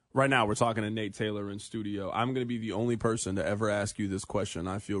 Right now, we're talking to Nate Taylor in studio. I'm going to be the only person to ever ask you this question.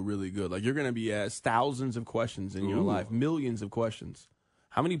 I feel really good. Like, you're going to be asked thousands of questions in your life, millions of questions.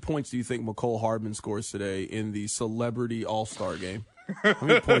 How many points do you think Mecole Hardman scores today in the Celebrity All-Star game? How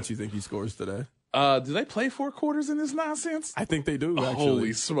many points do you think he scores today? Do they play 4 quarters in this nonsense? I think they do, actually.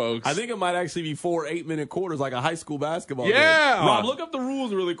 Holy smokes. I think it might actually be 4 8-minute quarters, like a high school basketball game. Yeah. Rob, look up the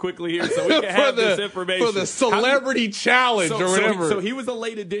rules really quickly here so we can have this information. For the Celebrity Challenge or whatever. So he was a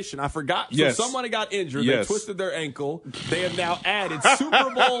late addition. I forgot. Yes. So somebody got injured. Yes. They twisted their ankle. They have now added Super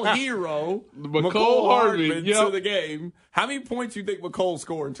Bowl hero Mecole Hardman to the game. How many points do you think Mecole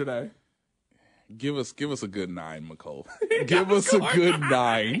scored today? Give us a good 9, Mecole. Give us a good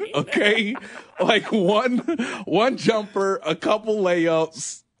 9, okay? Like one jumper, a couple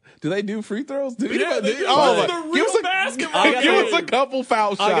layups. Do they do free throws? They do. Oh, give us a couple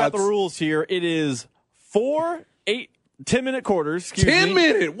foul shots. I got the rules here. It is 4 10-minute quarters. 10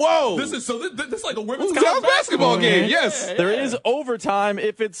 minute. Whoa. This is like a women's college basketball game. Yes. There is overtime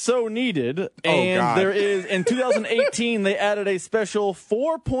if it's so needed. And there is, in 2018, they added a special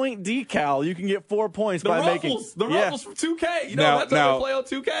 4-point decal. You can get 4 points by making. The Ruffles from 2K. That's how they play on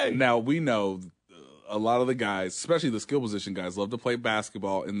 2K. Now, we know a lot of the guys, especially the skill position guys, love to play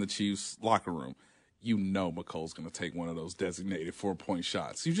basketball in the Chiefs locker room. You know Mecole's going to take one of those designated 4-point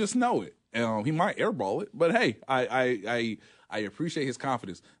shots. You just know it. He might airball it, but hey, I appreciate his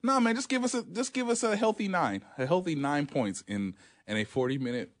confidence. No, man, just give us a healthy 9 points in a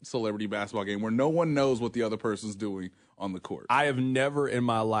 40-minute celebrity basketball game where no one knows what the other person's doing on the court. I have never in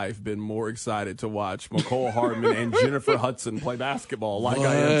my life been more excited to watch Mecole Hardman and Jennifer Hudson play basketball like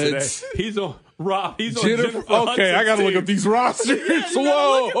I am today. He's on Jennifer okay, I got to look up these rosters. Yeah,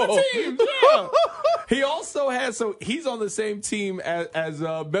 Whoa. Look at the teams. Yeah. He also has, so he's on the same team as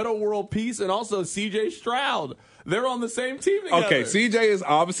Beto World Peace and also C.J. Stroud. They're on the same team together. Okay, CJ is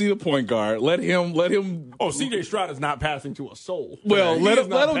obviously the point guard. Let him. Oh, CJ Stroud is not passing to a soul. Well, let him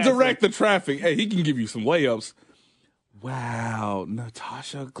direct the traffic. Hey, he can give you some layups. Wow,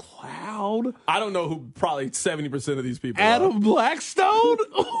 Natasha Cloud. I don't know who probably 70% of these people Adam are. Blackstone?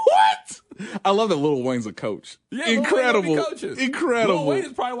 What? I love that Lil Wayne's a coach. Yeah, incredible. Incredible. Lil Wayne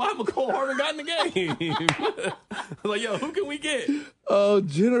is probably why McCole Hardman got in the game. Like, yo, who can we get? Oh,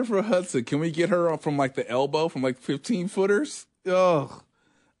 Jennifer Hudson. Can we get her from like the elbow, from like 15 footers? Oh.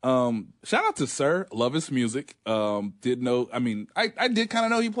 Shout out to Sir. Love his music. I did kind of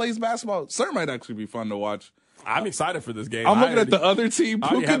know he plays basketball. Sir might actually be fun to watch. I'm excited for this game. I'm looking at the other team.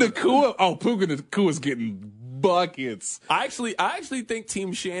 Puka Nacua. Oh, Puka Nacua's getting buckets. I actually think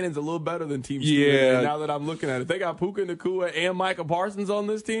Team Shannon's a little better than Team Steven. Now that I'm looking at it, they got Puka Nacua and Micah Parsons on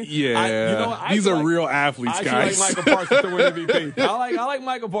this team. Yeah, these are real athletes, guys. I like Micah Parsons to win MVP. I like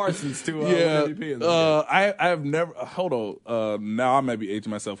Micah Parsons to win MVP. In this game. I've never. Hold on. Now I might be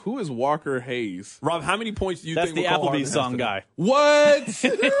aging myself. Who is Walker Hayes? Rob, how many points do you think? That's the Applebee's song guy. What? Who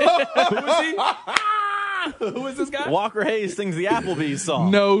is he? Who is this guy? Walker Hayes sings the Applebee's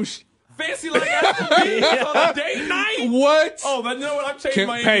song. No. Fancy like Applebee's on a date night? What? Oh, but you know what? I'm changing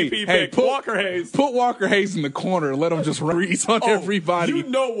my MVP pick. Walker Hayes. Put Walker Hayes in the corner and let him just reach on everybody. You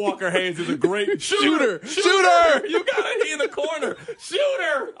know Walker Hayes is a great shooter. Shooter! You got to be in the corner.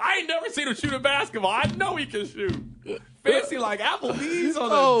 Shooter! I ain't never seen him shoot a basketball. I know he can shoot. Fancy like Applebee's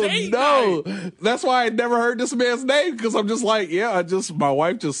on a date night. That's why I never heard this man's name, because I'm just like, my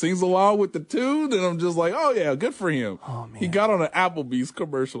wife just sings along with the tune, and I'm just like, oh yeah, good for him. Oh, man. He got on an Applebee's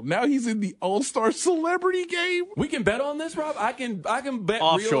commercial. Now he's in the All-Star Celebrity Game. We can bet on this, Rob. I can bet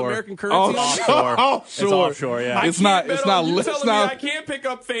offshore. real American currency. Offshore. It's offshore. Yeah. It's not. You telling me I can't pick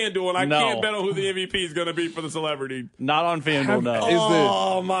up FanDuel and I can't bet on who the MVP is going to be for the celebrity. Not on FanDuel. No.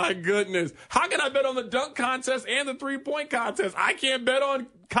 Oh my goodness! How can I bet on the dunk contest and the 3-point contest? I can't bet on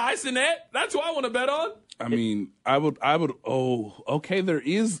Kai Cenat. That's who I want to bet on. I mean, I would. Oh, okay. There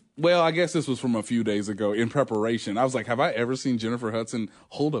is. Well, I guess this was from a few days ago in preparation. I was like, have I ever seen Jennifer Hudson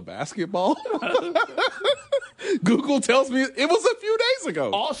hold a basketball? Google tells me it was a few days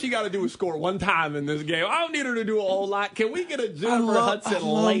ago. All she got to do is score one time in this game. I don't need her to do a whole lot. Can we get a Jennifer Hudson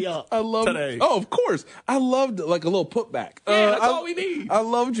layup today? Oh, of course. I loved like a little putback. Yeah, that's all we need. I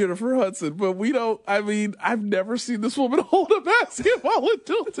love Jennifer Hudson, but we don't. I mean, I've never seen this woman hold a basketball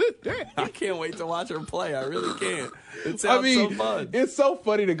until today. I can't wait to watch her play. I really can't. It sounds so fun. It's so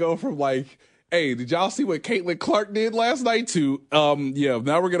funny to go from like, hey, did y'all see what Caitlin Clark did last night to, now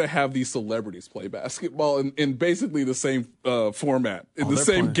we're going to have these celebrities play basketball in basically the same format, in the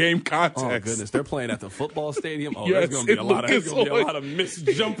same game context. Oh, goodness. They're playing at the football stadium. Oh, yes, there's going to be a lot of missed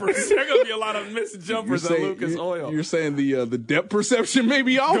jumpers. There's going to be a lot of missed jumpers at Lucas Oil. You're saying the depth perception may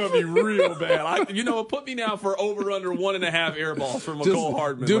be off? It's going to be real bad. Put me down for over under 1.5 air balls for McCole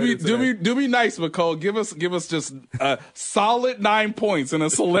Hardman. Do me nice, McCole. Give us just a solid 9 points in a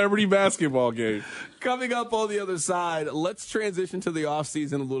celebrity basketball game. Coming up on the other side, let's transition to the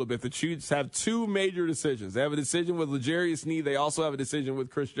offseason a little bit. The Chiefs have two major decisions. They have a decision with L'Jarius Sneed. They also have a decision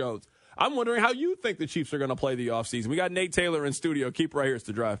with Chris Jones. I'm wondering how you think the Chiefs are going to play the offseason. We got Nate Taylor in studio. Keep right here. It's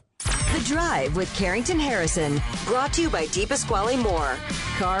The Drive. The Drive with Carrington Harrison. Brought to you by DePasquale Moore.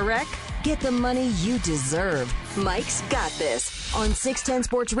 Car wreck? Get the money you deserve. Mike's got this on 610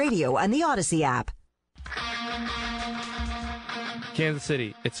 Sports Radio and the Odyssey app. Kansas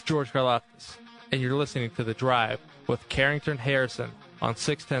City, it's George Karlaftis, and you're listening to The Drive with Carrington Harrison on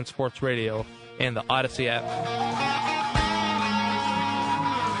 610 Sports Radio and the Odyssey app.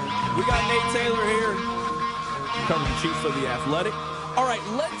 We got Nate Taylor here, covering the Chiefs for The Athletic. All right,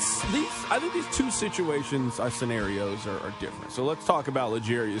 I think these two situations, our scenarios are different. So let's talk about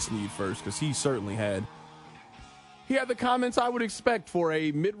L'Jarius Sneed first, because he certainly had the comments I would expect for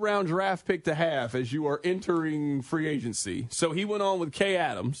a mid-round draft pick to have as you are entering free agency. So he went on with Kay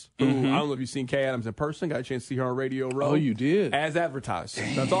Adams, who I don't know if you've seen Kay Adams in person. Got a chance to see her on Radio Row. Oh, you did? As advertised.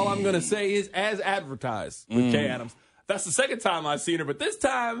 That's all I'm going to say is as advertised with Kay Adams. That's the second time I've seen her, but this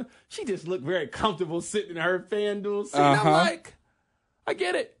time she just looked very comfortable sitting in her FanDuel seat. I'm like, I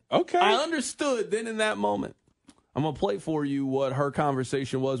get it. Okay. I understood then in that moment. I'm going to play for you what her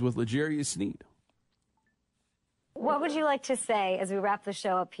conversation was with L'Jarius Sneed. What would you like to say as we wrap the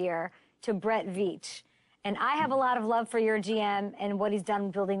show up here to Brett Veach? And I have a lot of love for your GM and what he's done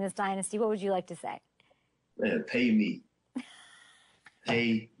building this dynasty. What would you like to say? Man, pay me.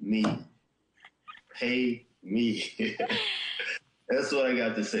 Pay me. Pay me. That's what I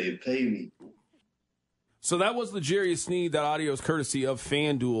got to say. Pay me. So that was L'Jarius Sneed. That audio is courtesy of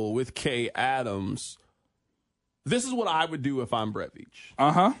FanDuel with Kay Adams. This is what I would do if I'm Brett Veach.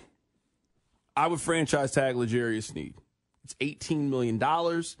 Uh-huh. I would franchise tag L'Jarius Sneed. It's $18 million.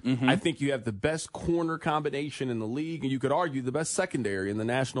 Mm-hmm. I think you have the best corner combination in the league, and you could argue the best secondary in the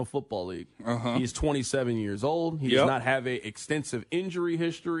National Football League. Uh-huh. He's 27 years old. He does not have an extensive injury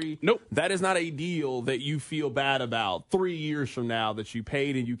history. Nope. That is not a deal that you feel bad about 3 years from now that you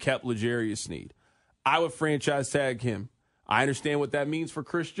paid and you kept L'Jarius Sneed. I would franchise tag him. I understand what that means for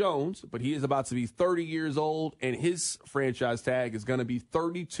Chris Jones, but he is about to be 30 years old, and his franchise tag is going to be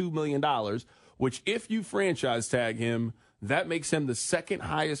 $32 million, which if you franchise tag him, that makes him the second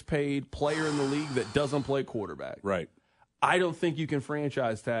highest paid player in the league that doesn't play quarterback. Right. I don't think you can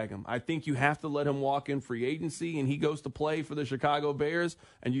franchise tag him. I think you have to let him walk in free agency and he goes to play for the Chicago Bears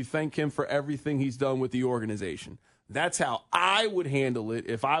and you thank him for everything he's done with the organization. That's how I would handle it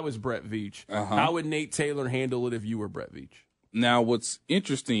if I was Brett Veach. How would Nate Taylor handle it if you were Brett Veach? Now, what's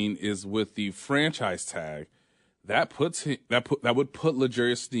interesting is with the franchise tag, that would put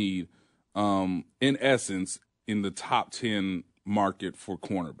L'Jarius Sneed, in essence, in the top 10 market for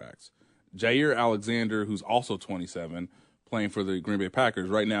cornerbacks. Jair Alexander, who's also 27, playing for the Green Bay Packers,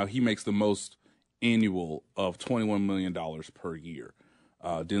 right now he makes the most annual of $21 million per year.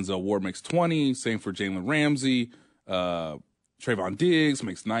 Denzel Ward makes 20, same for Jalen Ramsey. Trayvon Diggs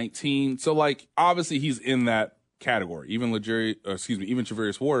makes 19. So, like, obviously he's in that category. Even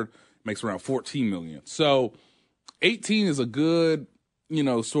Travarius Ward makes around $14 million. So 18 is a good,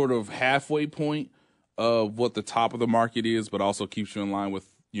 sort of halfway point of what the top of the market is, but also keeps you in line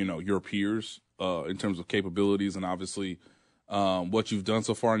with, your peers in terms of capabilities and obviously what you've done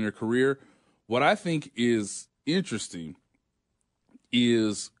so far in your career. What I think is interesting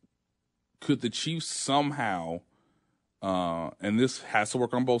is could the Chiefs somehow, and this has to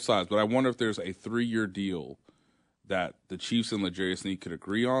work on both sides, but I wonder if there's a 3-year deal that the Chiefs and L'Jarius Sneed could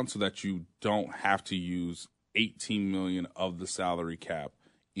agree on so that you don't have to use $18 million of the salary cap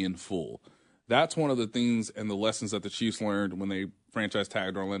in full. That's one of the things and the lessons that the Chiefs learned when they franchise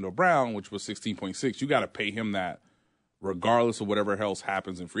tagged Orlando Brown, which was 16.6. You got to pay him that regardless of whatever else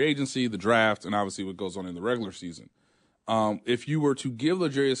happens in free agency, the draft, and obviously what goes on in the regular season. If you were to give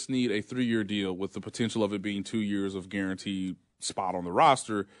L'Jarius Sneed a 3-year deal with the potential of it being 2 years of guaranteed spot on the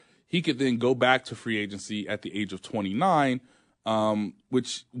roster, he could then go back to free agency at the age of 29,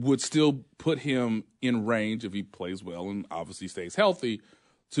 which would still put him in range if he plays well and obviously stays healthy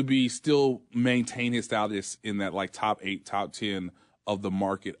to be still maintain his status in that like top 8, top 10 of the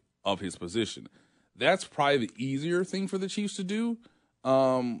market of his position. That's probably the easier thing for the Chiefs to do.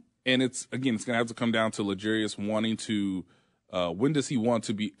 And it's going to have to come down to L'Jarius wanting to, when does he want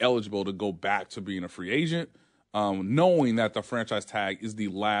to be eligible to go back to being a free agent? Knowing that the franchise tag is the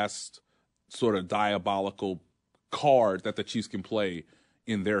last sort of diabolical card that the Chiefs can play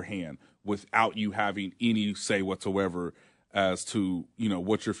in their hand without you having any say whatsoever as to,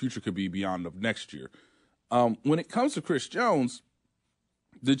 what your future could be beyond of next year. When it comes to Chris Jones,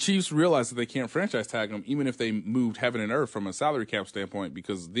 the Chiefs realize that they can't franchise tag him even if they moved heaven and earth from a salary cap standpoint,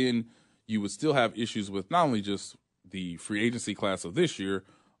 because then you would still have issues with not only just the free agency class of this year,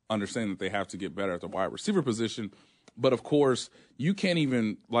 understand that they have to get better at the wide receiver position, but of course you can't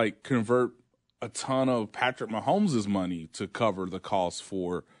even convert a ton of Patrick Mahomes' money to cover the cost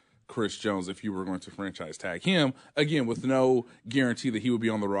for Chris Jones if you were going to franchise tag him, again, with no guarantee that he would be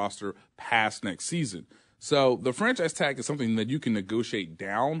on the roster past next season. So the franchise tag is something that you can negotiate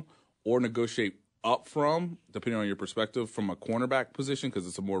down or negotiate up from, depending on your perspective, from a cornerback position, because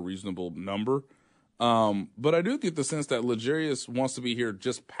it's a more reasonable number. But I do get the sense that L'Jarius wants to be here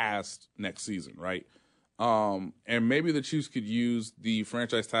just past next season, right? And maybe the Chiefs could use the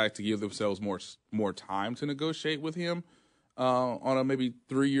franchise tag to give themselves more time to negotiate with him on a maybe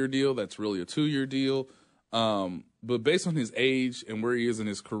 3-year deal. That's really a 2-year deal. But based on his age and where he is in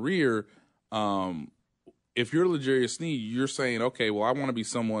his career, if you're L'Jarius Sneed, you're saying, okay, well, I want to be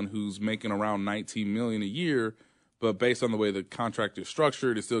someone who's making around $19 million a year, but based on the way the contract is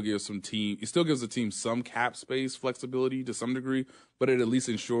structured, it still gives the team some cap space flexibility to some degree, but it at least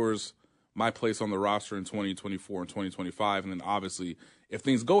ensures my place on the roster in 2024 and 2025. And then obviously, if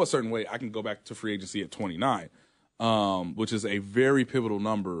things go a certain way, I can go back to free agency at 29, which is a very pivotal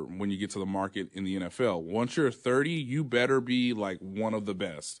number when you get to the market in the NFL. Once you're 30, you better be like one of the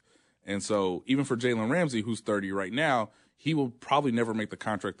best. And so even for Jalen Ramsey, who's 30 right now, he will probably never make the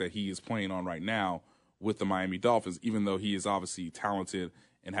contract that he is playing on right now with the Miami Dolphins, even though he is obviously talented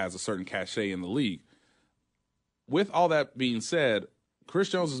and has a certain cachet in the league. With all that being said, Chris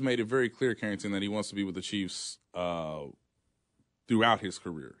Jones has made it very clear, Carrington, that he wants to be with the Chiefs throughout his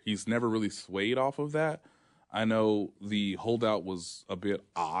career. He's never really swayed off of that. I know the holdout was a bit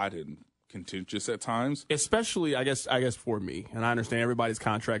odd and contentious at times. Especially, I guess for me, and I understand everybody's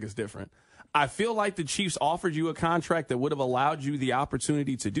contract is different. I feel like the Chiefs offered you a contract that would have allowed you the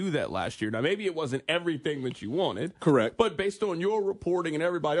opportunity to do that last year. Now, maybe it wasn't everything that you wanted. Correct. But based on your reporting and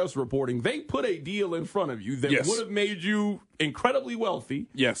everybody else's reporting, they put a deal in front of you that would have made you incredibly wealthy.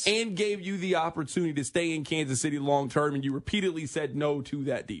 Yes. And gave you the opportunity to stay in Kansas City long term, and you repeatedly said no to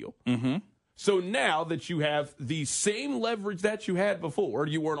that deal. Mm-hmm. So now that you have the same leverage that you had before,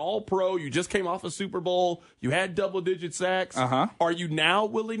 you were an all-pro, you just came off a Super Bowl, you had double-digit sacks. Are you now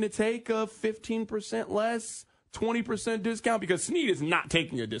willing to take a 15% less, 20% discount? Because Snead is not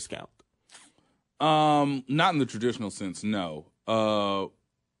taking a discount. Not in the traditional sense, no.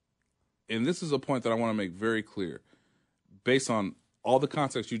 And this is a point that I want to make very clear. Based on all the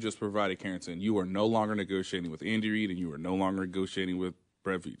context you just provided, Carrington, you are no longer negotiating with Andy Reid and you are no longer negotiating with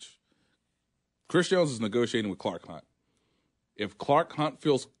Brett Veach. Chris Jones is negotiating with Clark Hunt. If Clark Hunt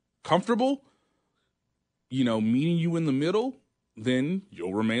feels comfortable, meeting you in the middle, then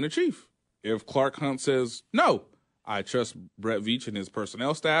you'll remain a Chief. If Clark Hunt says, no, I trust Brett Veach and his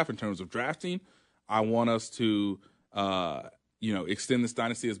personnel staff in terms of drafting, I want us to, extend this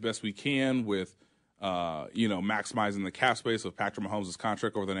dynasty as best we can with, maximizing the cap space of Patrick Mahomes'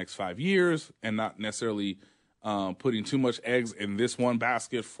 contract over the next 5 years and not necessarily putting too much eggs in this one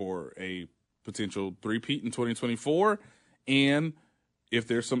basket for a potential three-peat in 2024. And if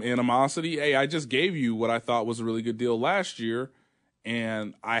there's some animosity, hey, I just gave you what I thought was a really good deal last year,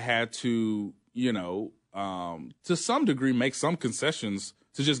 and I had to, to some degree make some concessions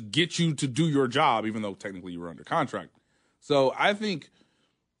to just get you to do your job, even though technically you were under contract. So I think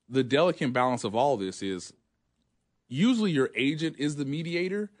the delicate balance of all this is usually your agent is the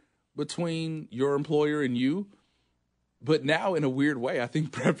mediator between your employer and you. But now, in a weird way, I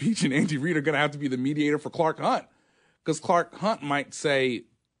think Brett Veach and Andy Reid are going to have to be the mediator for Clark Hunt. Because Clark Hunt might say,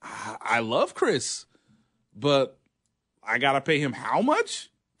 I love Chris, but I got to pay him how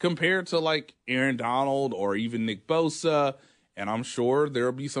much compared to like Aaron Donald or even Nick Bosa. And I'm sure there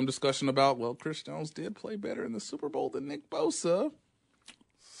will be some discussion about, well, Chris Jones did play better in the Super Bowl than Nick Bosa.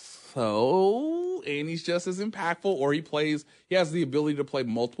 So, and he's just as impactful, or he has the ability to play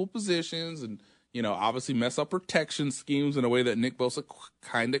multiple positions and, obviously mess up protection schemes in a way that Nick Bosa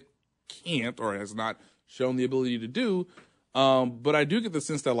kind of can't or has not shown the ability to do. But I do get the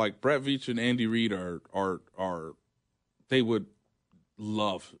sense that like Brett Veach and Andy Reid are they would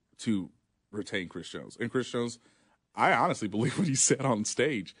love to retain Chris Jones. And Chris Jones, I honestly believe what he said on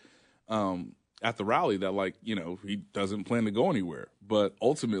stage at the rally that he doesn't plan to go anywhere. But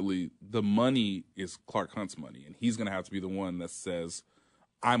ultimately the money is Clark Hunt's money, and he's going to have to be the one that says,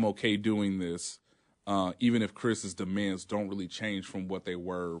 I'm okay doing this, even if Chris's demands don't really change from what they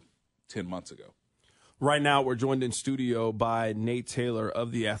were 10 months ago. Right now, we're joined in studio by Nate Taylor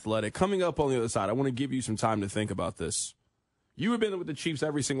of The Athletic. Coming up on the other side, I want to give you some time to think about this. You have been with the Chiefs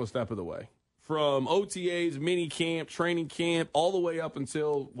every single step of the way, from OTAs, mini camp, training camp, all the way up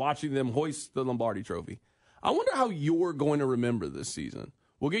until watching them hoist the Lombardi Trophy. I wonder how you're going to remember this season.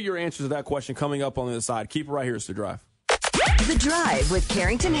 We'll get your answers to that question coming up on the other side. Keep it right here. It's The Drive. The Drive with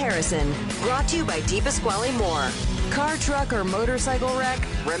Carrington Harrison, brought to you by DePasquale Moore. Car, truck, or motorcycle wreck?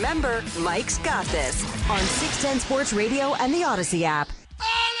 Remember, Mike's got this on 610 Sports Radio and the Odyssey app.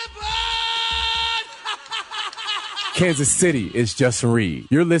 Kansas City is Justin Reed.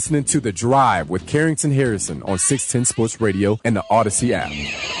 You're listening to The Drive with Carrington Harrison on 610 Sports Radio and the Odyssey app.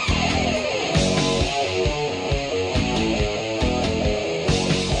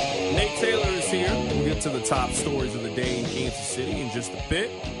 To the top stories of the day in Kansas City in just a bit.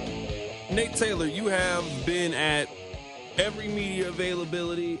 Nate Taylor, you have been at every media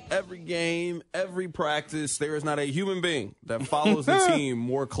availability, every game, every practice. There is not a human being that follows the team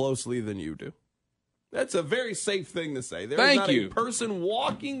more closely than you do. That's a very safe thing to say. There is not a person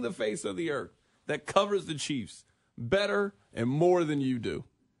walking the face of the earth that covers the Chiefs better and more than you do.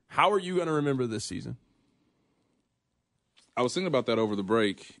 How are you going to remember this season? I was thinking about that over the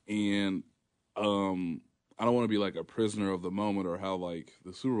break, and I don't want to be like a prisoner of the moment or how like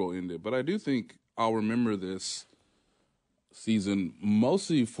the Super Bowl ended, but I do think I'll remember this season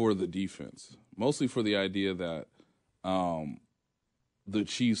mostly for the defense, mostly for the idea that the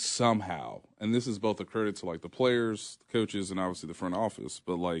Chiefs somehow, and this is both a credit to like the players, the coaches, and obviously the front office,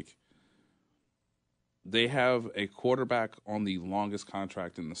 but like they have a quarterback on the longest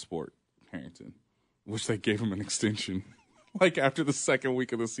contract in the sport, Harrington, which they gave him an extension. Like after the second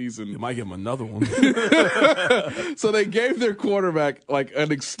week of the season. You might give him another one. So they gave their quarterback like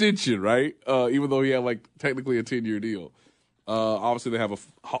an extension, right? Even though he had like technically a 10-year deal. Obviously they have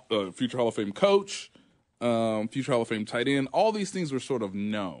a future Hall of Fame coach, future Hall of Fame tight end. All these things were sort of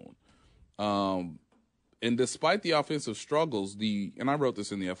known. And despite the offensive struggles, and I wrote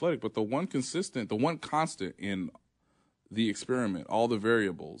this in The Athletic, but the one constant in the experiment, all the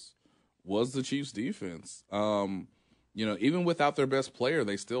variables, was the Chiefs' defense. Even without their best player,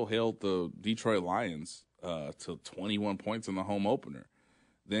 they still held the Detroit Lions to 21 points in the home opener.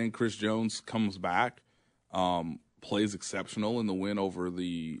 Then Chris Jones comes back, plays exceptional in the win over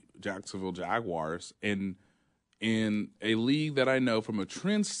the Jacksonville Jaguars. And in a league that I know from a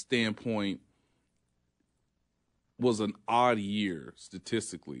trend standpoint was an odd year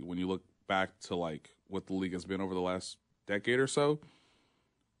statistically when you look back to like what the league has been over the last decade or so.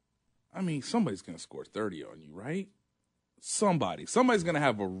 I mean, somebody's going to score 30 on you, right? Somebody's going to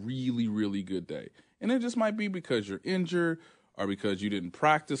have a really, really good day. And it just might be because you're injured or because you didn't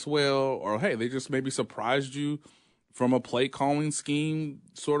practice well, or, hey, they just maybe surprised you from a play calling scheme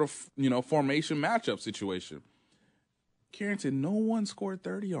sort of, formation matchup situation. Carrington, no one scored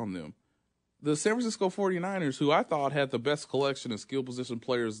 30 on them. The San Francisco 49ers, who I thought had the best collection of skill position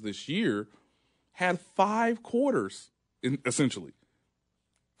players this year, had 5 quarters, essentially.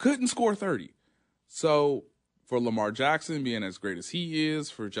 Couldn't score 30. So for Lamar Jackson being as great as he is,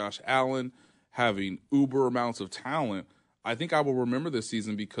 for Josh Allen having uber amounts of talent, I think I will remember this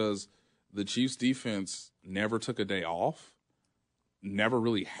season because the Chiefs defense never took a day off, never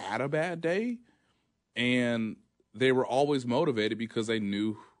really had a bad day, and they were always motivated because they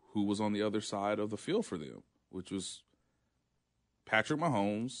knew who was on the other side of the field for them, which was Patrick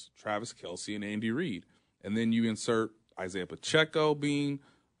Mahomes, Travis Kelce, and Andy Reid. And then you insert Isaiah Pacheco being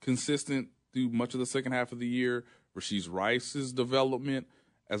consistent through much of the second half of the year, Rashee Rice's development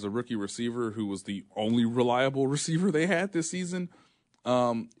as a rookie receiver who was the only reliable receiver they had this season.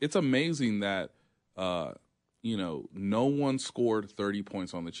 It's amazing that, no one scored 30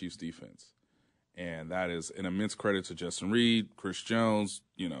 points on the Chiefs defense. And that is an immense credit to Justin Reid, Chris Jones,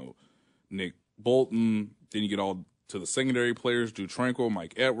 Nick Bolton. Then you get all to the secondary players, Drew Tranquill,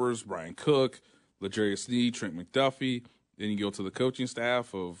 Mike Edwards, Brian Cook, L'Jarius Sneed, Trent McDuffie. Then you go to the coaching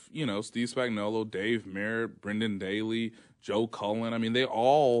staff of, Steve Spagnuolo, Dave Merritt, Brendan Daly, Joe Cullen. I mean, they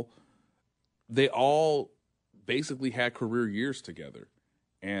all basically had career years together.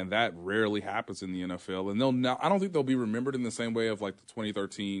 And that rarely happens in the NFL. And I don't think they'll be remembered in the same way of like the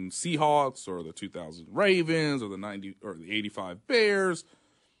 2013 Seahawks or the 2000 Ravens or the 90 or the 85 Bears.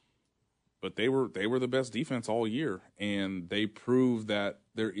 But they were the best defense all year, and they proved that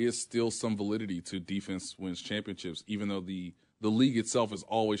there is still some validity to defense wins championships, even though the league itself is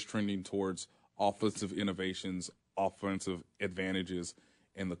always trending towards offensive innovations, offensive advantages,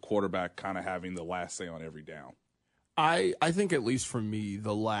 and the quarterback kind of having the last say on every down. I think, at least for me,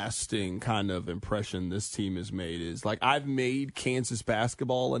 the lasting kind of impression this team has made is, like, I've made Kansas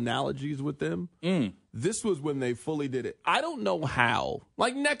basketball analogies with them. This was when they fully did it. I don't know how.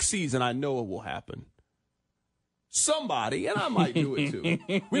 Like, next season, I know it will happen. Somebody, and I might do it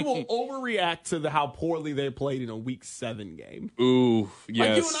too, we will overreact to how poorly they played in a Week 7 game. Ooh, yes.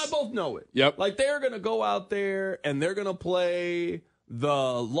 Like, you and I both know it. Yep. Like, they're going to go out there, and they're going to play the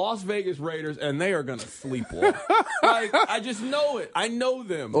Las Vegas Raiders, and they are going to sleepwalk. Like, I just know it. I know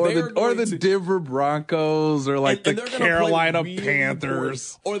them. Or the Denver Broncos, or like the Carolina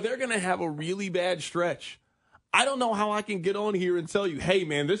Panthers. Or they're going to have a really bad stretch. I don't know how I can get on here and tell you, hey,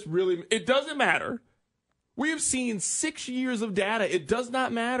 man, it doesn't matter. We have seen 6 years of data. It does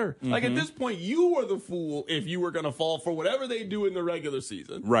not matter. Mm-hmm. Like, at this point, you are the fool if you were going to fall for whatever they do in the regular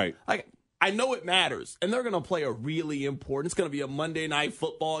season. Right. Like, I know it matters, and they're going to play a really important. It's going to be a Monday night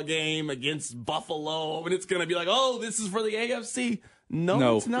football game against Buffalo, and it's going to be like, oh, this is for the AFC.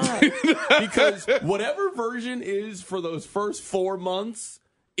 No, it's not. Because whatever version is for those first 4 months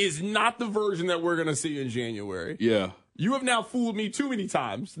is not the version that we're going to see in January. Yeah. You have now fooled me too many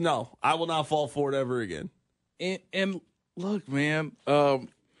times. No, I will not fall for it ever again. And look, man,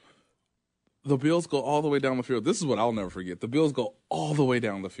 the Bills go all the way down the field. This is what I'll never forget. The Bills go all the way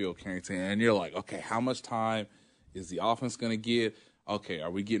down the field, Carrington, and you're like, okay, how much time is the offense going to get? Okay,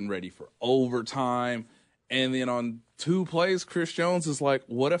 are we getting ready for overtime? And then on 2 plays, Chris Jones is like,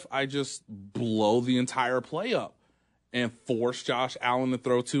 what if I just blow the entire play up and force Josh Allen to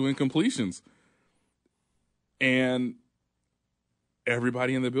throw 2 incompletions? And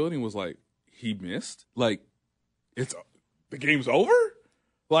everybody in the building was like, he missed? Like, the game's over?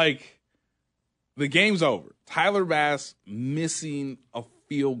 Like, the game's over. Tyler Bass missing a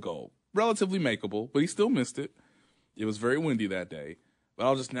field goal. Relatively makeable, but he still missed it. It was very windy that day. But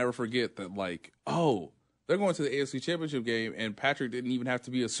I'll just never forget that, like, oh, they're going to the AFC Championship game, and Patrick didn't even have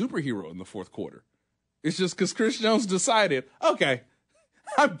to be a superhero in the fourth quarter. It's just because Chris Jones decided, okay,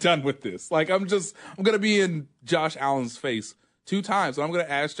 I'm done with this. Like, I'm going to be in Josh Allen's face 2 times. And I'm going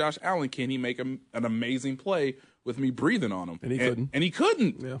to ask Josh Allen, can he make an amazing play with me breathing on him? And he couldn't. And he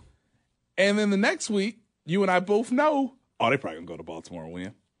couldn't. Yeah. And then the next week, you and I both know, they probably going to go to Baltimore and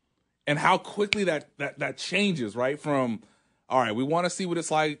win. And how quickly that changes, right? From, all right, we want to see what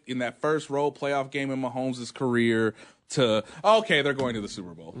it's like in that first road playoff game in Mahomes' career to, okay, they're going to the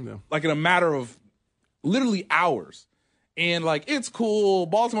Super Bowl. Yeah. Like in a matter of literally hours. And, like, it's cool.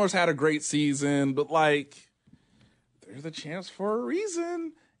 Baltimore's had a great season, but, like, there's a chance for a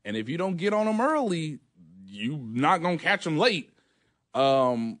reason. And if you don't get on them early, you're not going to catch them late.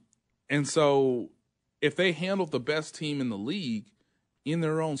 And so if they handled the best team in the league in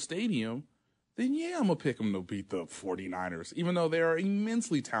their own stadium, then, yeah, I'm going to pick them to beat the 49ers, even though they are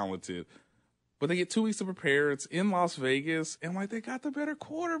immensely talented. But they get 2 weeks to prepare. It's in Las Vegas, and, like, they got the better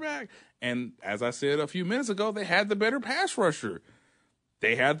quarterback. And as I said a few minutes ago, they had the better pass rusher.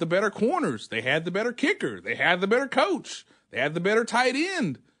 They had the better corners. They had the better kicker. They had the better coach. They had the better tight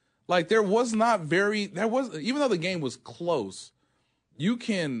end. Like, even though the game was close, you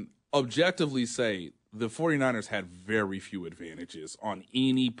can objectively say the 49ers had very few advantages on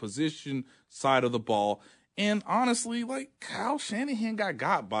any position side of the ball. And honestly, like, Kyle Shanahan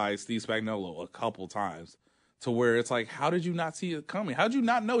got by Steve Spagnuolo a couple times to where it's like, how did you not see it coming? How did you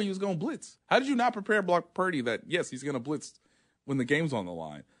not know he was going to blitz? How did you not prepare Brock Purdy that, yes, he's going to blitz when the game's on the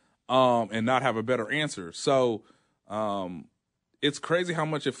line, and not have a better answer? So it's crazy how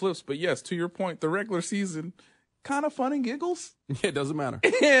much it flips. But, yes, to your point, the regular season, kind of fun and giggles. Yeah, it doesn't matter.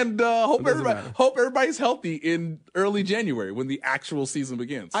 And hope everybody's healthy in early January when the actual season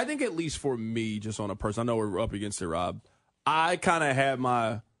begins. I think at least for me, just on a person, I know we're up against it, Rob. I kind of had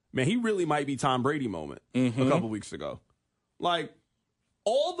my, man, he really might be Tom Brady moment a couple weeks ago. Like,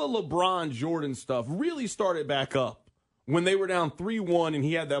 all the LeBron Jordan stuff really started back up when they were down 3-1 and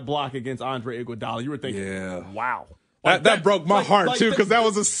he had that block against Andre Iguodala. You were thinking, wow. Like that broke my heart, too, because that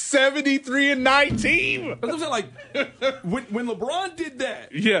was a 73-9 team. I'm saying, like, when LeBron did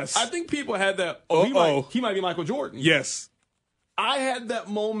that, yes, I think people had that, he might be Michael Jordan. Yes. I had that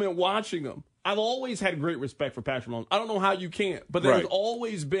moment watching him. I've always had great respect for Patrick Mahomes. I don't know how you can't, but there's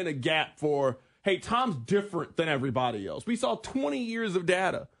always been a gap for, hey, Tom's different than everybody else. We saw 20 years of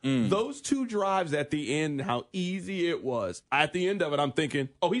data. Those 2 drives at the end, how easy it was. At the end of it, I'm thinking,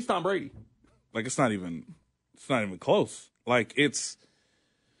 he's Tom Brady. Like, it's not even close. Like,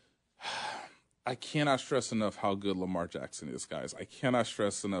 I cannot stress enough how good Lamar Jackson is, guys. I cannot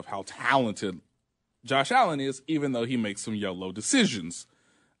stress enough how talented Josh Allen is, even though he makes some YOLO decisions.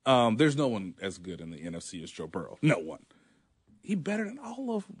 There's no one as good in the NFC as Joe Burrow. No one. He's better than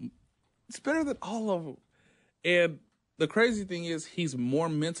all of them. It's better than all of them. And the crazy thing is he's more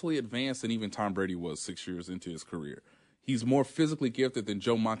mentally advanced than even Tom Brady was 6 years into his career. He's more physically gifted than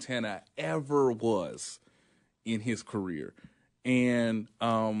Joe Montana ever was in his career. And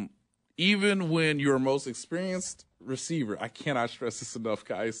even when your most experienced receiver, I cannot stress this enough,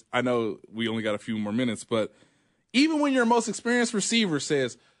 guys. I know we only got a few more minutes, but even when your most experienced receiver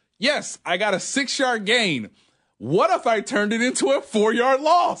says, yes, I got a 6-yard gain, what if I turned it into a 4-yard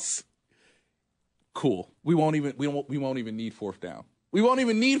loss? Cool. We won't even need 4th down. We won't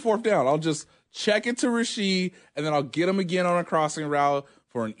even need 4th down. I'll just check it to Rasheed, and then I'll get him again on a crossing route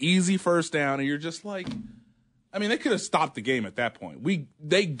for an easy 1st down. And you're just like, I mean, they could have stopped the game at that point.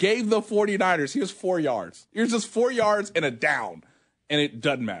 They gave the 49ers, here's 4 yards. Here's just 4 yards and a down, and it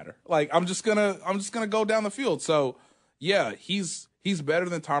doesn't matter. Like, I'm just gonna go down the field. So, yeah, he's better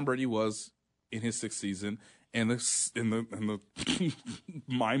than Tom Brady was in his 6th season. And the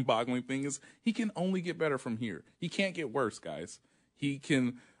mind-boggling thing is he can only get better from here. He can't get worse, guys. He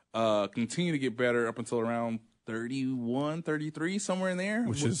can continue to get better up until around 31, 33, somewhere in there.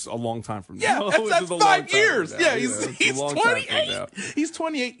 Which is a long time from now. Yeah, that's 5 years. Yeah, he's 28. He's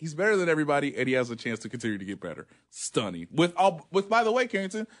 28. He's better than everybody, and he has a chance to continue to get better. Stunning. With by the way,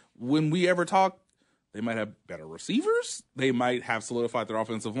 Carrington, when we ever talk, they might have better receivers. They might have solidified their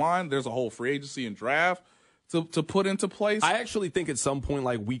offensive line. There's a whole free agency and draft to put into place. I actually think at some point,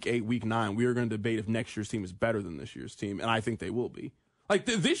 like week 8, week 9, we are going to debate if next year's team is better than this year's team, and I think they will be. Like,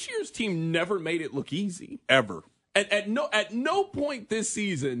 this year's team never made it look easy. Ever. At no point this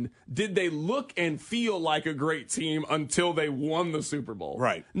season did they look and feel like a great team until they won the Super Bowl.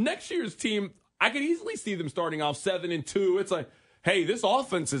 Right. Next year's team, I could easily see them starting off 7-2. It's like, hey, this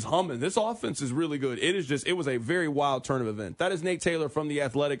offense is humming. This offense is really good. It was a very wild turn of event. That is Nate Taylor from The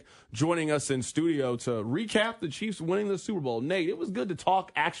Athletic joining us in studio to recap the Chiefs winning the Super Bowl. Nate, it was good to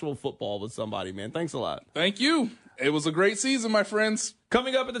talk actual football with somebody, man. Thanks a lot. Thank you. It was a great season, my friends.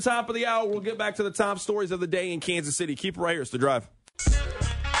 Coming up at the top of the hour, we'll get back to the top stories of the day in Kansas City. Keep it right here. It's The Drive.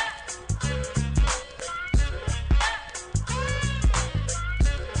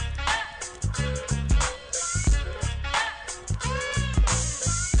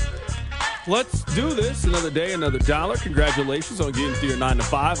 Let's do this. Another day, another dollar. Congratulations on getting through your 9 to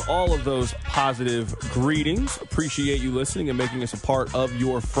 5. All of those positive greetings. Appreciate you listening and making us a part of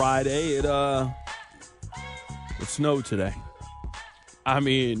your Friday. It snowed today. I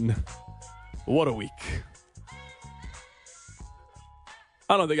mean, what a week.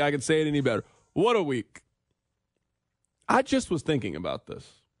 I don't think I can say it any better. What a week. I just was thinking about this.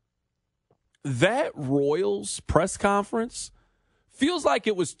 That Royals press conference feels like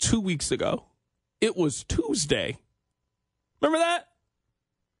it was 2 weeks ago. It was Tuesday. Remember that?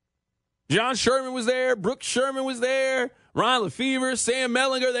 John Sherman was there. Brooks Sherman was there. Ryan Lefevre, Sam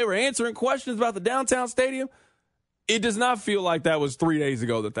Mellinger. They were answering questions about the downtown stadium. It does not feel like that was 3 days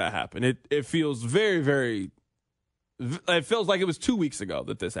ago that happened. It feels very, very... It feels like it was 2 weeks ago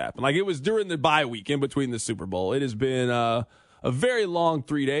that this happened. Like it was during the bye week in between the Super Bowl. It has been a very long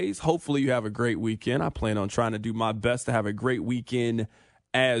 3 days. Hopefully you have a great weekend. I plan on trying to do my best to have a great weekend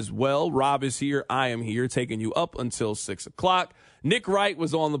as well. Rob is here. I am here taking you up until 6 o'clock. Nick Wright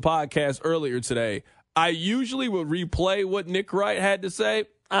was on the podcast earlier today. I usually would replay what Nick Wright had to say.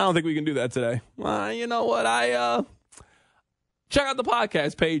 I don't think we can do that today. You know what? Check out the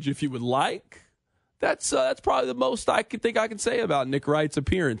podcast page if you would like. That's probably the most I think I can say about Nick Wright's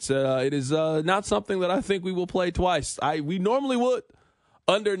appearance. It is not something that I think we will play twice. We normally would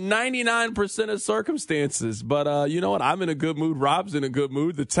under 99% of circumstances. But you know what? I'm in a good mood. Rob's in a good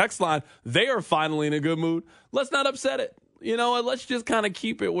mood. The text line, they are finally in a good mood. Let's not upset it. You know what? Let's just kind of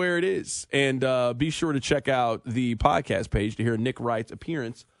keep it where it is. And be sure to check out the podcast page to hear Nick Wright's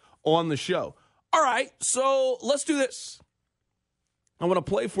appearance on the show. All right, so let's do this. I want to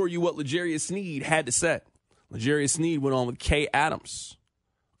play for you what L'Jarius Sneed had to say. L'Jarius Sneed went on with Kay Adams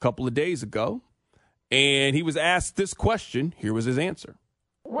a couple of days ago, and he was asked this question. Here was his answer.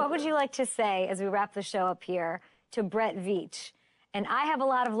 What would you like to say as we wrap the show up here to Brett Veach? And I have a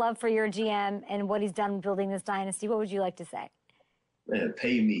lot of love for your GM and what he's done building this dynasty. What would you like to say? Man,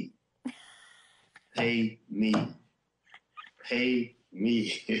 pay me. Pay me. Pay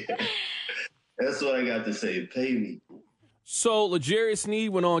me. That's what I got to say. Pay me. So L'Jarius Sneed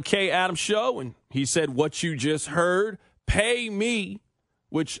went on Kay Adams' show, and he said what you just heard, pay me,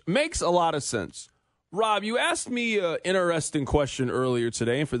 which makes a lot of sense. Rob, you asked me an interesting question earlier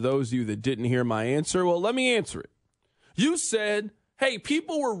today, and for those of you that didn't hear my answer, well, let me answer it. You said, hey,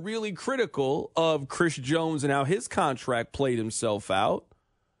 people were really critical of Chris Jones and how his contract played himself out.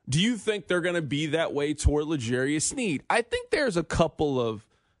 Do you think they're going to be that way toward L'Jarius Sneed? I think there's a couple of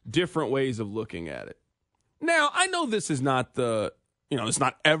different ways of looking at it. Now, I know this is not it's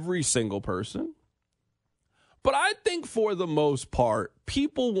not every single person, but I think for the most part,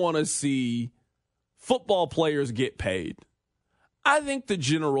 people want to see football players get paid. I think the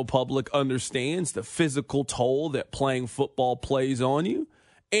general public understands the physical toll that playing football plays on you.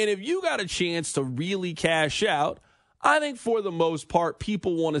 And if you got a chance to really cash out, I think for the most part,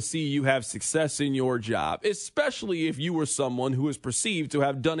 people want to see you have success in your job, especially if you were someone who is perceived to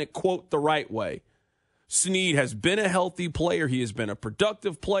have done it, quote, the right way. Sneed has been a healthy player. He has been a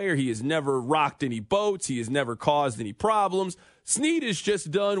productive player. He has never rocked any boats. He has never caused any problems. Sneed has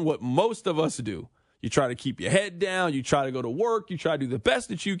just done what most of us do. You try to keep your head down. You try to go to work. You try to do the best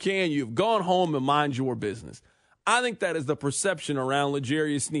that you can. You've gone home and mind your business. I think that is the perception around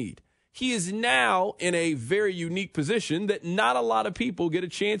L'Jarius Sneed. He is now in a very unique position that not a lot of people get a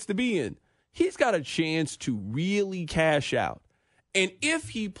chance to be in. He's got a chance to really cash out. And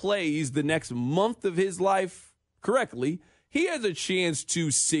if he plays the next month of his life correctly, he has a chance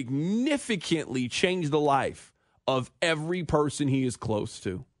to significantly change the life of every person he is close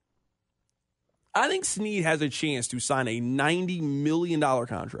to. I think Sneed has a chance to sign a $90 million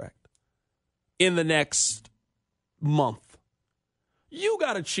contract in the next month. You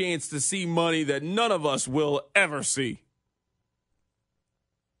got a chance to see money that none of us will ever see.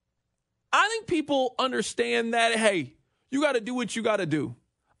 I think people understand that, hey, you got to do what you got to do.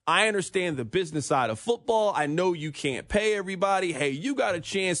 I understand the business side of football. I know you can't pay everybody. Hey, you got a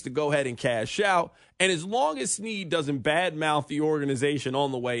chance to go ahead and cash out. And as long as Sneed doesn't badmouth the organization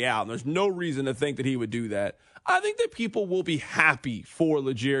on the way out, and there's no reason to think that he would do that, I think that people will be happy for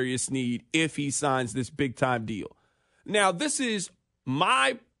L'Jarius Sneed if he signs this big-time deal. Now, this is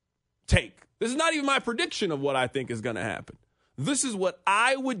my take. This is not even my prediction of what I think is going to happen. This is what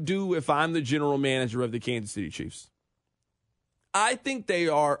I would do if I'm the general manager of the Kansas City Chiefs. I think they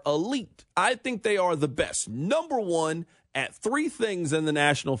are elite. I think they are the best. Number one at three things in the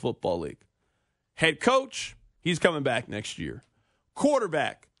National Football League. Head coach, he's coming back next year.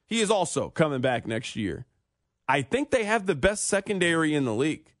 Quarterback, he is also coming back next year. I think they have the best secondary in the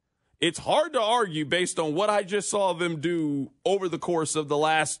league. It's hard to argue based on what I just saw them do over the course of the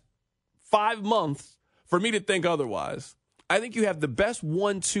last 5 months for me to think otherwise. I think you have the best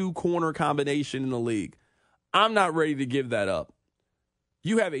 1-2 corner combination in the league. I'm not ready to give that up.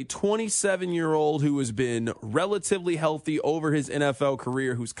 You have a 27-year-old who has been relatively healthy over his NFL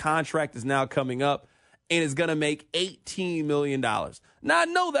career, whose contract is now coming up and is going to make $18 million. Now, I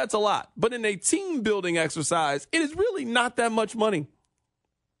know that's a lot, but in a team-building exercise, it is really not that much money.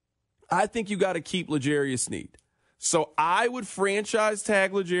 I think you got to keep L'Jarius Sneed. So I would franchise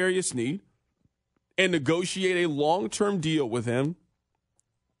tag L'Jarius Sneed and negotiate a long-term deal with him,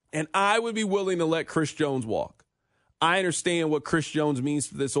 and I would be willing to let Chris Jones walk. I understand what Chris Jones means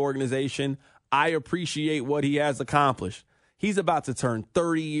to this organization. I appreciate what he has accomplished. He's about to turn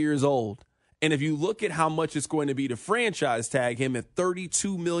 30 years old. And if you look at how much it's going to be to franchise tag him at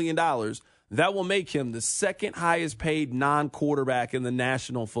 $32 million, that will make him the second highest paid non-quarterback in the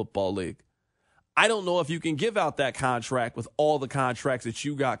National Football League. I don't know if you can give out that contract with all the contracts that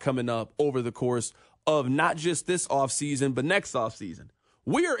you got coming up over the course of not just this offseason, but next offseason.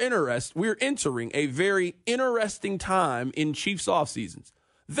 We're entering a very interesting time in Chiefs offseasons.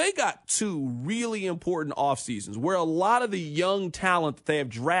 They got 2 really important offseasons where a lot of the young talent that they have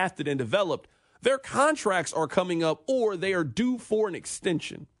drafted and developed, their contracts are coming up or they are due for an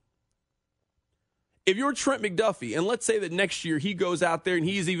extension. If you're Trent McDuffie, and let's say that next year he goes out there and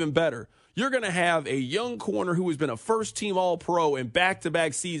he's even better, you're going to have a young corner who has been a first-team All-Pro in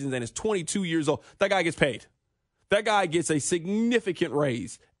back-to-back seasons and is 22 years old. That guy gets paid. That guy gets a significant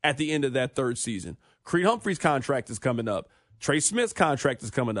raise at the end of that third season. Creed Humphrey's contract is coming up. Trey Smith's contract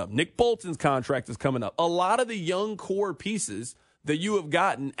is coming up. Nick Bolton's contract is coming up. A lot of the young core pieces that you have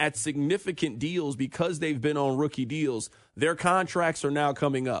gotten at significant deals because they've been on rookie deals, their contracts are now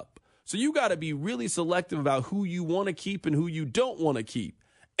coming up. So you got to be really selective about who you want to keep and who you don't want to keep.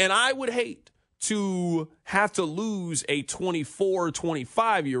 And I would hate to have to lose a 24,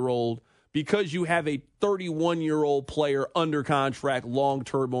 25-year-old because you have a 31-year-old player under contract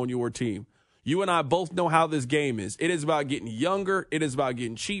long-term on your team. You and I both know how this game is. It is about getting younger. It is about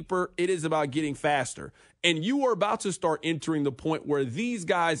getting cheaper. It is about getting faster. And you are about to start entering the point where these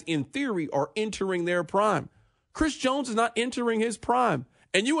guys, in theory, are entering their prime. Chris Jones is not entering his prime.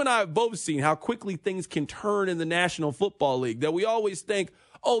 And you and I have both seen how quickly things can turn in the National Football League, that we always think,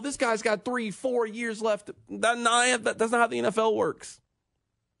 oh, this guy's got 3-4 years left. That's not how the NFL works.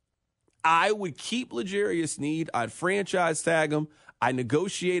 I would keep L'Jarius Sneed. I'd franchise tag him. I'd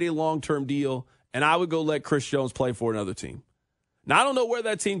negotiate a long-term deal, and I would go let Chris Jones play for another team. Now, I don't know where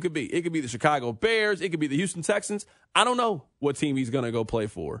that team could be. It could be the Chicago Bears. It could be the Houston Texans. I don't know what team he's going to go play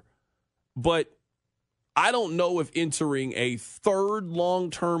for. But I don't know if entering a third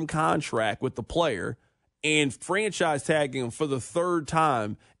long-term contract with the player and franchise tagging him for the third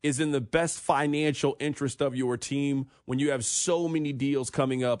time is in the best financial interest of your team when you have so many deals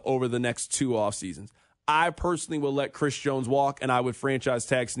coming up over the next 2 off seasons. I personally will let Chris Jones walk, and I would franchise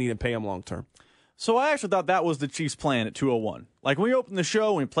tag Sneed and pay him long-term. So I actually thought that was the Chiefs' plan at 201. Like, when we opened the show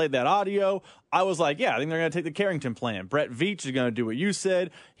and we played that audio, I was like, yeah, I think they're going to take the Carrington plan. Brett Veach is going to do what you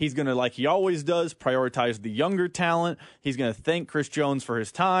said. He's going to, like he always does, prioritize the younger talent. He's going to thank Chris Jones for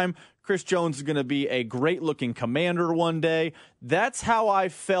his time. Chris Jones is going to be a great-looking commander one day. That's how I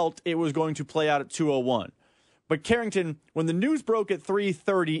felt it was going to play out at 201. But Carrington, when the news broke at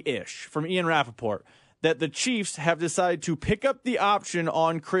 3:30-ish from Ian Rappaport that the Chiefs have decided to pick up the option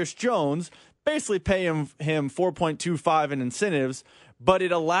on Chris Jones, basically pay him 4.25 in incentives, but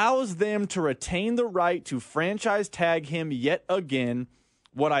it allows them to retain the right to franchise tag him yet again.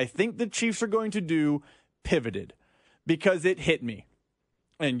 What I think the Chiefs are going to do pivoted because it hit me.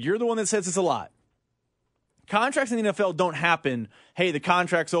 And you're the one that says this a lot. Contracts in the NFL don't happen, hey, the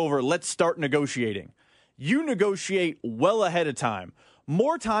contract's over, let's start negotiating. You negotiate well ahead of time.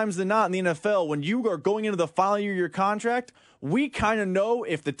 More times than not in the NFL, when you are going into the final year of your contract, we kind of know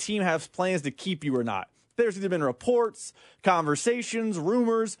if the team has plans to keep you or not. There's either been reports, conversations,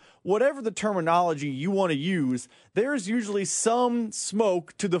 rumors, whatever the terminology you want to use, there's usually some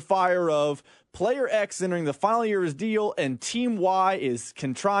smoke to the fire of player X entering the final year of his deal and team Y is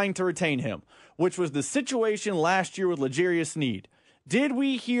trying to retain him, which was the situation last year with L'Jarius Sneed. Did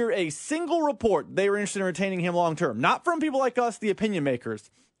we hear a single report they were interested in retaining him long-term? Not from people like us, the opinion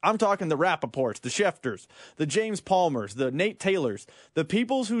makers. I'm talking the Rappaports, the Schefters, the James Palmers, the Nate Taylors, the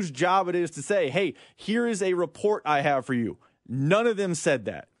people whose job it is to say, hey, here is a report I have for you. None of them said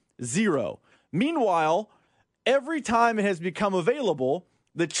that. Zero. Meanwhile, every time it has become available,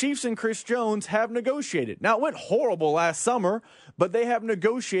 the Chiefs and Chris Jones have negotiated. Now, it went horrible last summer, but they have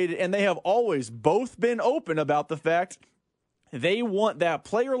negotiated, and they have always both been open about the fact they want that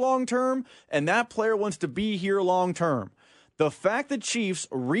player long-term, and that player wants to be here long-term. The fact the Chiefs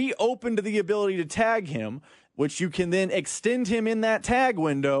reopened the ability to tag him, which you can then extend him in that tag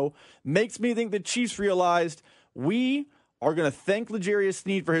window, makes me think the Chiefs realized we are going to thank L'Jarius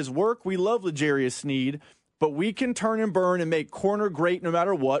Sneed for his work. We love L'Jarius Sneed, but we can turn and burn and make corner great no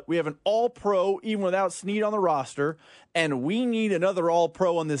matter what. We have an all-pro even without Sneed on the roster, and we need another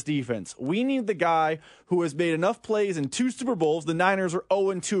all-pro on this defense. We need the guy who has made enough plays in 2 Super Bowls. The Niners are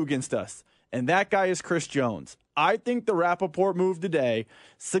 0-2 against us, and that guy is Chris Jones. I think the Rappaport move today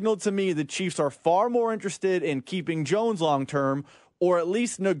signaled to me the Chiefs are far more interested in keeping Jones long-term, or at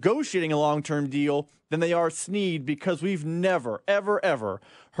least negotiating a long-term deal, than they are Sneed, because we've never, ever, ever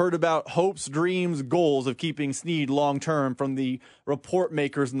heard about hopes, dreams, goals of keeping Sneed long-term from the report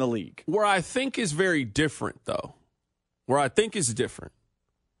makers in the league. Where I think is very different, though,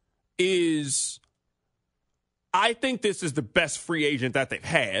 is I think this is the best free agent that they've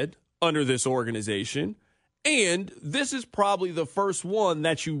had under this organization, and this is probably the first one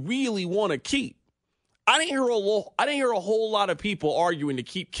that you really want to keep. I didn't hear a whole lot of people arguing to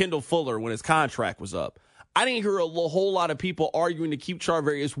keep Kendall Fuller when his contract was up. I didn't hear a whole lot of people arguing to keep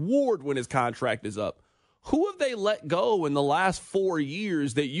Charvarius Ward when his contract is up. Who have they let go in the last 4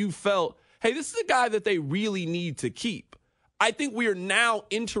 years that you felt, hey, this is a guy that they really need to keep? I think we are now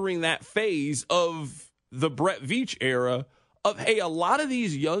entering that phase of the Brett Veach era of, hey, a lot of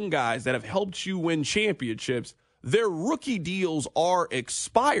these young guys that have helped you win championships, their rookie deals are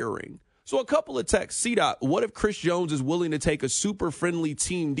expiring. So a couple of texts. C-Dot, what if Chris Jones is willing to take a super friendly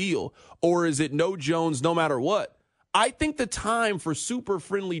team deal, or is it no Jones no matter what? I think the time for super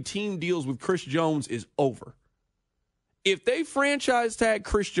friendly team deals with Chris Jones is over. If they franchise tag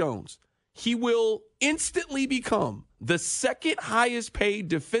Chris Jones, he will instantly become the second highest paid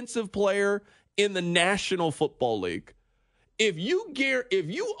defensive player in the National Football League. If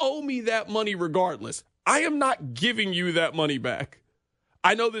you owe me that money regardless, I am not giving you that money back.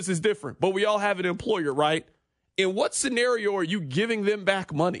 I know this is different, but we all have an employer, right? In what scenario are you giving them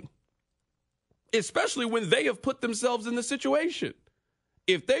back money? Especially when they have put themselves in the situation.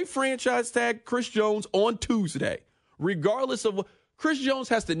 If they franchise tag Chris Jones on Tuesday, regardless of what, Chris Jones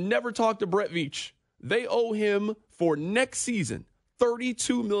has to never talk to Brett Veach. They owe him for next season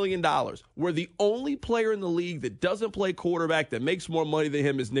 $32 million. Where the only player in the league that doesn't play quarterback that makes more money than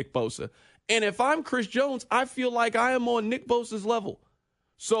him is Nick Bosa. And if I'm Chris Jones, I feel like I am on Nick Bosa's level.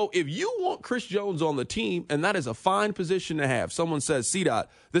 So if you want Chris Jones on the team, and that is a fine position to have, someone says, C-Dot,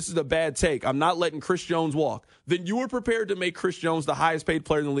 this is a bad take, I'm not letting Chris Jones walk, then you are prepared to make Chris Jones the highest paid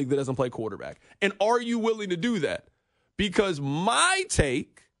player in the league that doesn't play quarterback. And are you willing to do that? Because my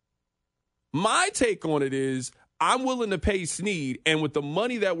take on it is I'm willing to pay Sneed, and with the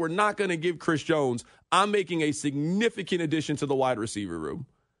money that we're not going to give Chris Jones, I'm making a significant addition to the wide receiver room.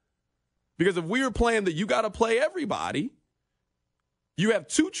 Because if we were playing that you got to play everybody, you have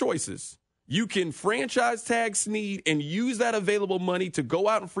 2 choices. You can franchise tag Sneed and use that available money to go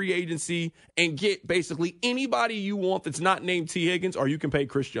out in free agency and get basically anybody you want that's not named T. Higgins, or you can pay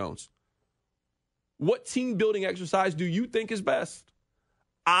Chris Jones. What team building exercise do you think is best?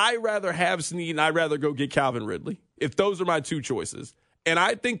 I'd rather have Sneed and I'd rather go get Calvin Ridley, if those are my 2 choices. And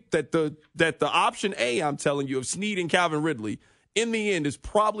I think that the option A, I'm telling you, of Sneed and Calvin Ridley, in the end is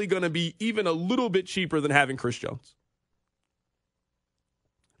probably going to be even a little bit cheaper than having Chris Jones.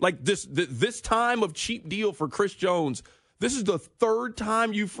 Like this time of cheap deal for Chris Jones, this is the 3rd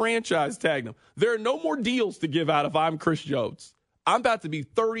time you franchise tagged him. There are no more deals to give out if I'm Chris Jones. I'm about to be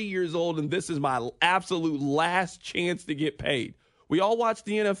 30 years old, and this is my absolute last chance to get paid. We all watch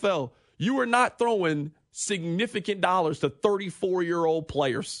the NFL. You are not throwing significant dollars to 34-year-old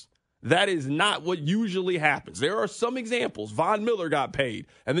players. That is not what usually happens. There are some examples. Von Miller got paid,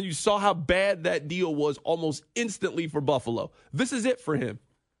 and then you saw how bad that deal was almost instantly for Buffalo. This is it for him.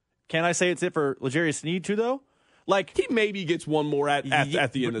 Can I say it's it for L'Jarius Sneed, too, though? Like, he maybe gets one more at the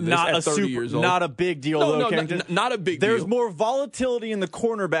end of this, at 30 years old. Not a big deal, though, Carrington. Not a big deal. There's more volatility in the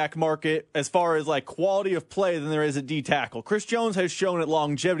cornerback market as far as, like, quality of play than there is at D-tackle. Chris Jones has shown at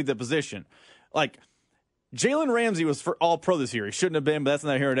longevity the position. Like, Jalen Ramsey was for All-Pro this year. He shouldn't have been, but that's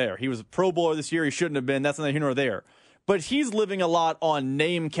neither here nor there. He was a Pro Bowler this year. He shouldn't have been. That's neither here nor there. But he's living a lot on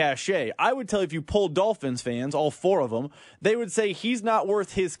name cachet. I would tell you, if you polled Dolphins fans, all 4 of them, they would say he's not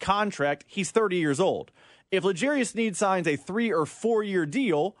worth his contract. He's 30 years old. If L'Jarius Sneed signs a 3 or 4 year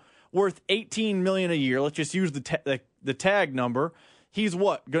deal worth $18 million a year, let's just use the tag number, he's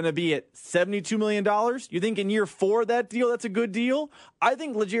what, going to be at $72 million? You think in year 4 of that deal, that's a good deal? I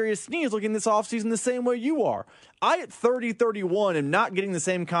think L'Jarius Sneed is looking this offseason the same way you are. I, at 30, 31, am not getting the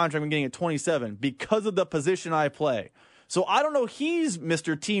same contract I'm getting at 27 because of the position I play. So I don't know he's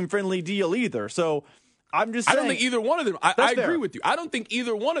Mr. Team-friendly deal either. So I'm just saying. I don't think either one of them. I agree with you. I don't think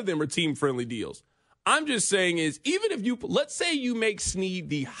either one of them are team-friendly deals. I'm just saying is, even if let's say you make Snead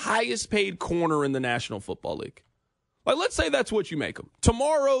the highest paid corner in the National Football League. Like, let's say that's what you make him.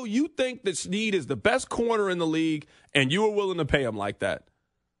 Tomorrow, you think that Snead is the best corner in the league, and you are willing to pay him like that.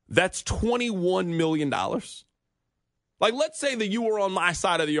 That's $21 million. Like, let's say that you were on my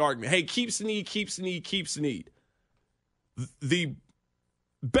side of the argument. Hey, keep Snead, keep Snead, keep Snead. The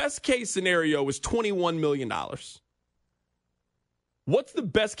best case scenario is $21 million. What's the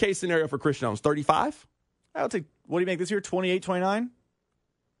best case scenario for Chris Jones? 35? I would say, what do you make this year? 28, 29?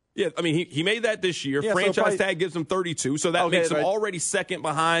 Yeah, I mean, he made that this year. Yeah, Franchise tag gives him 32, so that makes him already second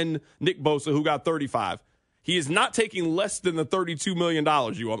behind Nick Bosa, who got 35. He is not taking less than the $32 million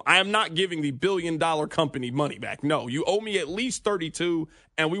you owe him. I am not giving the billion-dollar company money back. No, you owe me at least 32,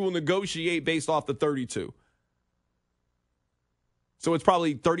 and we will negotiate based off the 32. So it's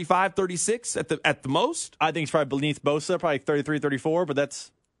probably 35, 36 at the most? I think it's probably beneath Bosa, probably 33, 34, but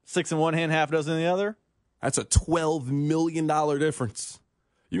that's 6 in one hand, half dozen in the other. That's a $12 million difference.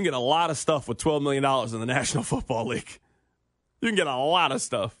 You can get a lot of stuff with $12 million in the National Football League. You can get a lot of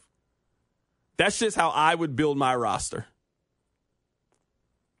stuff. That's just how I would build my roster.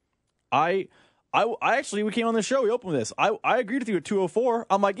 I actually, we came on the show, we opened with this. I agreed with you at 204.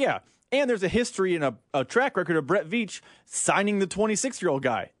 I'm like, yeah. And there's a history and a track record of Brett Veach signing the 26-year-old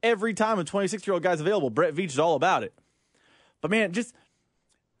guy. Every time a 26-year-old guy's available, Brett Veach is all about it. But, man,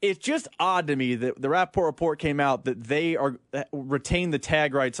 it's just odd to me that the Rappaport report came out that they retain the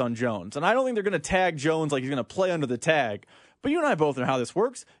tag rights on Jones. And I don't think they're going to tag Jones like he's going to play under the tag. But you and I both know how this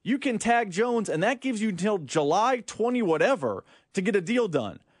works. You can tag Jones, and that gives you until July 20 whatever to get a deal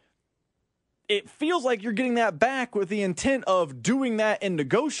done. It feels like you're getting that back with the intent of doing that and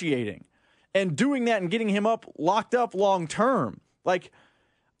negotiating and doing that and getting him locked up long term. Like,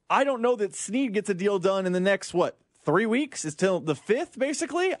 I don't know that Snead gets a deal done in the next, 3 weeks? It's till the 5th,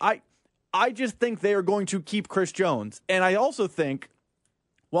 basically. I just think they are going to keep Chris Jones. And I also think,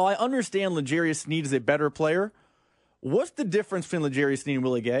 while I understand L'Jarius Snead is a better player, what's the difference between L'Jarius Snead and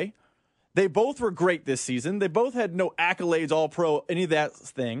Willie Gay? They both were great this season. They both had no accolades, all-pro, any of that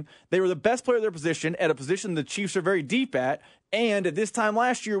thing. They were the best player of their position at a position the Chiefs are very deep at. And at this time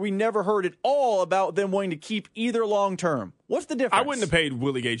last year, we never heard at all about them wanting to keep either long-term. What's the difference? I wouldn't have paid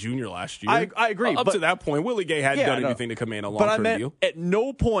Willie Gay Jr. last year. I agree. Up to that point, Willie Gay hadn't done anything to command a long-term deal. At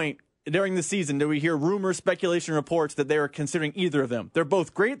no point during the season did we hear rumors, speculation, reports that they are considering either of them. They're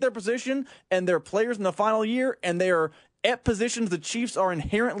both great at their position, and they're players in the final year, and they are at positions the Chiefs are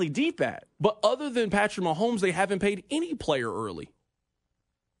inherently deep at. But other than Patrick Mahomes, they haven't paid any player early.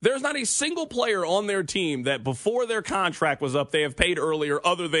 There's not a single player on their team that before their contract was up, they have paid earlier,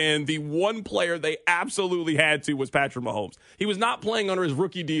 other than the one player they absolutely had to was Patrick Mahomes. He was not playing under his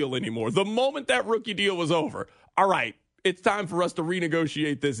rookie deal anymore. The moment that rookie deal was over, all right, it's time for us to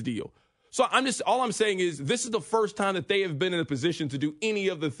renegotiate this deal. So all I'm saying is this is the first time that they have been in a position to do any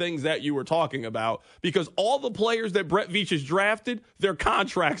of the things that you were talking about, because all the players that Brett Veach has drafted, their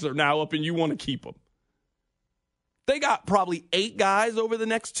contracts are now up and you want to keep them. They got probably 8 guys over the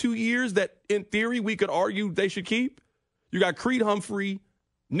next 2 years that, in theory, we could argue they should keep. You got Creed Humphrey,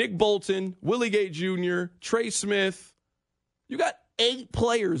 Nick Bolton, Willie Gay Jr., Trey Smith. You got 8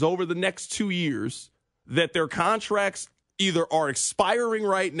 players over the next 2 years that their contracts either are expiring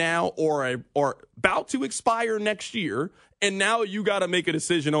right now or are about to expire next year, and now you got to make a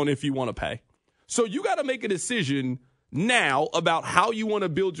decision on if you want to pay. So you got to make a decision now about how you want to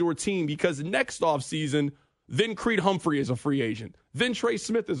build your team, because next offseason, then Creed Humphrey is a free agent. Then Trey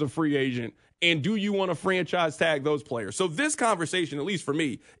Smith is a free agent. And do you want to franchise tag those players? So this conversation, at least for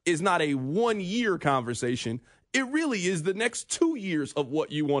me, is not a 1-year conversation. It really is the next 2 years of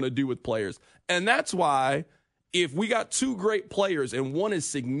what you want to do with players. And that's why if we got 2 great players and one is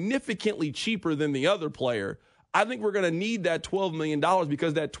significantly cheaper than the other player, I think we're going to need that $12 million,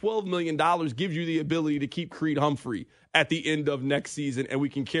 because that $12 million gives you the ability to keep Creed Humphrey at the end of next season, and we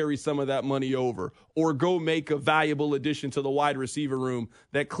can carry some of that money over or go make a valuable addition to the wide receiver room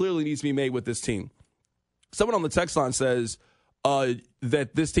that clearly needs to be made with this team. Someone on the text line says that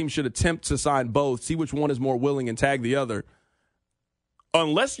this team should attempt to sign both, see which one is more willing, and tag the other.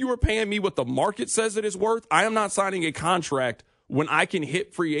 Unless you are paying me what the market says it is worth, I am not signing a contract when I can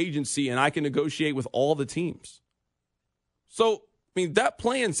hit free agency and I can negotiate with all the teams. So, I mean, that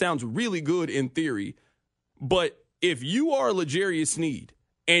plan sounds really good in theory, but if you are L'Jarius Snead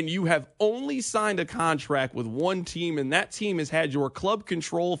and you have only signed a contract with one team and that team has had your club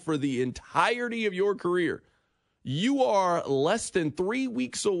control for the entirety of your career, you are less than 3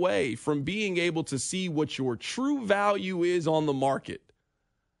 weeks away from being able to see what your true value is on the market.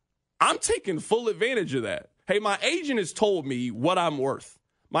 I'm taking full advantage of that. Hey, my agent has told me what I'm worth.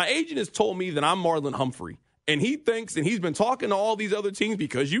 My agent has told me that I'm Marlon Humphrey. And he thinks, and he's been talking to all these other teams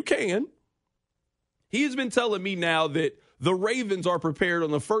because you can. He has been telling me now that the Ravens are prepared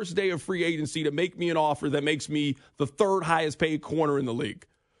on the first day of free agency to make me an offer that makes me the third highest paid corner in the league.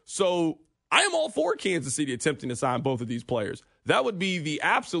 So I am all for Kansas City attempting to sign both of these players. That would be the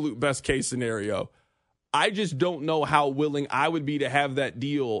absolute best case scenario. I just don't know how willing I would be to have that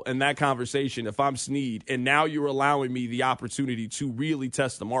deal and that conversation if I'm Snead, and now you're allowing me the opportunity to really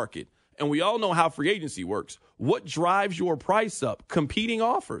test the market. And we all know how free agency works. What drives your price up? Competing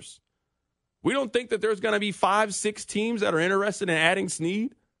offers. We don't think that there's going to be 5-6 teams that are interested in adding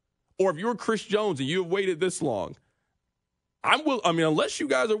Snead. Or if you're Chris Jones and you've waited this long, unless you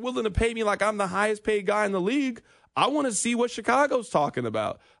guys are willing to pay me like I'm the highest paid guy in the league, I want to see what Chicago's talking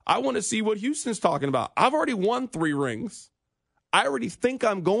about. I want to see what Houston's talking about. I've already won 3 rings. I already think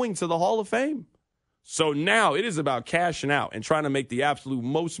I'm going to the Hall of Fame. So now it is about cashing out and trying to make the absolute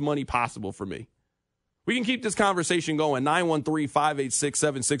most money possible for me. We can keep this conversation going,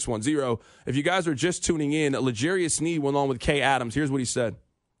 913-586-7610. If you guys are just tuning in, L'Jarius Sneed went on with Kay Adams. Here's what he said.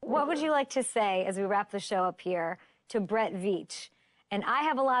 What would you like to say as we wrap the show up here to Brett Veach? And I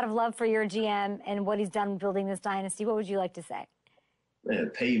have a lot of love for your GM and what he's done building this dynasty. What would you like to say?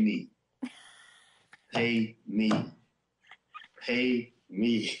 Man, pay me. Pay me. Pay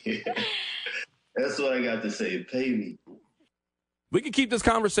me. That's what I got to say. Pay me. We can keep this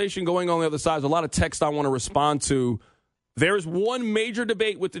conversation going on the other side. There's a lot of text I want to respond to. There's one major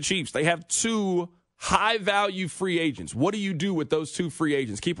debate with the Chiefs. They have 2 high-value free agents. What do you do with those 2 free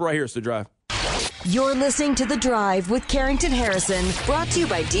agents? Keep it right here. It's The Drive. You're listening to The Drive with Carrington Harrison, brought to you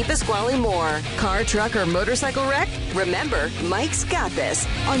by DePasquale Moore. Car, truck, or motorcycle wreck? Remember, Mike's got this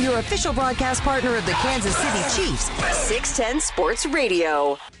on your official broadcast partner of the Kansas City Chiefs, 610 Sports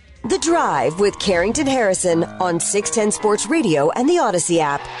Radio. The Drive with Carrington Harrison on 610 Sports Radio and the Odyssey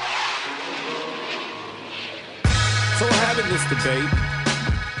app. So we're having this debate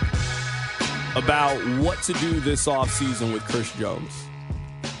about what to do this offseason with Chris Jones.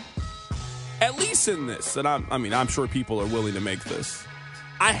 At least in this, and I'm sure people are willing to make this.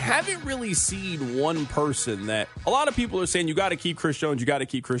 I haven't really seen one person that a lot of people are saying you got to keep Chris Jones, you got to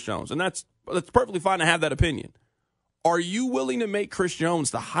keep Chris Jones, and that's perfectly fine to have that opinion. Are you willing to make Chris Jones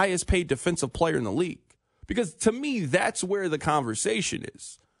the highest paid defensive player in the league? Because to me, that's where the conversation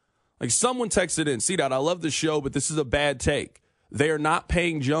is. Like someone texted in, C-Dot, I love the show, but this is a bad take. They are not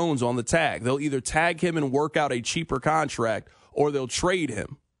paying Jones on the tag. They'll either tag him and work out a cheaper contract, or they'll trade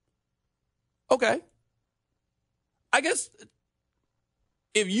him. Okay. I guess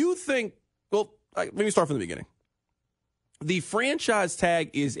if you think, well, let me start from the beginning. The franchise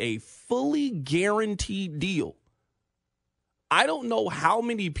tag is a fully guaranteed deal. I don't know how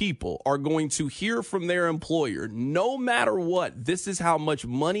many people are going to hear from their employer, no matter what, this is how much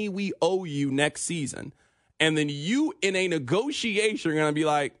money we owe you next season. And then you, in a negotiation, are going to be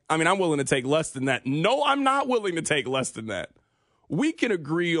like, I'm willing to take less than that. No, I'm not willing to take less than that. We can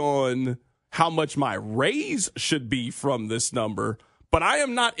agree on how much my raise should be from this number, but I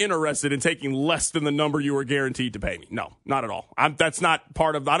am not interested in taking less than the number you were guaranteed to pay me. No, not at all. That's not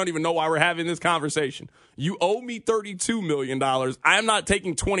part of, I don't even know why we're having this conversation. You owe me $32 million. I'm not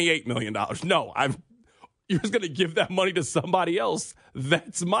taking $28 million. No, you're just going to give that money to somebody else.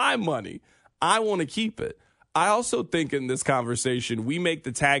 That's my money. I want to keep it. I also think in this conversation, we make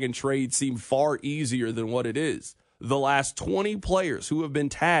the tag and trade seem far easier than what it is. The last 20 players who have been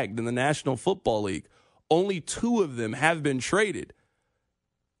tagged in the National Football League, only 2 of them have been traded.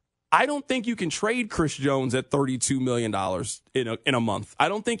 I don't think you can trade Chris Jones at $32 million in a month. I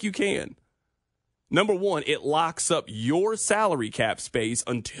don't think you can. Number one, it locks up your salary cap space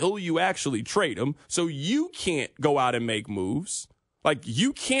until you actually trade him, so you can't go out and make moves. Like,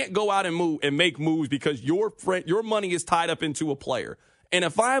 you can't go out and make moves because your money is tied up into a player. And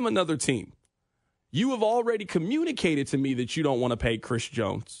if I'm another team, you have already communicated to me that you don't want to pay Chris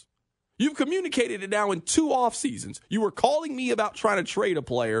Jones. You've communicated it now in 2 off seasons. You were calling me about trying to trade a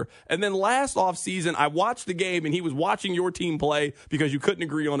player, and then last off season, I watched the game, and he was watching your team play because you couldn't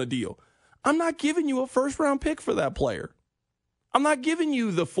agree on a deal. I'm not giving you a first-round pick for that player. I'm not giving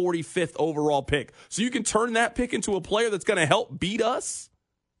you the 45th overall pick so you can turn that pick into a player that's going to help beat us?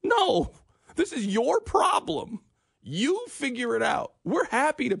 No, this is your problem. You figure it out. We're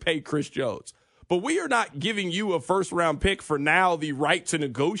happy to pay Chris Jones. But we are not giving you a first-round pick for now the right to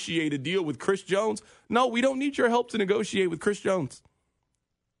negotiate a deal with Chris Jones. No, we don't need your help to negotiate with Chris Jones.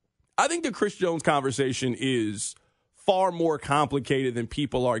 I think the Chris Jones conversation is far more complicated than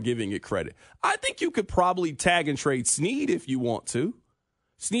people are giving it credit. I think you could probably tag and trade Snead if you want to.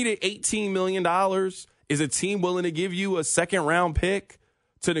 Snead at $18 million. Is a team willing to give you a second-round pick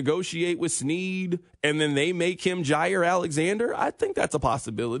to negotiate with Snead, and then they make him Jair Alexander? I think that's a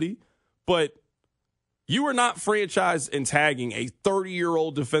possibility. But you are not franchise and tagging a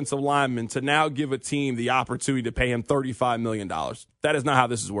 30-year-old defensive lineman to now give a team the opportunity to pay him $35 million. That is not how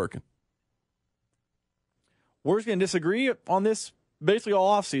this is working. We're just going to disagree on this basically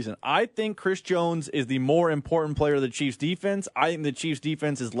all offseason. I think Chris Jones is the more important player of the Chiefs' defense. I think the Chiefs'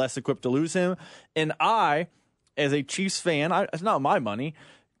 defense is less equipped to lose him. And I, as a Chiefs fan, it's not my money.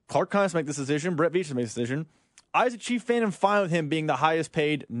 Clark Connors make this decision. Brett Veach made this decision. I, as a Chiefs fan, am fine with him being the highest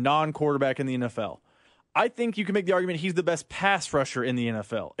paid non-quarterback in the NFL. I think you can make the argument he's the best pass rusher in the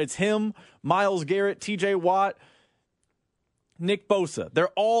NFL. It's him, Myles Garrett, T.J. Watt, Nick Bosa. They're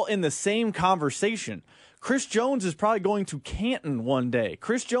all in the same conversation. Chris Jones is probably going to Canton one day.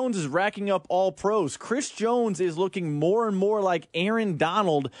 Chris Jones is racking up all pros. Chris Jones is looking more and more like Aaron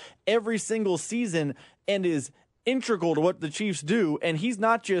Donald every single season and is integral to what the Chiefs do. And he's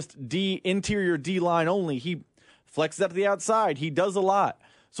not just interior D-line only. He flexes up to the outside. He does a lot.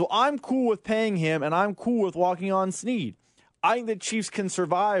 So I'm cool with paying him, and I'm cool with walking on Snead. I think the Chiefs can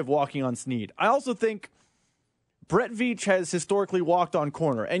survive walking on Snead. I also think Brett Veach has historically walked on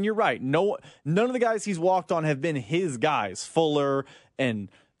corner, and you're right. None of the guys he's walked on have been his guys, Fuller and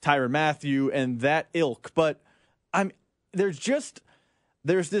Tyrann Mathieu and that ilk. But there's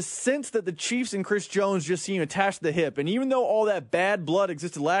this sense that the Chiefs and Chris Jones just seem attached to the hip, and even though all that bad blood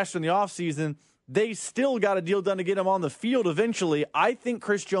existed last year in the offseason, they still got a deal done to get him on the field eventually. I think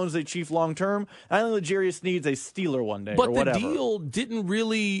Chris Jones is a Chief long term. I think L'Jarius Sneed's a Steeler one day. But or whatever. The deal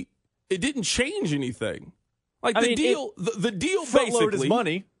didn't change anything. Like the deal basically his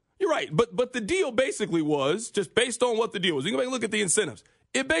money. You're right, but the deal basically was just based on what the deal was. You can look at the incentives.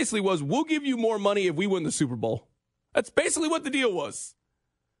 It basically was, we'll give you more money if we win the Super Bowl. That's basically what the deal was.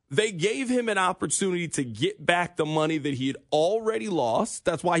 They gave him an opportunity to get back the money that he had already lost.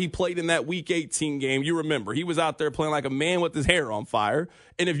 That's why he played in that Week 18 game. You remember, he was out there playing like a man with his hair on fire.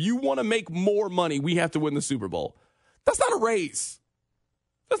 And if you want to make more money, we have to win the Super Bowl. That's not a raise.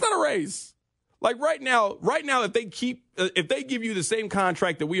 That's not a raise. Like right now, if they give you the same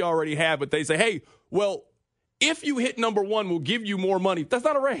contract that we already have, but they say, hey, well, if you hit number one, we'll give you more money. That's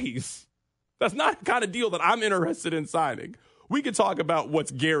not a raise. That's not the kind of deal that I'm interested in signing. We can talk about what's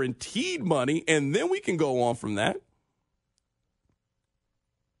guaranteed money, and then we can go on from that.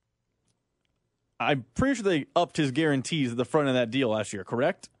 I'm pretty sure they upped his guarantees at the front of that deal last year,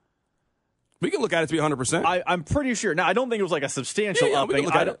 correct? We can look at it to be 100%. I'm pretty sure. Now, I don't think it was like a substantial upping.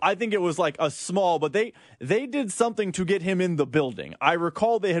 I think it was like a small, but they did something to get him in the building. I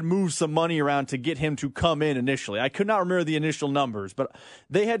recall they had moved some money around to get him to come in initially. I could not remember the initial numbers, but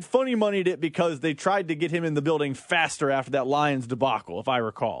they had funny moneyed it because they tried to get him in the building faster after that Lions debacle, if I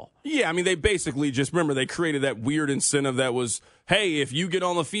recall. Yeah, I mean, they basically just, remember, they created that weird incentive that was, hey, if you get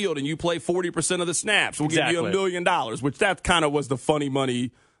on the field and you play 40% of the snaps, we'll give you $1 million, which that kind of was the funny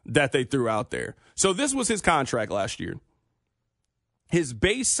money that they threw out there. So this was his contract last year. His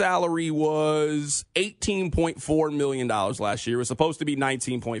base salary was $18.4 million last year. It was supposed to be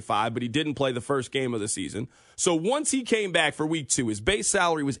 $19.5, but he didn't play the first game of the season. So once he came back for week 2, his base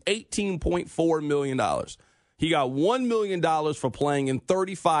salary was $18.4 million. He got $1 million for playing in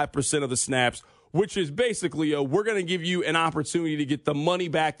 35% of the snaps, which is basically we're going to give you an opportunity to get the money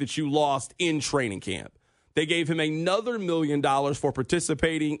back that you lost in training camp. They gave him another $1 million for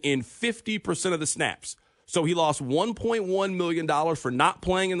participating in 50% of the snaps. So he lost $1.1 million for not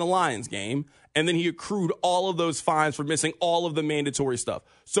playing in the Lions game, and then he accrued all of those fines for missing all of the mandatory stuff.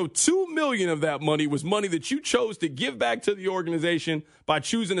 So $2 million of that money was money that you chose to give back to the organization by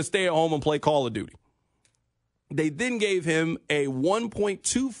choosing to stay at home and play Call of Duty. They then gave him a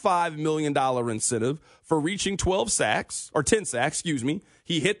 $1.25 million incentive for reaching 10 sacks,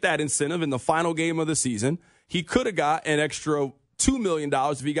 He hit that incentive in the final game of the season. He could have got an extra $2 million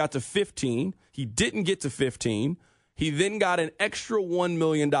if he got to 15. He didn't get to 15. He then got an extra $1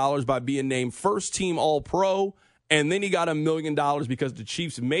 million by being named first team All-Pro, and then he got $1 million because the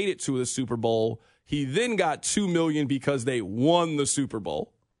Chiefs made it to the Super Bowl. He then got $2 million because they won the Super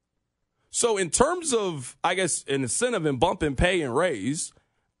Bowl. So in terms of, I guess, an incentive and bump and pay and raise,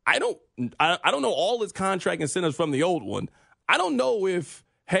 I don't know all his contract incentives from the old one. I don't know if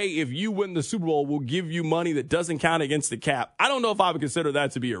you win the Super Bowl, we'll give you money that doesn't count against the cap. I don't know if I would consider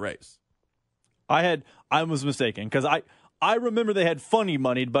that to be a raise. I was mistaken because I remember they had funny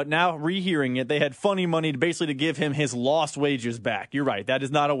moneyed, but now rehearing it, they had funny moneyed basically to give him his lost wages back. You're right. That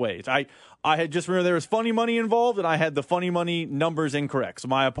is not a wage. I had just remember there was funny money involved, and I had the funny money numbers incorrect, so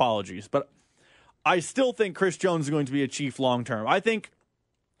my apologies. But I still think Chris Jones is going to be a Chief long term. I think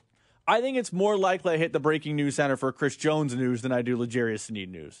I think it's more likely I hit the breaking news center for Chris Jones news than I do L'Jarius Sneed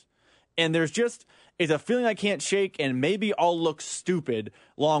news. And it's a feeling I can't shake, and maybe I'll look stupid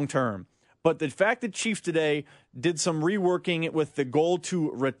long term. But the fact that Chiefs today did some reworking with the goal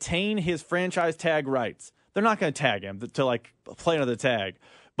to retain his franchise tag rights. They're not going to tag him to play another tag.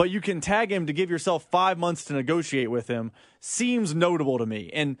 But you can tag him to give yourself 5 months to negotiate with him. Seems notable to me.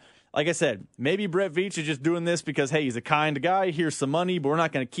 And like I said, maybe Brett Veach is just doing this because, hey, he's a kind guy. Here's some money, but we're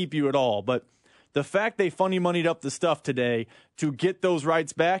not going to keep you at all. But the fact they funny moneyed up the stuff today to get those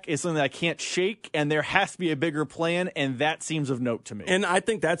rights back is something that I can't shake, and there has to be a bigger plan, and that seems of note to me. And I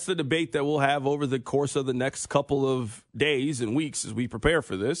think that's the debate that we'll have over the course of the next couple of days and weeks as we prepare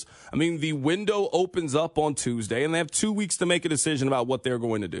for this. I mean, the window opens up on Tuesday, and they have 2 weeks to make a decision about what they're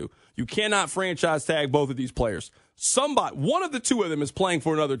going to do. You cannot franchise tag both of these players. One of the two of them is playing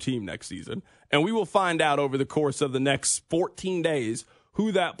for another team next season, and we will find out over the course of the next 14 days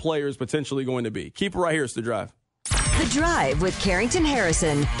who that player is potentially going to be. Keep it right here. It's The Drive. The Drive with Carrington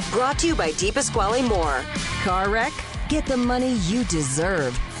Harrison. Brought to you by DePasquale Moore. Car wreck? Get the money you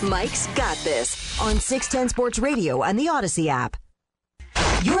deserve. Mike's got this on 610 Sports Radio and the Odyssey app.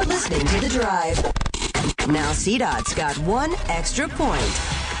 You're listening to The Drive. Now CDOT's got one extra point.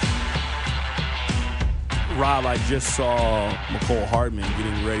 Rob, I just saw Mecole Hardman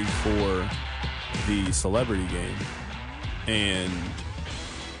getting ready for the celebrity game. And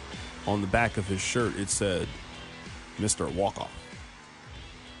on the back of his shirt, it said, Mr. Walkoff.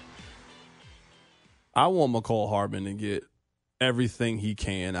 I want Mecole Hardman to get everything he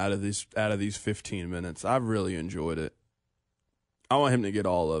can out of these 15 minutes. I've really enjoyed it. I want him to get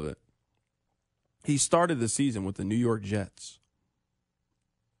all of it. He started the season with the New York Jets.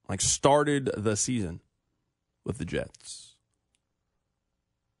 Started the season with the Jets.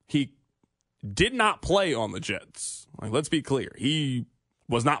 He did not play on the Jets. Let's be clear. He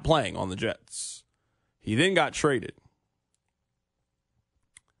was not playing on the Jets. He then got traded.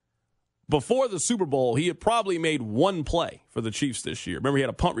 Before the Super Bowl, he had probably made one play for the Chiefs this year. Remember, he had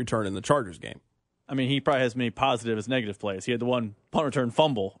a punt return in the Chargers game. I mean, he probably has many positive as negative plays. He had the one punt return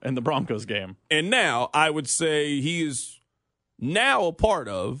fumble in the Broncos game. And now, I would say he is now a part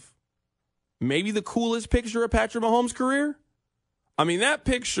of maybe the coolest picture of Patrick Mahomes' career. I mean, that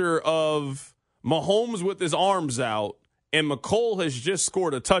picture of Mahomes with his arms out and Mecole has just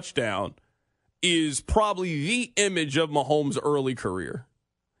scored a touchdown is probably the image of Mahomes' early career.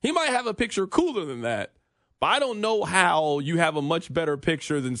 He might have a picture cooler than that, but I don't know how you have a much better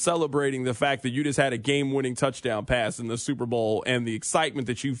picture than celebrating the fact that you just had a game-winning touchdown pass in the Super Bowl and the excitement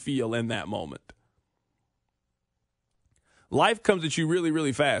that you feel in that moment. Life comes at you really,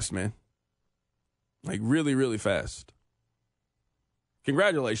 really fast, man. Really, really fast.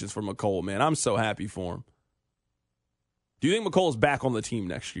 Congratulations for Mecole, man. I'm so happy for him. Do you think Mecole's back on the team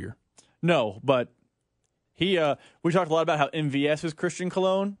next year? No, but we talked a lot about how MVS is Christian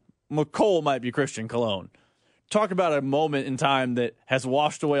Cologne. Mecole might be Christian Cologne. Talk about a moment in time that has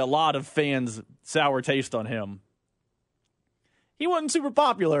washed away a lot of fans' sour taste on him. He wasn't super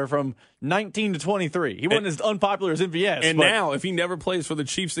popular from 19 to 23. He wasn't as unpopular as MVS. And now, if he never plays for the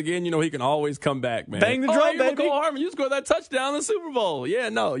Chiefs again, he can always come back, man. Bang the drum, baby. Mecole Hardman, you scored that touchdown in the Super Bowl. Yeah,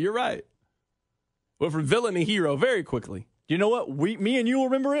 no, you're right. Went from villain to hero very quickly. You know what? Me and you will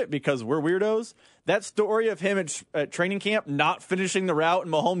remember it because we're weirdos. That story of him at training camp not finishing the route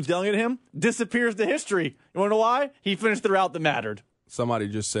and Mahomes yelling at him disappears to history. You want to know why? He finished the route that mattered. Somebody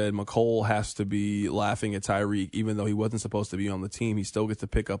just said Mecole has to be laughing at Tyreek, even though he wasn't supposed to be on the team. He still gets to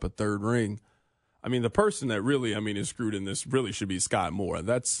pick up a third ring. I mean, the person that really, is screwed in this really should be Sky Moore.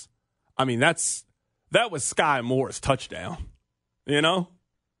 That was Sky Moore's touchdown. That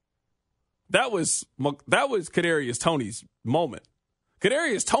was Kadarius Toney's moment.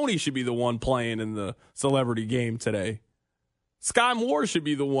 Kadarius Toney should be the one playing in the celebrity game today. Sky Moore should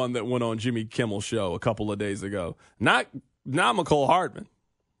be the one that went on Jimmy Kimmel's show a couple of days ago. Not Mecole Hardman.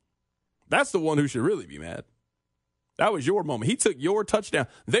 That's the one who should really be mad. That was your moment. He took your touchdown.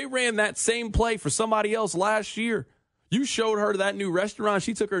 They ran that same play for somebody else last year. You showed her that new restaurant.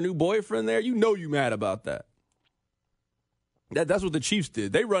 She took her new boyfriend there. You know you mad about that. That's what the Chiefs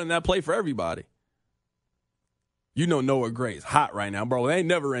did. They running that play for everybody. Noah Gray's hot right now, bro. They ain't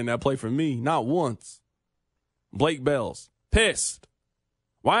never ran that play for me. Not once. Blake Bell's pissed.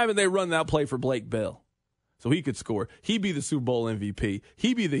 Why haven't they run that play for Blake Bell? So he could score. He'd be the Super Bowl MVP.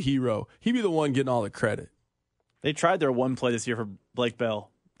 He'd be the hero. He'd be the one getting all the credit. They tried their one play this year for Blake Bell.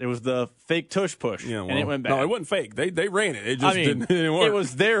 It was the fake tush push, and it went bad. No, it wasn't fake. They ran it. It just didn't work. It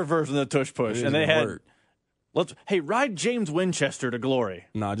was their version of the tush push, and they had ride James Winchester to glory.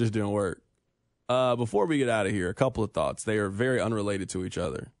 No, it just didn't work. Before we get out of here, a couple of thoughts. They are very unrelated to each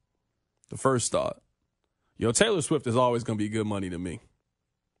other. The first thought. Taylor Swift is always going to be good money to me.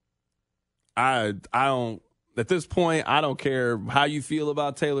 I don't, at this point, I don't care how you feel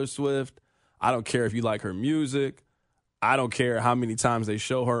about Taylor Swift. I don't care if you like her music. I don't care how many times they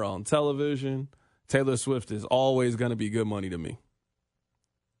show her on television. Taylor Swift is always going to be good money to me.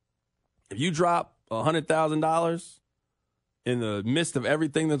 If you drop $100,000 in the midst of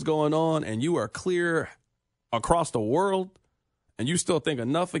everything that's going on and you are clear across the world and you still think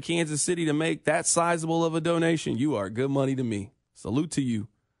enough of Kansas City to make that sizable of a donation, you are good money to me. Salute to you.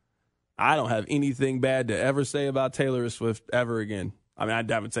 I don't have anything bad to ever say about Taylor Swift ever again. I mean,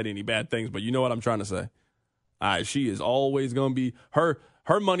 I haven't said any bad things, but you know what I'm trying to say. She is always going to be, her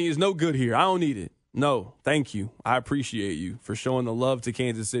money is no good here. I don't need it. No, thank you. I appreciate you for showing the love to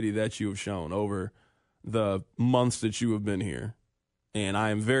Kansas City that you have shown over the months that you have been here. And I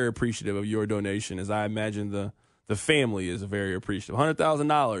am very appreciative of your donation, as I imagine the family is very appreciative.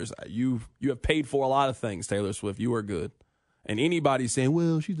 $100,000, you have paid for a lot of things, Taylor Swift. You are good. And anybody saying,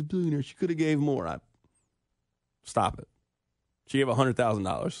 well, she's a billionaire, she could have gave more. Stop it. She gave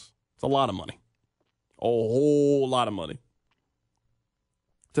 $100,000. It's a lot of money. A whole lot of money.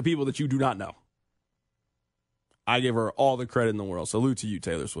 To people that you do not know. I give her all the credit in the world. Salute to you,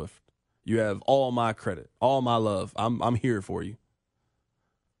 Taylor Swift. You have all my credit, all my love. I'm here for you.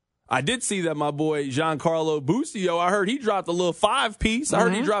 I did see that my boy Giancarlo Busio, I heard he dropped a little 5-piece. I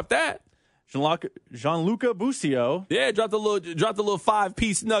heard he dropped that. Gianluca Busio. Yeah, dropped a little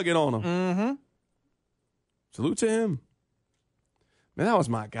 5-piece nugget on him. Mm-hmm. Salute to him. Man, that was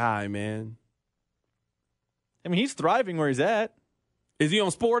my guy, man. I mean, he's thriving where he's at. Is he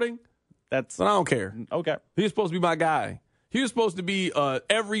on Sporting? But I don't care. Okay. He was supposed to be my guy. He was supposed to be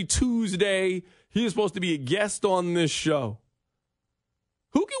every Tuesday. He was supposed to be a guest on this show.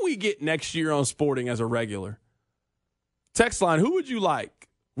 Who can we get next year on Sporting as a regular? Text line, who would you like?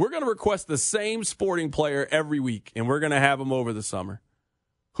 We're going to request the same Sporting player every week, and we're going to have him over the summer.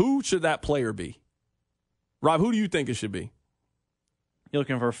 Who should that player be? Rob, who do you think it should be? You're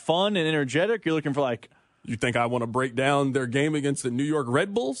looking for fun and energetic? You're looking for You think I want to break down their game against the New York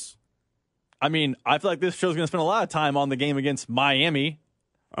Red Bulls? I mean, I feel like this show's going to spend a lot of time on the game against Miami.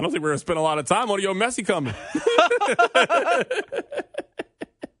 I don't think we're going to spend a lot of time on Messi coming.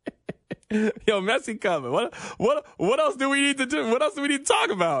 Messi coming. What else do we need to do? What else do we need to talk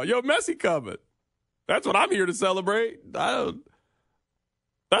about? Messi coming. That's what I'm here to celebrate. That's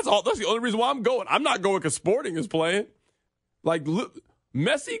the only reason why I'm going. I'm not going because Sporting is playing.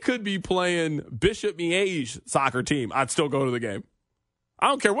 Messi could be playing Bishop Miege soccer team. I'd still go to the game. I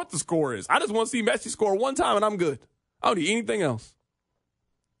don't care what the score is. I just want to see Messi score one time and I'm good. I don't need anything else.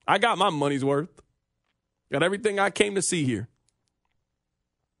 I got my money's worth. Got everything I came to see here.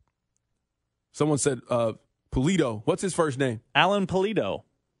 Someone said Pulido. What's his first name? Alan Pulido.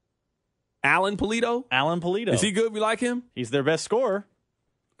 Alan Pulido? Alan Pulido. Is he good? We like him? He's their best scorer.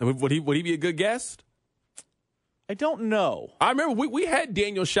 Would he be a good guest? I don't know. I remember we had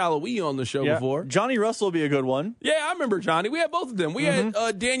Daniel Shalhoub on the show before. Johnny Russell will be a good one. Yeah, I remember Johnny. We had both of them. We had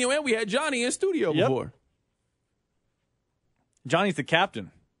Daniel and we had Johnny in studio before. Johnny's the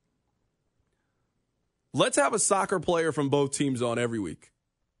captain. Let's have a soccer player from both teams on every week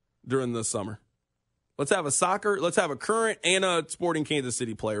during the summer. Let's have a current and a Sporting Kansas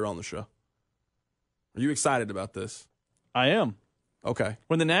City player on the show. Are you excited about this? I am. Okay.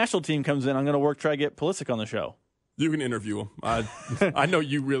 When the national team comes in, I'm going to try to get Pulisic on the show. You can interview him. I know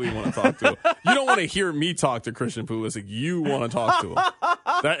you really want to talk to him. You don't want to hear me talk to Christian Pulisic. You want to talk to him.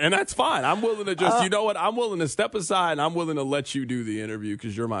 And that's fine. I'm willing to you know what? I'm willing to step aside and I'm willing to let you do the interview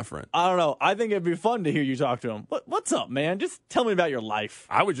because you're my friend. I don't know. I think it'd be fun to hear you talk to him. What's up, man? Just tell me about your life.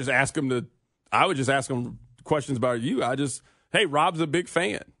 I would just ask him questions about you. Hey, Rob's a big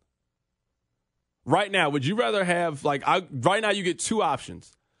fan. Right now, would you rather have, right now you get two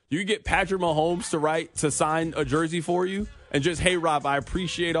options. You can get Patrick Mahomes to sign a jersey for you and just, hey, Rob, I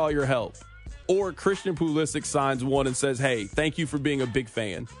appreciate all your help. Or Christian Pulisic signs one and says, hey, thank you for being a big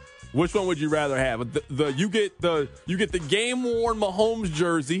fan. Which one would you rather have? You get the game-worn Mahomes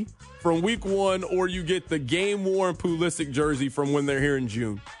jersey from week 1 or you get the game-worn Pulisic jersey from when they're here in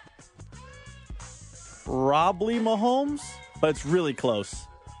June? Probably Mahomes, but it's really close.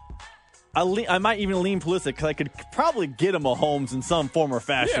 I might even lean Pulisic because I could probably get a Mahomes in some form or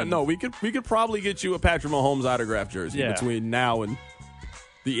fashion. Yeah, no, we could probably get you a Patrick Mahomes autographed jersey between now and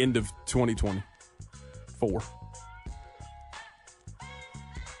the end of 2024.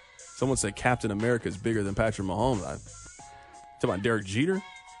 Someone said Captain America is bigger than Patrick Mahomes. Talking about Derek Jeter?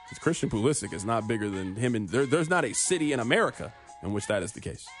 Because Christian Pulisic is not bigger than him. And there's not a city in America in which that is the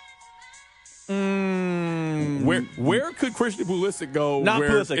case. Where could Christian Pulisic go? Not where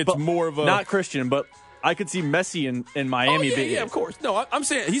Pulisic, it's but more of a not Christian, but I could see Messi in Miami. Yeah, of course. No, I'm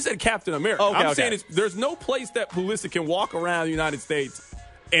saying he said Captain America. I'm saying there's no place that Pulisic can walk around the United States,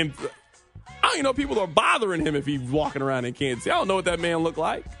 and I don't even know people are bothering him if he's walking around in Kansas City. I don't know what that man looked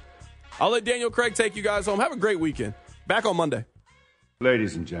like. I'll let Daniel Craig take you guys home. Have a great weekend. Back on Monday.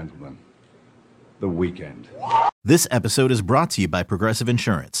 Ladies and gentlemen, the weekend. This episode is brought to you by Progressive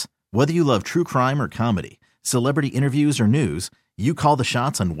Insurance. Whether you love true crime or comedy, celebrity interviews or news, you call the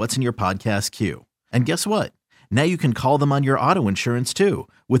shots on what's in your podcast queue. And guess what? Now you can call them on your auto insurance too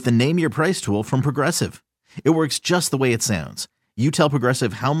with the Name Your Price tool from Progressive. It works just the way it sounds. You tell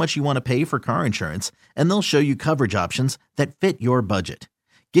Progressive how much you want to pay for car insurance, and they'll show you coverage options that fit your budget.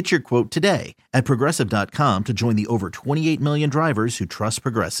 Get your quote today at Progressive.com to join the over 28 million drivers who trust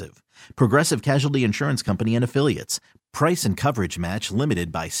Progressive. Progressive Casualty Insurance Company and Affiliates. Price and coverage match limited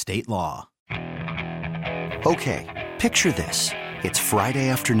by state law. Okay, picture this. It's Friday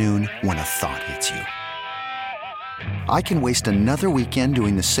afternoon when a thought hits you. I can waste another weekend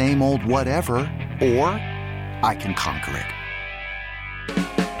doing the same old whatever, or I can conquer it.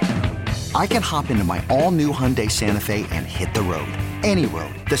 I can hop into my all-new Hyundai Santa Fe and hit the road. Any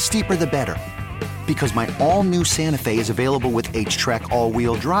road. The steeper, the better. Because my all-new Santa Fe is available with H-Track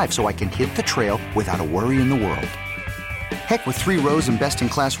all-wheel drive, so I can hit the trail without a worry in the world. Heck, with 3 rows and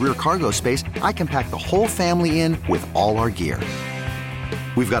best-in-class rear cargo space, I can pack the whole family in with all our gear.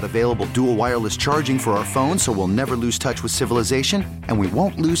 We've got available dual wireless charging for our phones, so we'll never lose touch with civilization, and we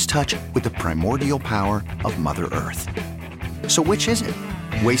won't lose touch with the primordial power of Mother Earth. So which is it?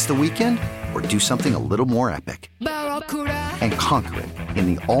 Waste the weekend or do something a little more epic? And conquer it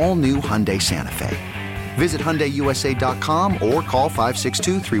in the all-new Hyundai Santa Fe. Visit HyundaiUSA.com or call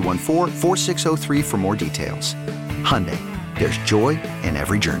 562-314-4603 for more details. Hyundai, there's joy in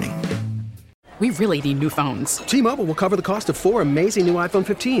every journey. We really need new phones. T-Mobile will cover the cost of 4 amazing new iPhone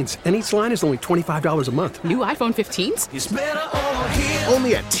 15s, and each line is only $25 a month. New iPhone 15s? It's better over here.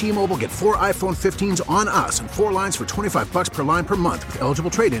 Only at T-Mobile, get 4 iPhone 15s on us and 4 lines for $25 per line per month with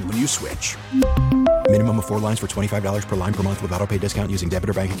eligible trade-in when you switch. Minimum of 4 lines for $25 per line per month with autopay discount using debit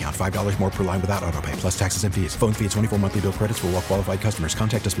or bank account. $5 more per line without autopay, plus taxes and fees. Phone fee at 24 monthly bill credits for well-qualified customers.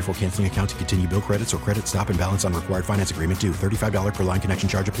 Contact us before canceling account to continue bill credits or credit stop and balance on required finance agreement due. $35 per line connection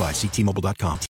charge applies. See T-Mobile.com.